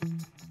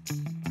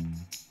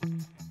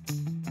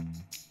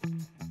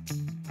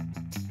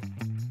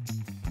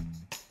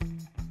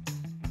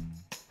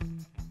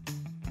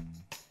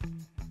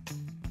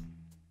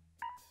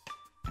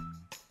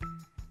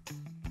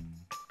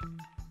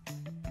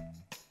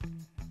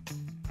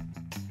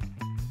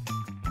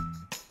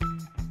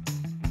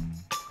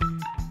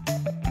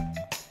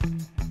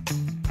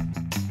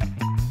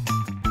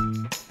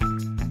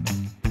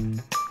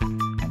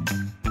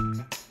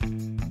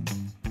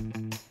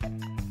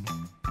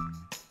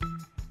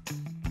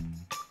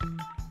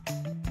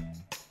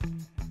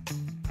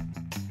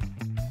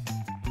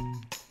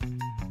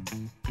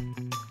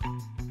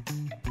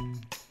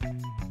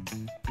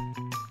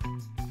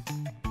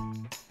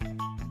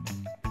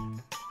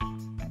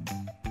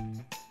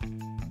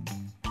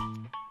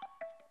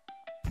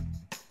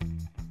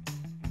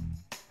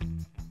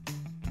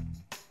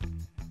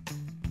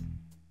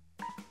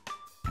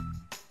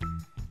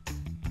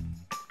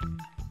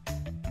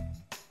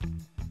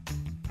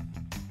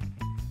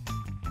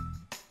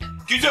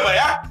 কি যে ভাই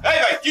এই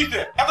ভাই কি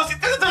রে এত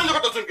চিৎকার চেঁচামেচি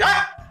করতেছেন কি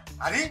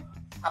আরে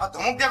আবার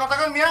ধমক দিয়ে কথা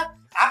কন মিয়া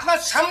আপনার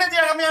সামনে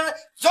দিয়ে আমি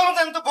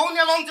জমতাম তো বউ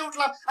নিয়ে লঞ্চে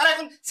উঠলাম আর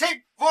এখন সেই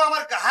বউ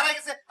আমার হারাই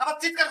গেছে আবার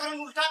চিৎকার করেন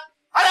উল্টা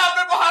আরে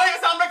আপনার বউ হারাই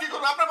গেছে আমরা কি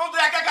করব আপনার বউ তো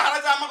একা একা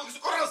হারাই যায় আমাকে কিছু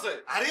করার আছে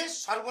আরে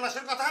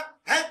সর্বনাশের কথা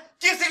হ্যাঁ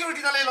কি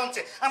সিকিউরিটি তাহলে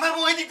লঞ্চে আমার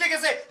বউ এই দিকতে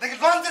গেছে নাকি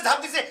লঞ্চে ঝাঁপ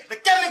দিছে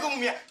কেমনে ঘুম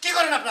মিয়া কি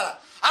করেন আপনারা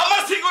আমার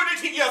সিকিউরিটি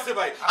ঠিকই আছে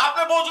ভাই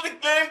আপনার বউ যদি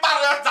ক্লেম পার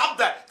হয়ে ঝাঁপ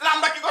দেয় তাহলে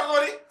আমরা কি করতে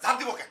পারি ঝাঁপ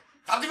দিব কেন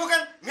ঝাঁপ দিব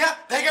কেন মিয়া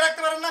ঢেকে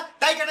রাখতে পারেন না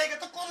ডাইকা ডাইকা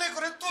তো কোলে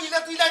করে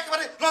তুইলা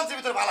একেবারে লঞ্চের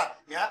ভিতরে ভালা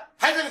মিয়া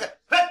হাই যাবে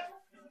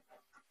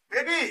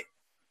বেবি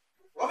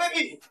ও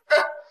বেবি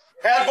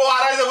হ্যাঁ বউ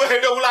হারাই যাবো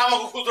হেডে বলে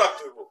আমাকে খুঁজ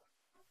রাখতে হইব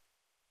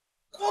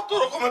কত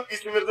রকমের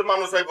কিসিমের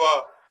মানুষ আইব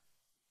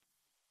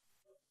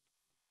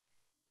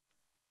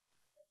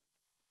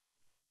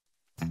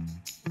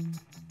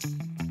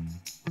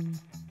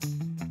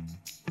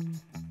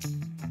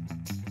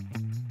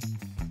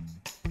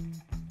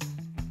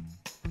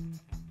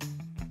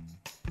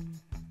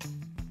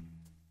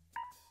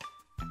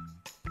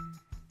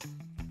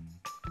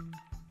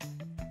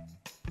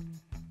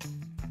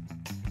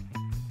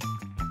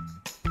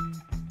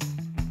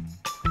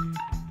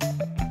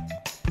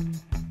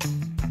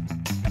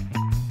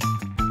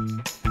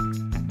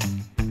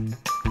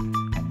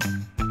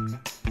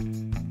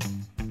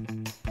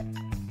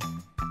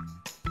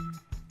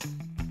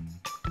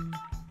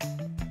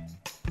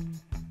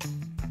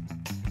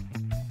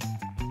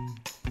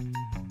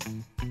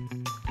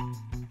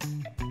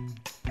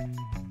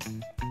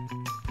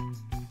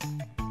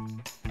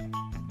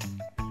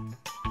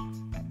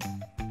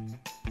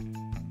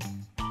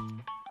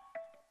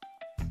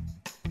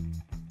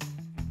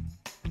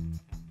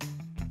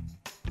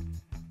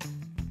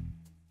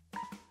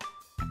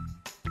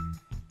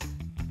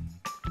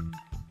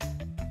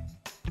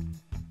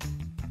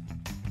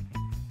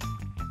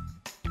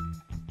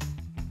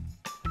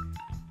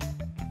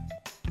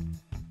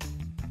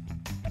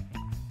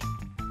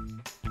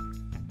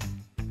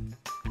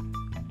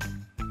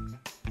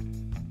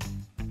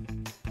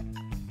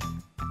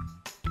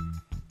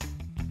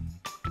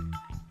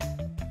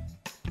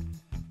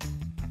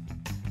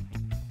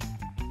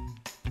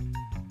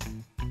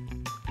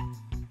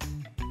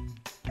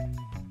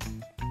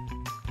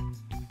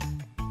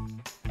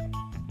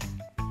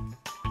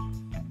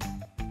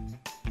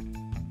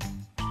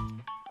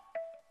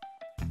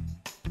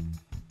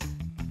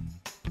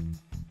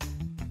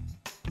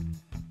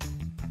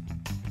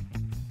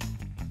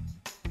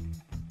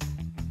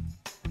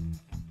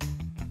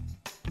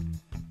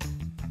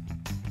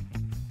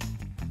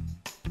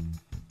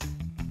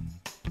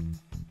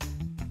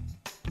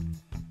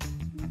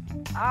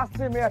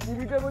আসছে মেয়া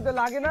টিভিটার মধ্যে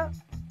লাগে না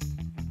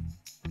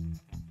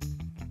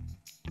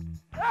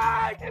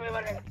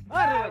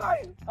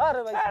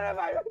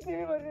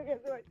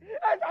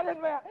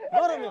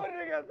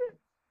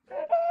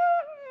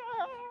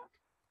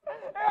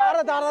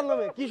আরে দাঁড়ানো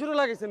কি শুরু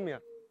লাগেছেন মিয়া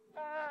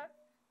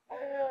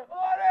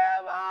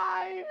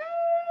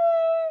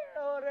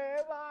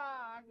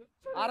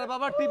আরে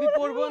বাবা টিভি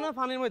পড়বো না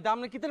পানির মধ্যে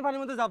আপনি কিতের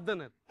পানির মধ্যে জাপ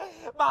দেন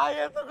ভাই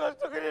এত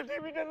কষ্ট করে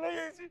টিভিটা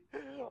লাগাইছি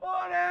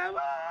ওরে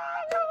ভাই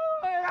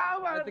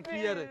কি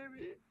আরে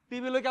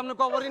টিভি লইকে আপনি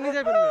কবরে নিয়ে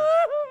যাবেন না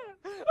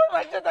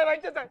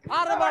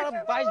আরে বাবা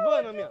 22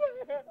 বয় না মিয়া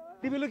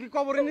টিভি লইকে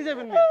কবরে নিয়ে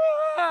যাবেন মিয়া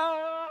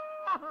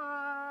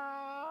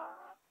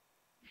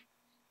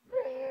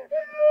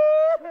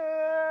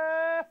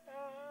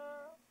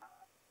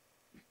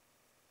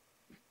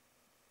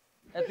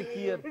এত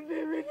কি আর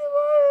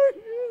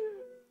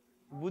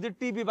বুঝে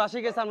টিভি বাসে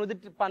গেছে আমি ওদের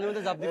পানির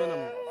মধ্যে জাপ দিবেন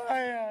না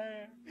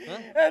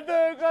এত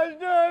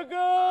কষ্ট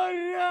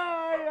করিয়া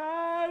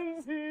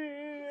আনছি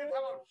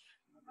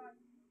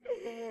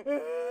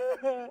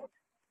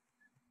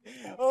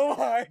ও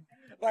ভাই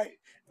ভাই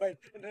ভাই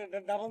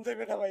নাম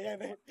দেবে না ভাই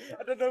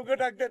এটা নৌকা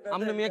ডাক দেন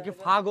আপনি মেয়ে কি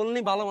পাগল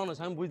নি ভালো মানুষ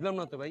আমি বুঝলাম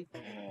না তো ভাই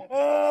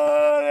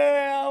ওরে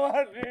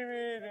আমার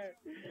টিভি রে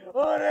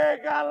ওরে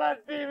কালা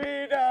টিভি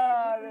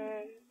রে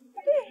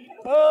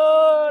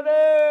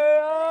ওরে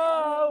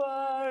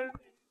আমার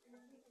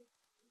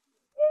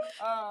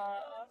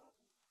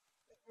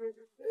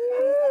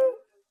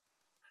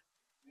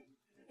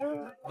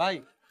ভাই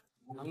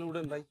আপনি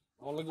উঠেন ভাই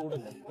আমার লাগে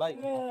উঠেন ভাই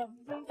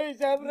এই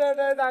সামনে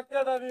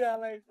ধাক্কাটা দিয়ে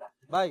আলাই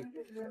ভাই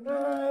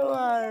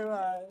ভাই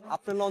ভাই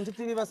আপনি লঞ্চে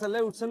টিভি বাসালে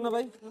উঠছেন না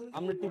ভাই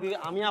আপনি টিভি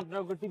আমি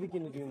আপনার টিভি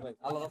কিনে দিবেন ভাই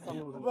আল্লাহ রাস্তা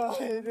আমি উঠেন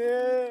ভাই রে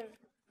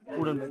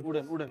উঠেন ভাই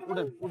উঠেন উঠেন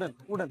উঠেন উঠেন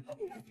উঠেন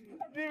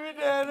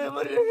টিভিটা এনে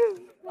মরে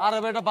গেছে আরে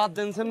বেটা বাদ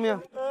দেনছেন মিয়া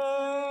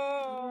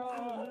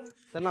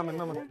নামেন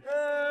নামেন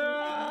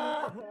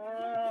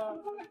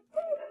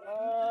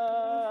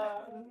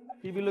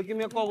টিভি লোকে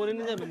মিয়া কবরে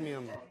নিয়ে যাবেন মিয়া